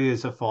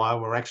areas of fire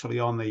were actually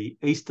on the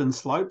eastern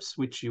slopes,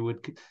 which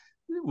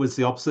was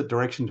the opposite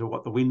direction to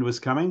what the wind was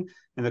coming.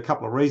 And a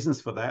couple of reasons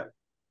for that.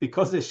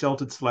 Because they're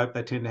sheltered slope,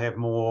 they tend to have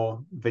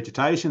more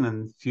vegetation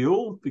and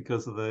fuel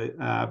because of the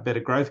better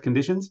growth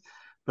conditions.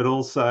 But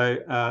also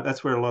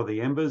that's where a lot of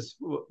the embers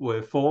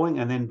were falling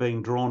and then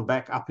being drawn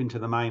back up into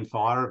the main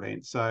fire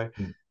event. So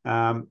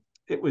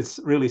it was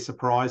really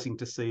surprising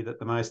to see that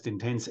the most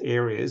intense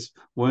areas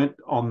weren't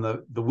on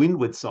the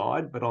windward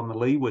side, but on the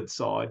leeward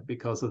side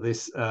because of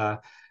this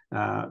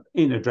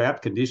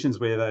drought conditions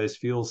where those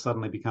fuels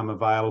suddenly become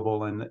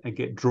available and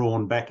get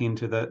drawn back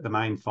into the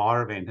main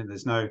fire event. And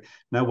there's no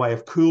way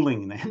of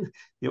cooling then.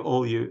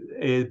 All your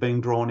air being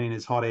drawn in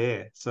is hot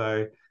air.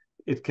 So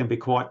it can be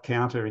quite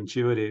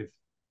counterintuitive.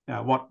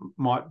 What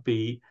might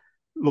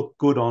look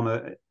good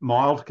on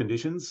mild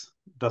conditions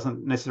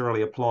doesn't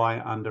necessarily apply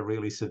under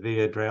really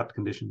severe drought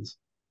conditions.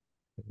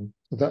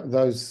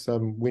 Those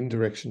wind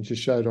directions you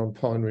showed on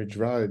Pine Ridge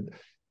Road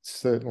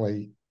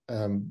certainly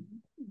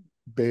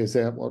bears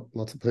out what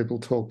lots of people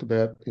talked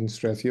about in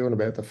Strathewen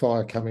about the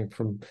fire coming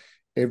from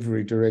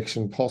every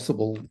direction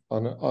possible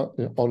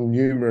on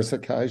numerous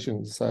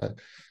occasions,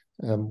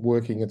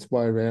 working its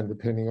way around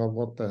depending on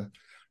what the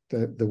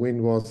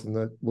wind was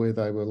and where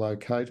they were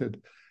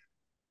located.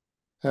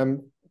 I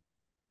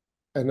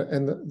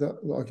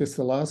guess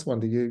the last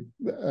one to you,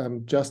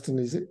 Justin,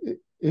 is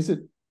it?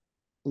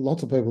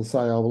 Lots of people say,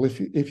 oh well,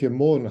 if you're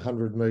more than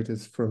 100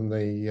 metres from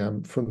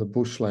the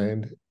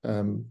bushland,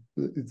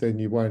 then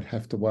you won't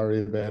have to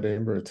worry about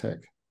ember attack.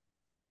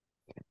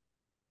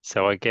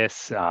 So I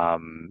guess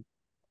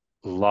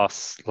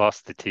loss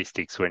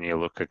statistics, when you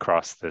look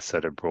across the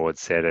sort of broad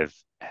set of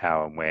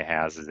how and where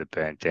houses are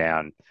burnt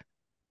down,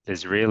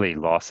 there's really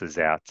losses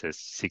out to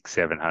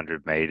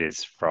 600-700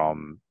 metres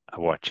from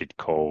what you'd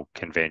call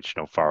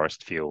conventional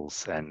forest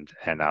fuels and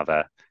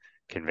other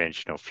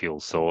conventional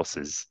fuel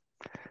sources.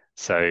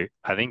 So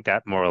I think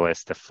that more or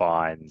less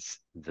defines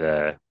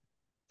the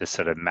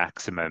sort of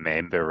maximum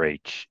ember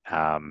reach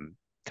kind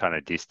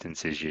of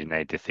distances you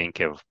need to think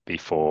of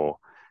before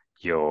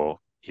you're,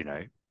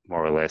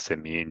 more or less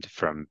immune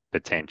from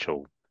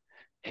potential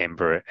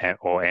ember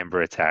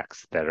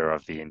attacks that are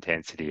of the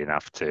intensity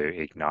enough to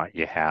ignite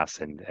your house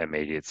and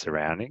immediate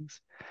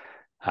surroundings.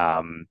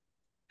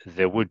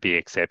 There would be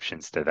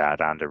exceptions to that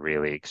under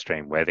really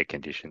extreme weather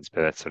conditions,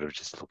 but that's sort of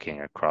just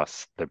looking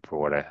across the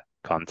broader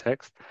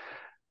context.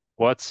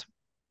 What's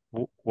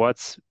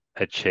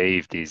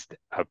achieved is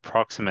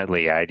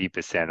approximately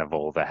 80% of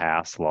all the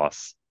house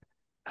loss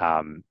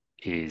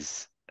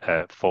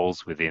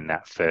falls within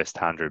that first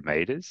 100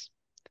 metres.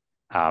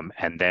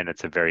 And then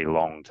it's a very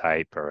long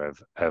taper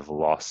of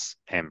loss,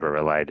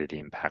 ember-related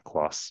impact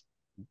loss,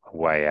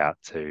 way out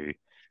to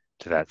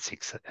that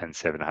 600 and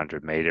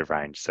 700 metre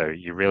range. So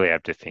you really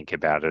have to think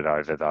about it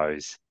over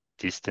those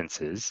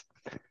distances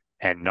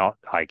and not,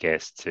 I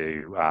guess,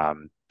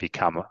 to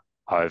become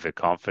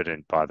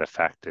overconfident by the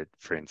fact that,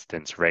 for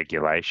instance,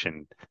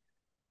 regulation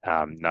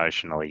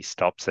notionally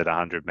stops at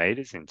 100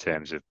 metres in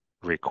terms of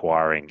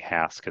requiring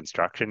house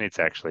construction. It's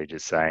actually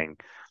just saying,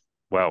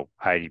 well,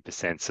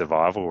 80%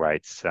 survival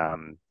rate's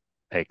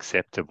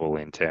acceptable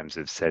in terms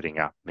of setting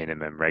up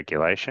minimum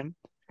regulation,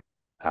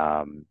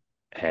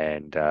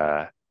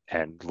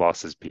 and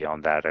losses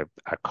beyond that are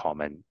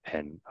common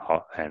and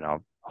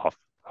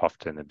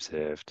often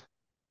observed.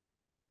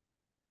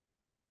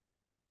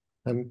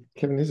 Kevin,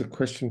 here's a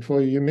question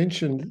for you. You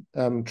mentioned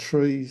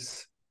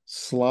trees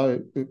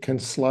can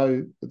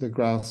slow the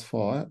grass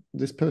fire.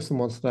 This person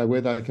wants to know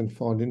where they can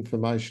find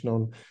information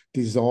on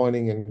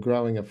designing and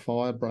growing a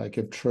fire break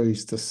of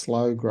trees to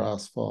slow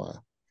grass fire.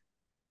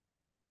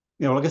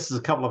 Yeah, well, I guess there's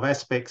a couple of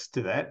aspects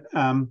to that.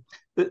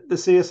 The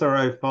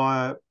CSIRO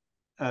fire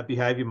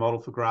behaviour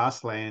model for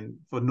grassland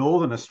for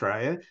Northern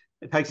Australia,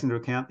 it takes into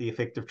account the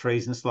effect of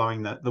trees in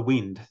slowing the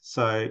wind.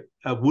 So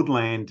a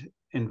woodland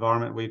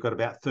environment where you've got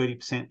about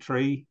 30%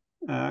 tree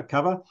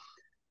cover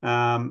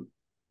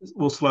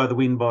will slow the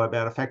wind by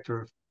about a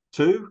factor of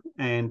 2.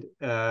 And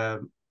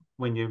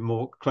when you're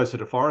more closer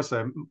to forest,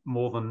 so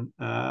more than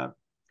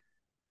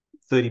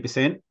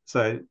 30%.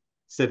 So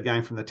instead of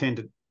going from the 10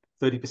 to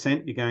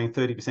 30%, you're going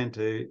 30%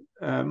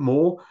 to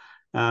more.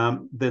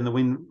 Then the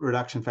wind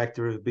reduction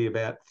factor would be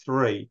about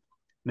 3.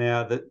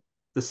 Now,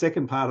 the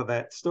second part of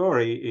that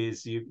story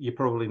is you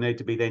probably need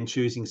to be then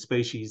choosing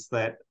species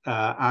that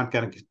aren't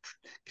going to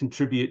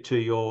contribute to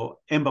your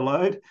ember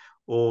load,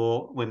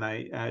 or when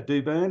they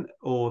do burn,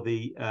 or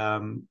the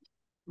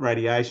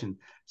radiation.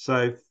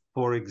 So,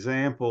 for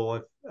example,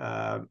 if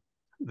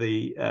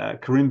the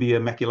Corymbia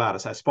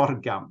maculata, so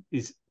spotted gum,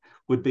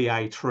 would be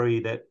a tree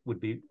that would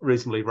be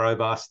reasonably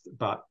robust,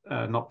 but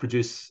not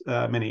produce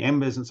many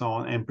embers and so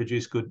on, and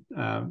produce good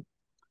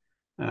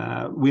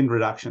wind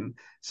reduction.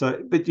 So,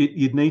 but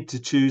you'd need to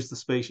choose the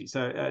species.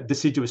 So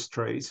deciduous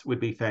trees would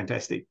be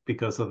fantastic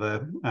because of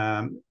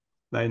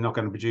they're not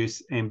going to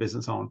produce embers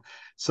and so on.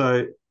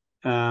 So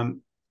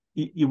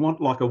you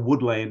want like a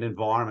woodland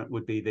environment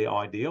would be the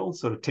ideal,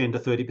 sort of 10 to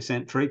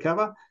 30% tree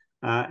cover,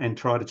 and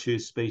try to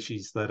choose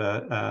species that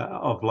are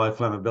of low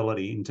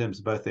flammability in terms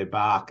of both their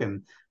bark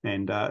and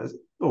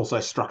also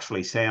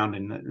structurally sound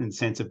in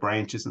sense of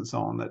branches and so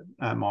on that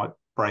might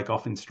break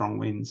off in strong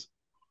winds.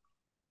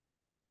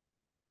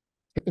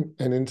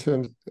 And in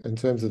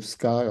terms of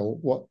scale,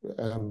 what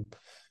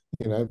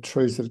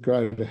trees that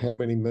grow to how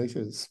many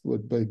meters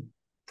would be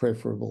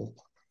preferable?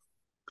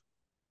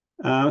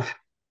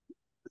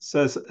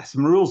 So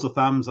some rules of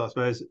thumbs, I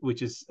suppose,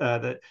 which is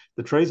that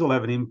the trees will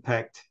have an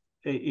impact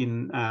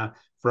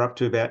for up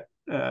to about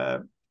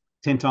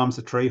 10 times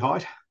the tree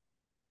height.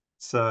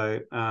 So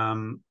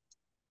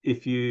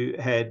if you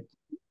had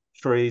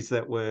trees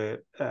that were,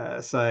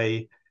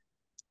 say,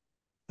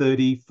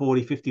 30,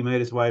 40, 50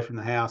 metres away from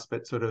the house,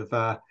 but sort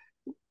of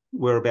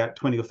were about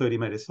 20 or 30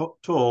 metres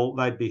tall,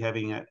 they'd be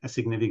having a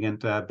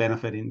significant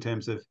benefit in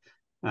terms of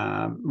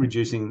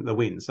reducing the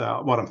wind.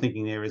 So what I'm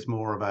thinking there is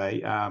more of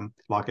a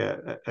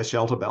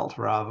shelter belt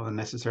rather than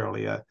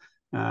necessarily a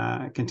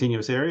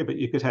continuous area. But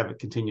you could have a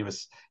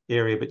continuous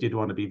area, but you'd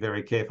want to be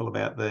very careful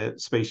about the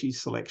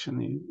species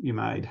selection you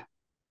made.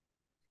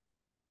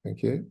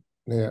 Thank you.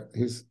 Now,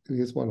 here's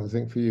one, I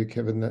think, for you,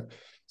 Kevin. That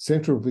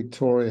Central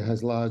Victoria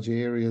has large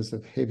areas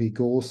of heavy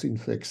gorse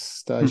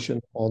infestation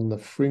on the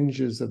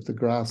fringes of the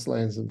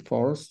grasslands and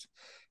forest.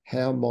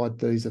 How might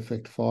these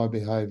affect fire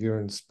behaviour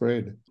and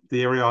spread?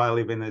 The area I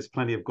live in, there's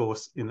plenty of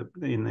gorse in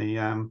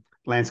the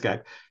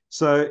landscape,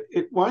 so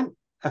it won't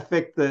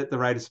affect the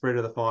rate of spread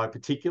of the fire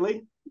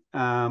particularly.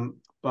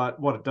 But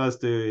what it does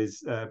do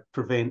is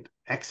prevent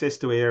access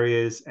to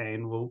areas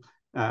and will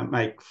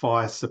make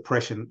fire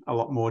suppression a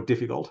lot more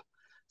difficult.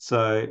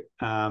 So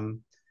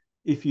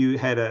if you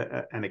had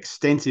an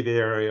extensive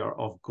area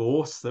of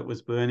gorse that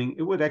was burning,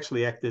 it would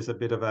actually act as a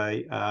bit of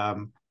a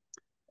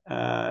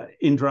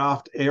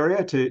in-draft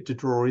area to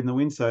draw in the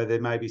wind. So there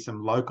may be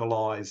some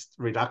localised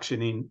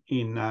reduction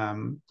in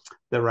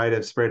the rate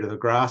of spread of the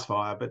grass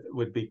fire, but it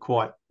would be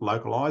quite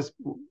localised,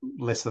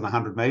 less than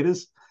 100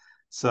 metres.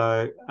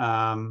 So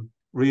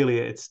really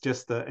it's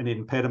just an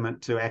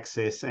impediment to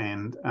access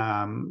and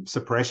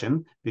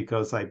suppression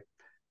because they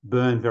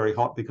burn very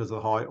hot because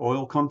of the high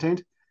oil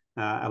content,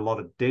 a lot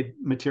of dead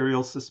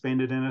material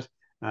suspended in it.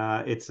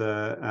 It's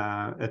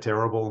a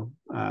terrible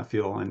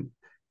fuel, and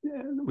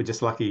we're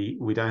just lucky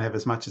we don't have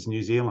as much as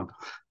New Zealand.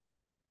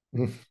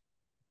 I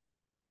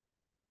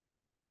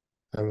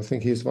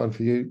think here's one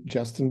for you,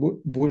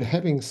 Justin. Would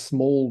having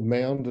small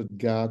mounded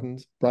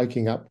gardens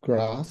breaking up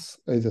grass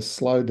either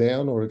slow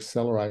down or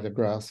accelerate a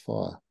grass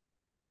fire?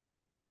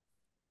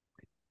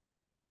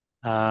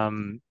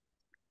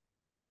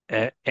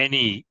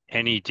 Any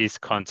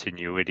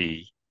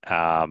discontinuity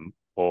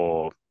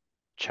or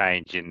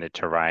change in the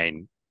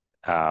terrain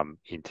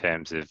in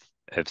terms of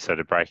sort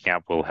of breaking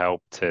up will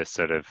help to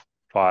sort of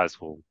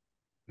fires will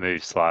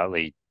move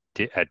slightly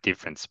at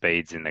different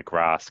speeds in the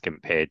grass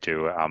compared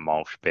to a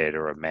mulch bed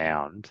or a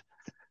mound.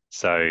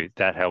 So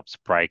that helps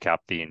break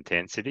up the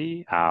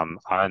intensity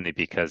only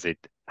because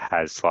it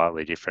has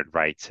slightly different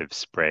rates of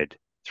spread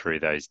through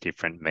those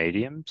different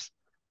mediums.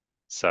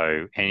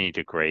 So any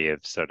degree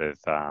of sort of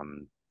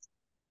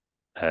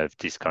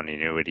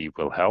discontinuity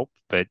will help.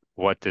 But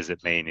what does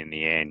it mean in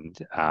the end?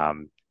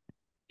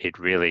 It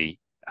really,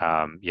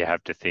 you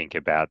have to think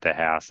about the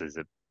house as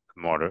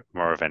more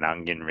of an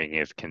onion ring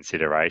of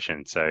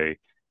consideration. So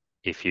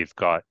if you've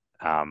got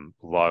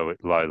low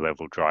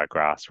level dry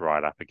grass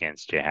right up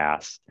against your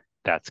house,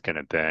 that's going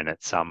to burn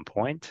at some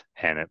point,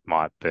 and it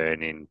might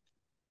burn in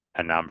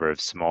a number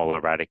of small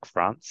erratic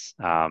fronts,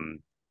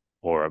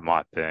 or it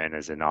might burn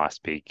as a nice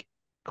big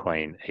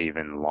clean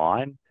even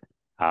line.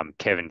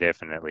 Kevin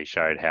definitely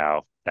showed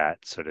how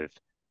that sort of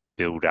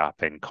build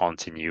up and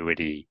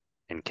continuity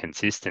and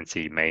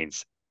consistency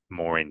means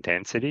more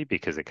intensity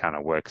because it kind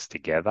of works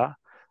together.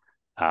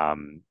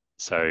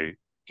 So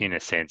in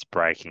a sense,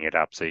 breaking it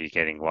up so you're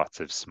getting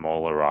lots of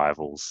small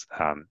arrivals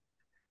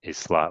is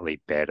slightly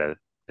better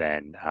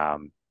than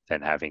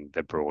having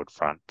the broad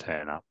front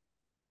turn up.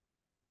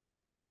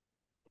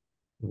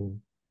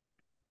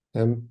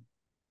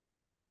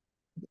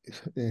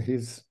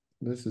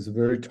 This is a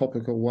very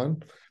topical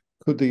one.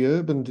 Could the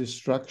urban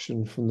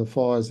destruction from the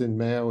fires in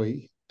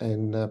Maui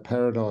and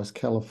Paradise,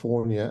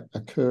 California,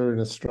 occur in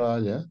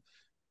Australia?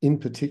 In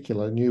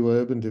particular, new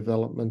urban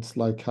developments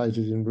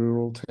located in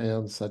rural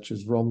towns such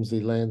as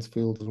Romsey,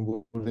 Landsfield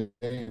and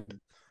Woodend.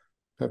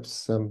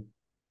 Perhaps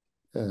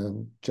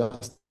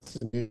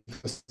Justin.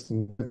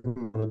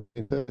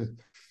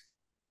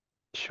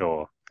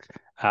 Sure.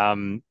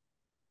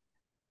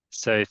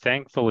 So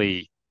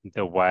thankfully,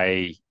 the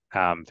way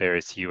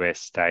various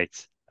US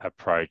states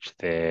approach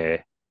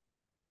their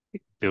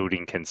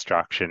building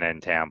construction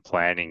and town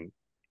planning,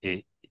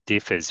 it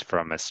differs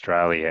from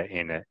Australia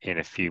in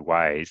a few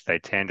ways. They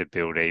tend to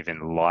build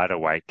even lighter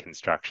weight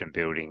construction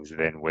buildings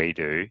than we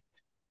do,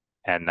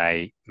 and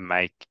they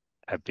make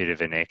a bit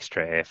of an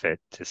extra effort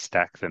to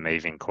stack them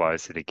even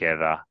closer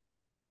together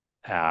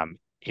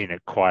in a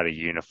quite a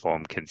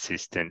uniform,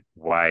 consistent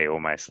way,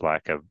 almost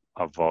like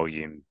a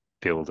volume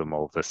build them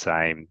all the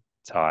same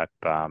type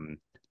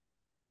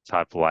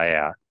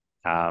layout.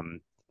 I'd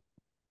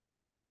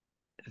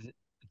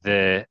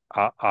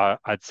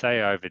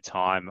say over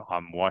time,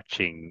 I'm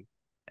watching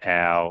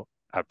our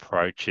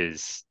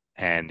approaches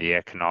and the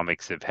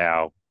economics of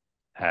how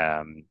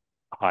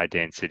high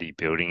density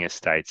building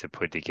estates are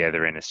put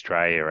together in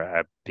Australia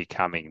are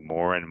becoming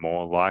more and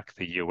more like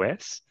the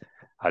US.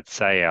 I'd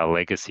say our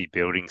legacy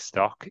building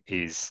stock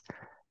is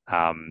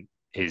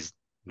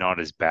not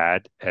as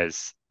bad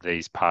as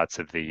these parts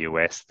of the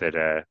US that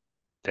are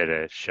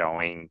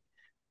showing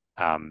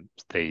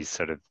these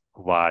sort of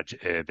large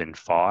urban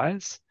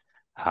fires.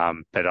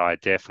 But I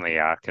definitely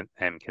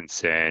am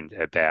concerned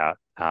about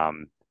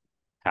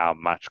how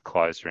much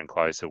closer and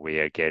closer we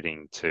are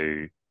getting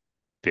to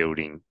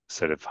building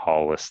sort of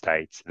whole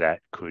estates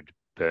that could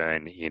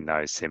burn in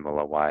those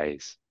similar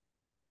ways.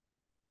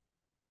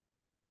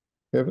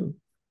 Kevin?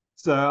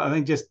 So I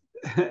think just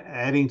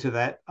adding to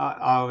that,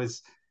 I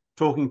was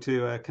talking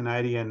to a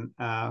Canadian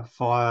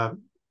fire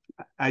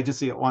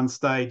agency at one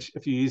stage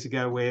a few years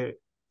ago where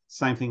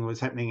same thing was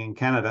happening in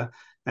Canada,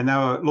 and they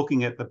were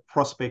looking at the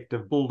prospect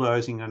of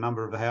bulldozing a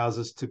number of the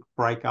houses to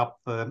break up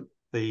the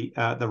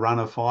run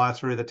of fire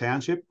through the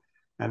township.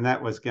 And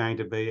that was going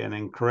to be an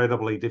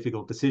incredibly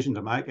difficult decision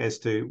to make as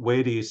to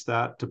where do you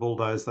start to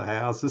bulldoze the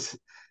houses.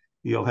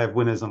 You'll have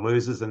winners and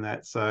losers in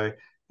that. So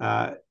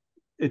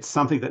it's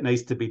something that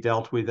needs to be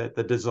dealt with at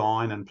the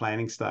design and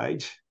planning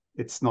stage.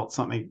 It's not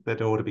something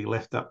that ought to be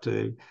left up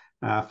to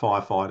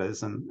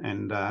firefighters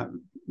and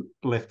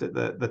left at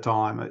the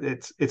time.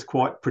 It's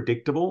quite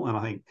predictable, and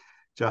I think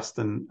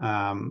Justin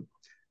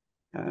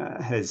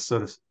has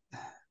sort of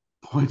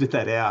pointed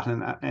that out,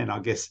 and I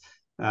guess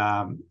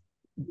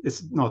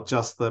it's not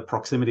just the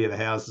proximity of the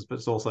houses, but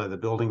it's also the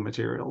building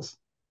materials.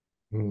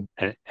 And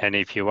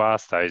if you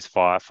ask those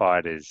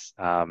firefighters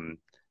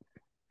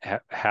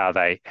how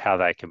they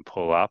can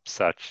pull up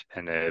such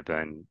an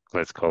urban,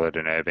 let's call it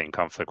an urban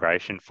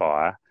conflagration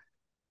fire,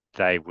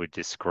 they would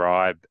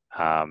describe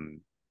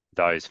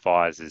those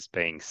fires as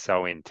being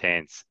so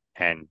intense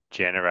and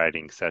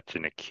generating such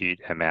an acute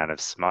amount of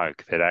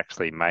smoke that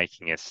actually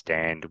making a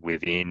stand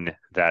within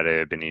that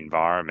urban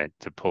environment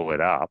to pull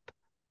it up,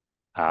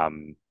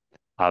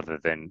 other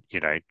than,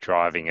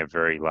 driving a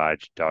very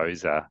large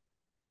dozer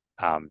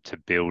to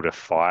build a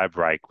fire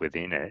break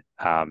within it,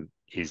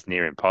 is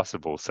near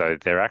impossible. So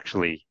they're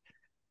actually,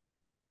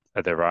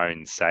 for their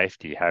own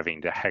safety,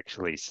 having to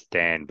actually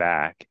stand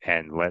back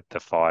and let the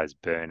fires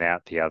burn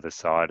out the other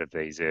side of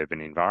these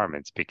urban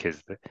environments,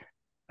 because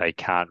they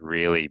can't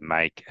really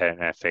make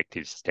an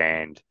effective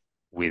stand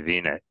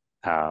within it.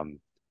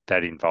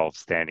 That involves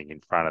standing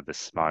in front of the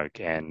smoke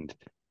and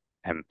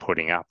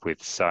putting up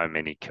with so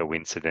many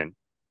coincident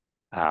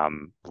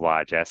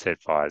large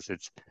asset fires.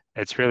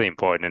 It's really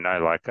important to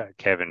know, like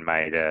Kevin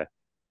made a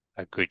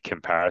good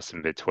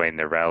comparison between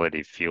the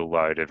relative fuel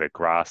load of a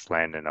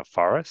grassland and a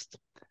forest,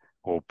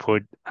 or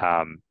put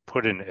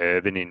an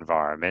urban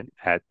environment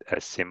at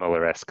a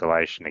similar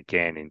escalation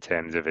again in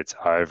terms of its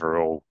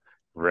overall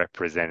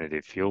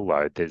representative fuel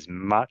load. There's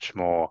much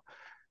more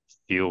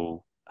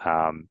fuel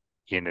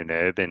in an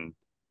urban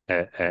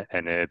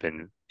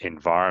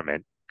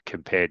environment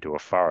compared to a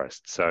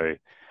forest. So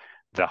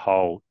the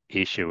whole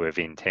issue of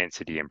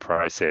intensity and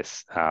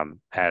process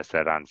as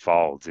that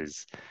unfolds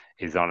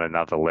is on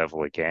another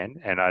level again.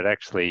 And I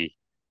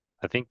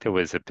think there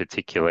was a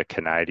particular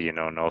Canadian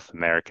or North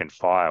American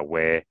fire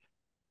where,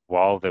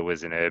 while there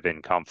was an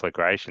urban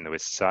conflagration, there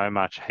was so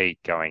much heat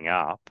going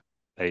up,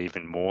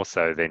 even more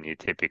so than you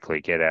typically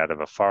get out of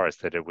a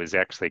forest, that it was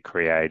actually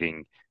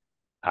creating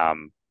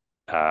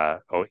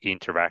or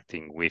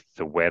interacting with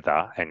the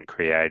weather and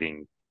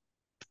creating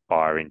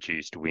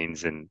fire-induced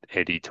winds and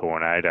eddy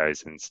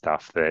tornadoes and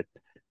stuff that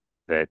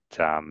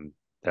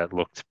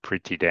looked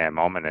pretty damn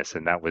ominous.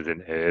 And that was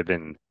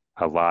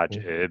a large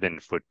urban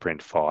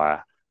footprint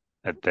fire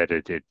that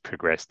it had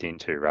progressed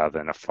into, rather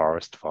than a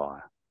forest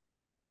fire.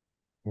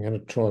 I'm going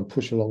to try and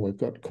push along. We've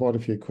got quite a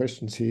few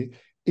questions here.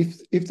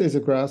 If there's a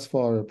grass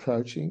fire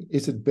approaching,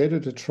 is it better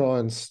to try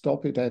and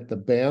stop it at the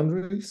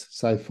boundaries,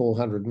 say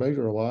 400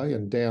 metre away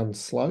and down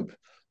slope,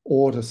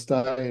 or to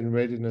stay in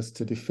readiness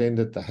to defend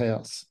at the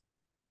house?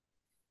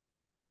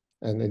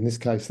 And in this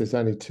case, there's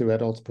only two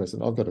adults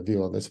present. I've got a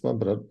view on this one,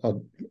 but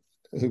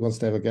who wants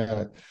to have a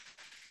go?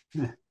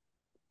 Yeah.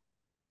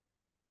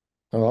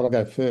 All right, I'll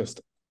go first.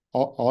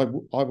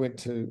 I went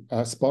to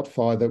a spot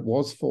fire that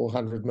was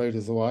 400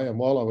 metres away, and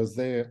while I was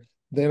there,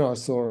 then I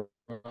saw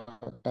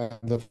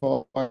the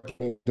fire.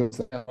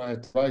 I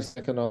was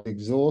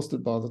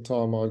exhausted by the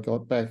time I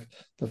got back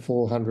the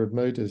 400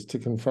 metres to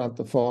confront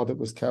the fire that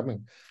was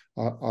coming.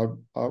 I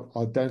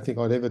don't think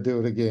I'd ever do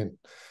it again.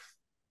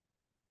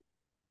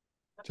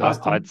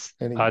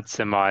 Justin, I'd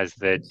surmise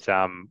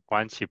that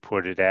once you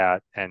put it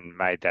out and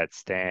made that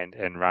stand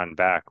and run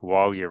back,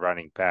 while you're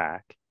running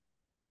back,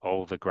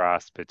 all the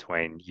grass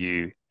between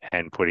you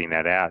and putting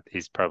that out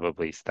is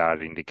probably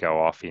starting to go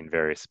off in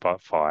various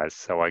spot fires.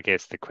 So I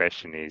guess the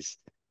question is,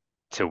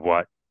 to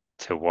what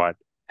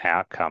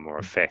outcome or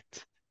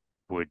effect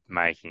would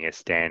making a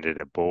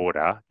standard a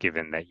border,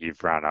 given that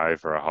you've run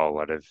over a whole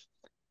lot of,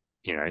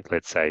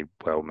 let's say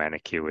well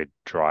manicured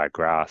dry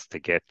grass to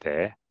get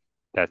there,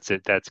 that's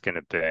going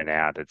to burn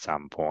out at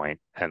some point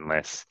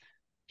unless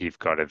you've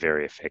got a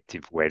very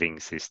effective wetting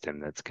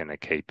system that's going to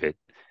keep it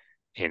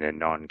in a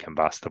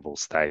non-combustible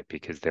state,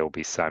 because there'll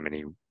be so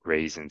many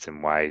reasons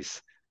and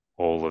ways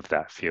all of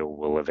that fuel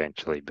will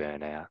eventually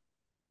burn out.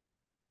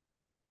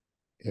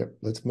 Yep,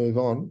 let's move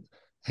on.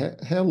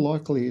 How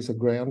likely is a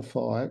ground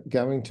fire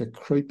going to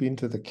creep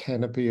into the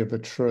canopy of a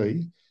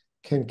tree?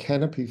 Can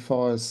canopy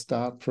fires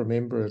start from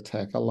ember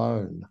attack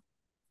alone?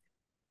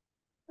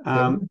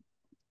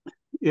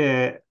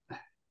 Yeah,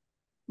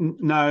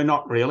 no,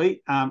 not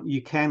really.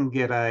 You can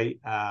get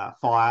a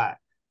fire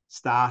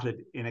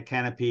started in a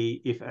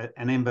canopy if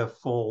an ember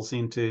falls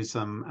into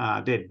some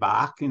dead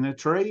bark in a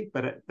tree,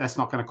 but that's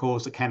not going to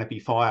cause a canopy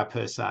fire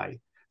per se.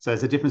 So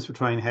there's a difference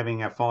between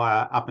having a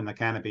fire up in the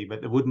canopy,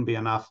 but there wouldn't be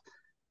enough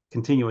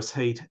continuous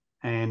heat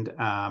and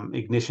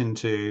ignition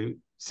to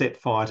set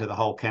fire to the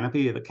whole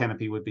canopy. The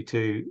canopy would be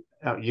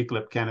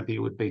eucalypt canopy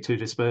would be too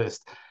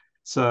dispersed.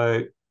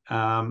 So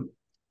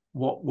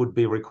what would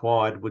be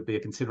required would be a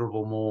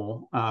considerable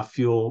more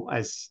fuel,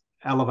 as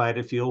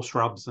elevated fuel,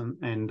 shrubs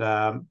and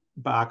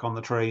bark on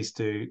the trees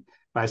to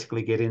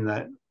basically get in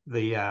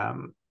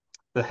the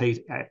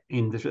heat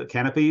in the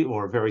canopy,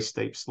 or a very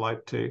steep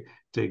slope to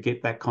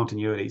get that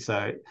continuity.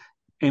 So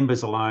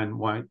embers alone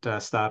won't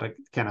start a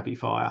canopy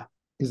fire.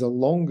 Is a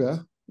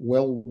longer,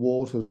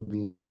 well-watered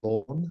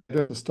lawn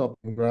better for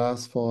stopping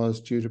grass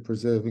fires due to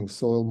preserving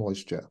soil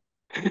moisture?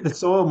 The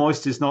soil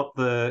moisture is not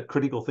the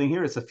critical thing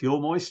here. It's a fuel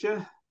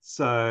moisture.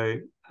 So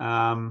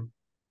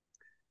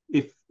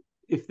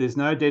if there's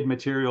no dead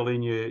material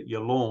in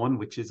your lawn,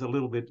 which is a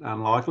little bit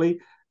unlikely,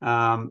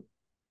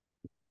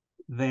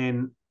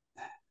 then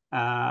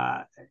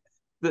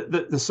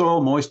the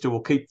soil moisture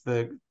will keep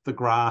the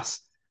grass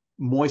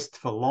moist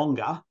for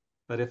longer.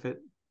 But if it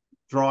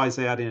dries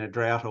out in a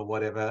drought or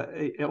whatever,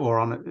 or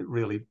on a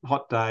really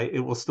hot day,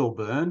 it will still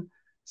burn.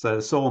 So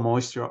the soil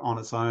moisture on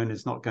its own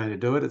is not going to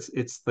do it.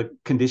 It's the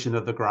condition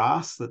of the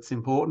grass that's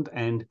important.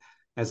 And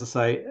as I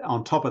say,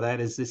 on top of that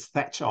is this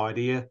thatch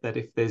idea that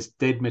if there's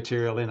dead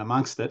material in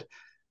amongst it,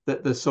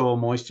 that the soil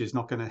moisture is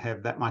not going to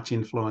have that much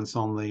influence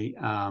on the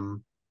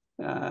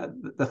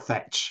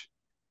thatch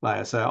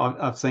layer. So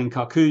I've seen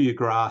kikuyu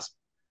grass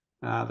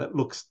that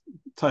looks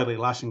totally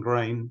lush and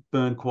green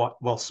burn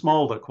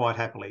smoulder quite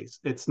happily.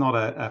 It's not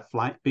a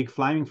big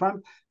flaming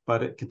front,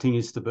 but it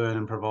continues to burn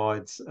and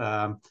provides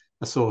a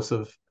source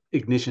of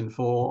ignition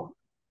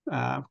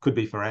could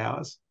be for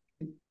hours.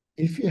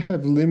 If you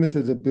have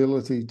limited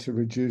ability to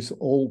reduce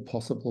all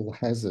possible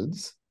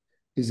hazards,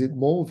 is it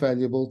more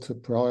valuable to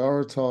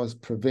prioritise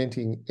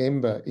preventing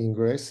ember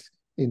ingress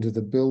into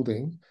the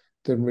building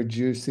than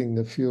reducing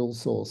the fuel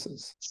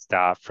sources?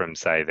 Start from,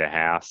 say, the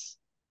house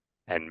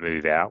and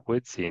move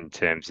outwards in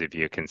terms of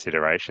your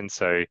consideration.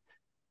 So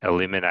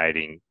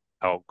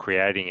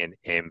creating an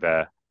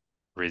ember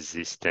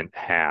resistant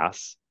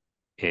house,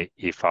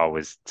 if I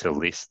was to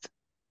list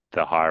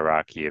the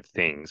hierarchy of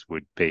things,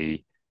 would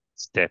be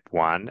step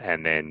one,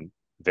 and then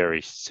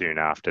very soon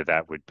after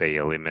that would be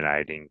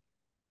eliminating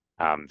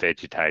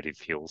vegetative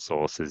fuel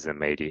sources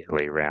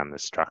immediately around the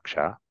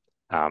structure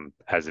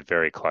as a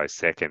very close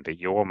second. But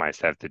you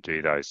almost have to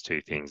do those two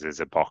things as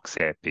a box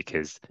set,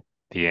 because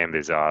the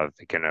embers are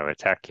going to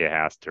attack your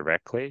house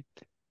directly,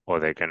 or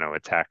they're going to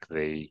attack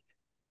the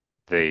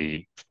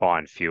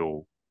fine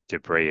fuel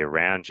debris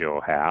around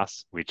your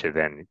house, which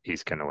then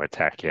is going to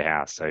attack your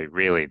house. So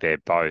really, they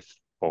both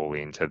fall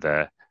into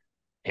the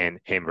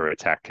ember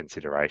attack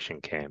consideration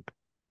camp.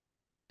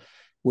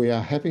 We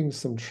are having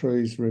some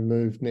trees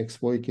removed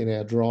next week in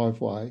our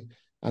driveway,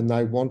 and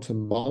they want to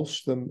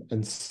mulch them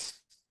and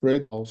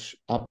spread mulch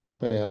up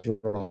our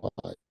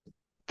driveway.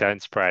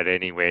 Don't spray it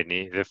anywhere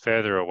near. The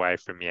further away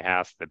from your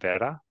house, the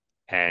better.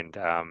 And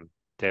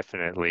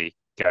definitely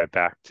go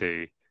back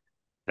to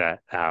that,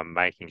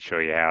 making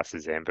sure your house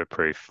is ember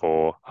proof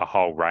for a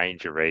whole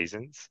range of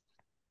reasons,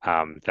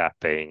 that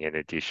being an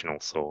additional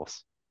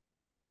source.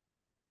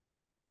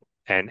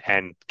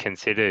 And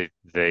consider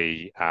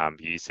the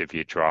use of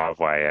your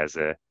driveway as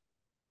a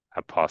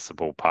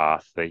possible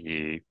path that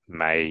you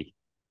may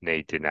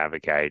need to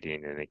navigate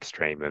in an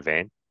extreme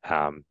event.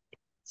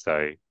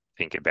 So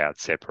think about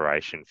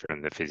separation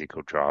from the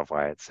physical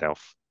driveway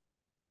itself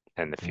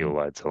and the fuel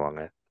loads along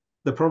it.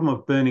 The problem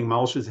of burning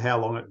mulch is how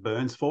long it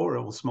burns for.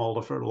 It will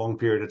smoulder for a long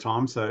period of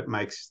time, so it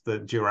makes the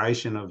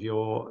duration of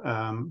your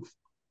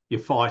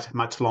fight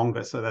much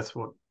longer. So that's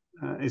what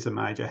is a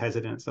major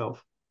hazard in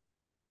itself.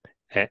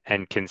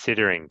 And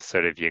considering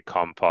sort of your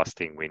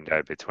composting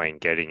window between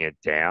getting it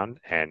down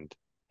and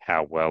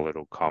how well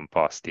it'll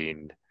compost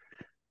in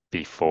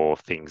before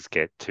things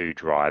get too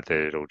dry,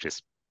 that it'll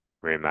just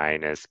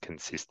remain as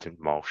consistent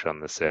mulch on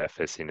the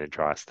surface in a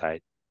dry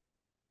state.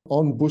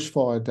 On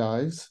bushfire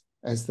days,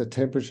 as the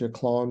temperature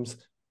climbs,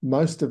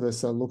 most of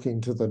us are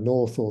looking to the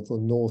north or the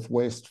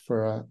northwest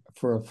for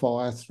a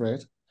fire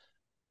threat.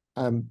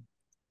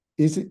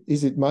 Is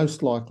it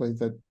most likely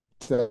that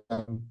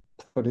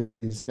property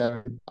is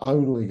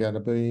only going to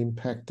be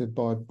impacted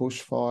by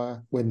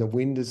bushfire when the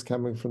wind is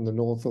coming from the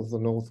north or the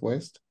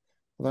northwest?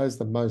 Are those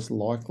the most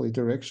likely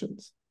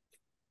directions?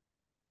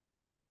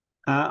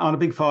 On a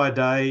big fire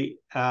day,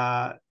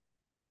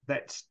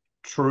 that's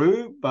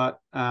true, but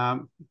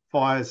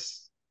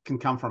fires can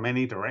come from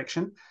any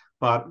direction.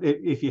 But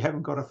if you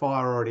haven't got a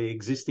fire already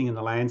existing in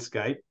the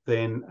landscape,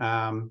 then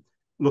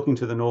looking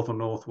to the north or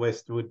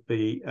northwest would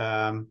be,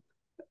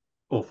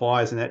 or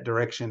fires in that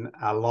direction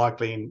are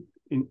likely,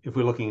 if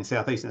we're looking in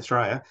southeastern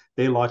Australia,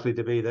 they're likely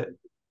to be that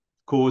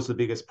cause the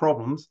biggest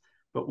problems.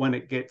 But when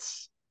it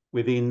gets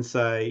within,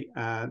 say,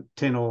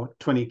 10 or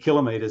 20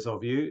 kilometres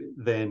of you,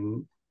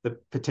 then the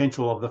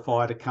potential of the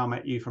fire to come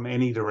at you from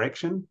any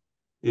direction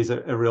is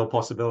a real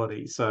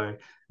possibility. So,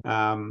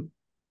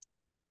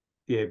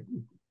 yeah,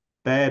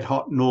 bad,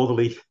 hot,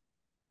 northerly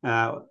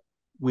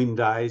wind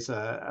days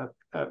are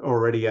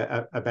already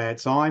a bad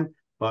sign.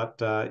 But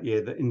yeah,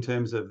 in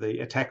terms of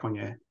the attack on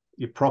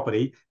your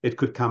property, it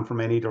could come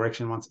from any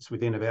direction once it's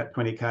within about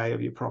 20k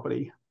of your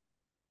property.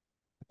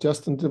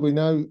 Justin, do we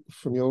know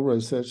from your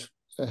research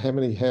how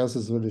many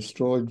houses were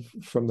destroyed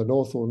from the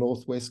north or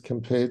northwest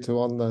compared to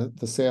on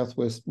the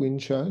southwest wind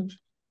change?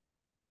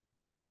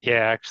 Yeah,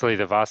 actually,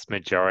 the vast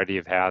majority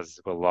of houses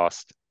were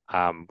lost,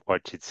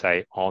 what you'd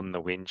say, on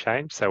the wind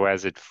change. So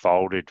as it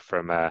folded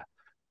from a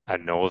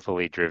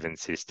northerly driven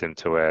system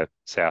to a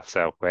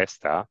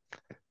south-southwester,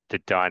 the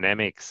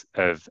dynamics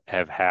of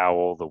how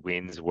all the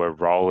winds were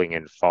rolling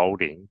and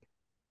folding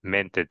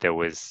meant that there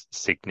was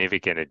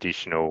significant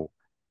additional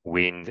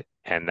wind,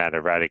 and that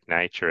erratic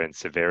nature and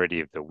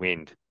severity of the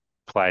wind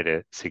played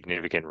a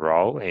significant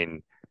role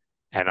in,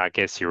 and I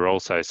guess you're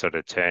also sort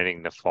of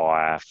turning the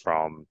fire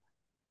from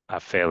a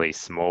fairly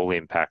small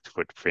impact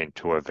footprint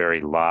to a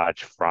very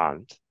large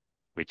front,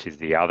 which is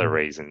the other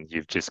reason.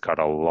 You've just got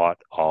a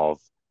lot of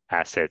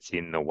assets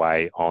in the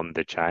way on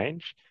the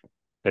change.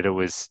 But it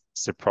was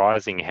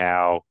surprising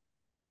how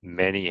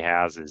many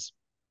houses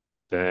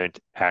burnt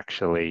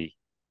actually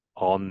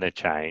on the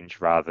change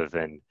rather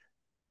than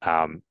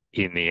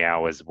in the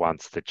hours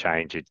once the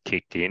change had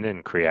kicked in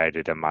and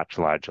created a much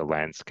larger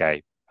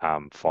landscape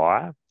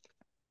fire.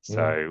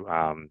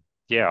 So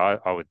yeah,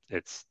 I would.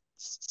 It's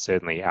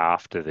certainly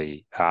after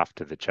the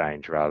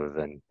change rather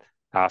than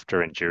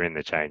after and during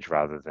the change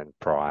rather than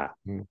prior.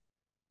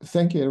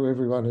 Thank you to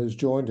everyone who's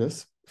joined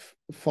us.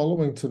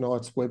 Following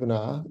tonight's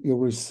webinar, you'll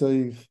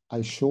receive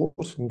a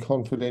short and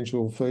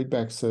confidential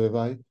feedback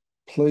survey.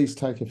 Please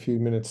take a few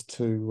minutes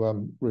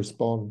to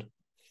respond.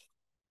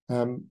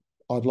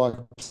 I'd like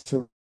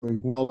to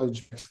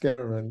acknowledge Max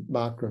Skinner and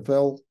Mark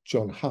Gravel,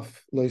 John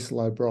Huff, Lisa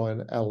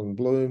O'Brien, Alan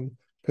Bloom,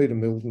 Peter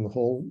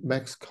Mildenhall,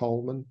 Max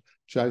Coleman,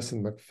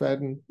 Jason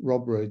McFadden,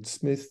 Rob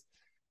Reed-Smith,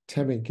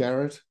 Tammy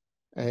Garrett,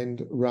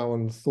 and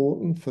Rowan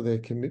Thornton for their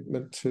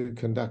commitment to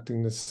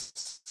conducting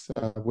this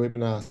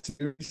webinar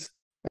series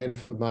and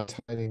for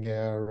maintaining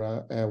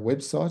our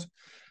website.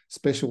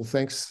 Special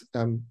thanks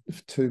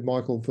to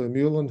Michael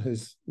Vermeulen,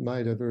 who's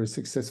made a very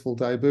successful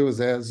debut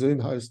as our Zoom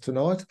host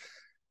tonight.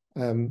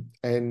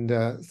 And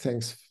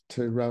thanks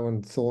to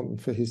Rowan Thornton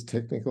for his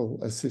technical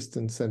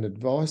assistance and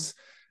advice.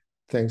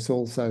 Thanks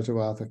also to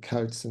Arthur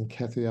Coates and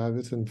Kathy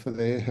Overton for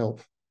their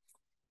help.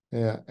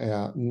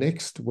 Our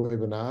next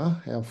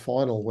webinar, our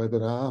final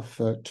webinar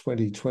for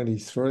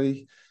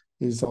 2023,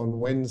 is on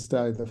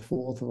Wednesday, the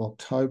 4th of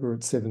October at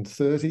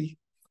 7:30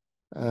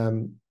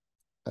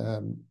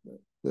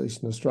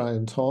 Eastern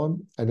Australian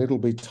time, and it'll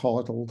be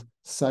titled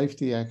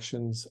Safety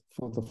Actions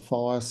for the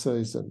Fire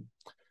Season,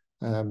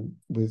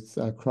 with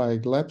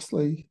Craig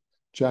Lapsley,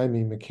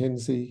 Jamie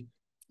McKenzie,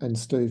 and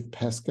Steve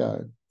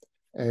Pascoe.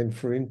 And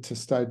for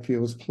interstate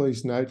viewers,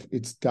 please note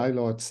it's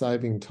daylight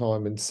saving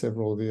time in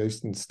several of the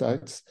eastern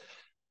states.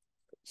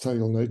 So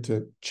you'll need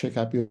to check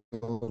up your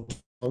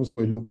times.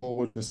 We look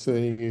forward to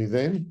seeing you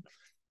then.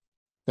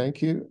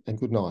 Thank you and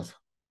good night.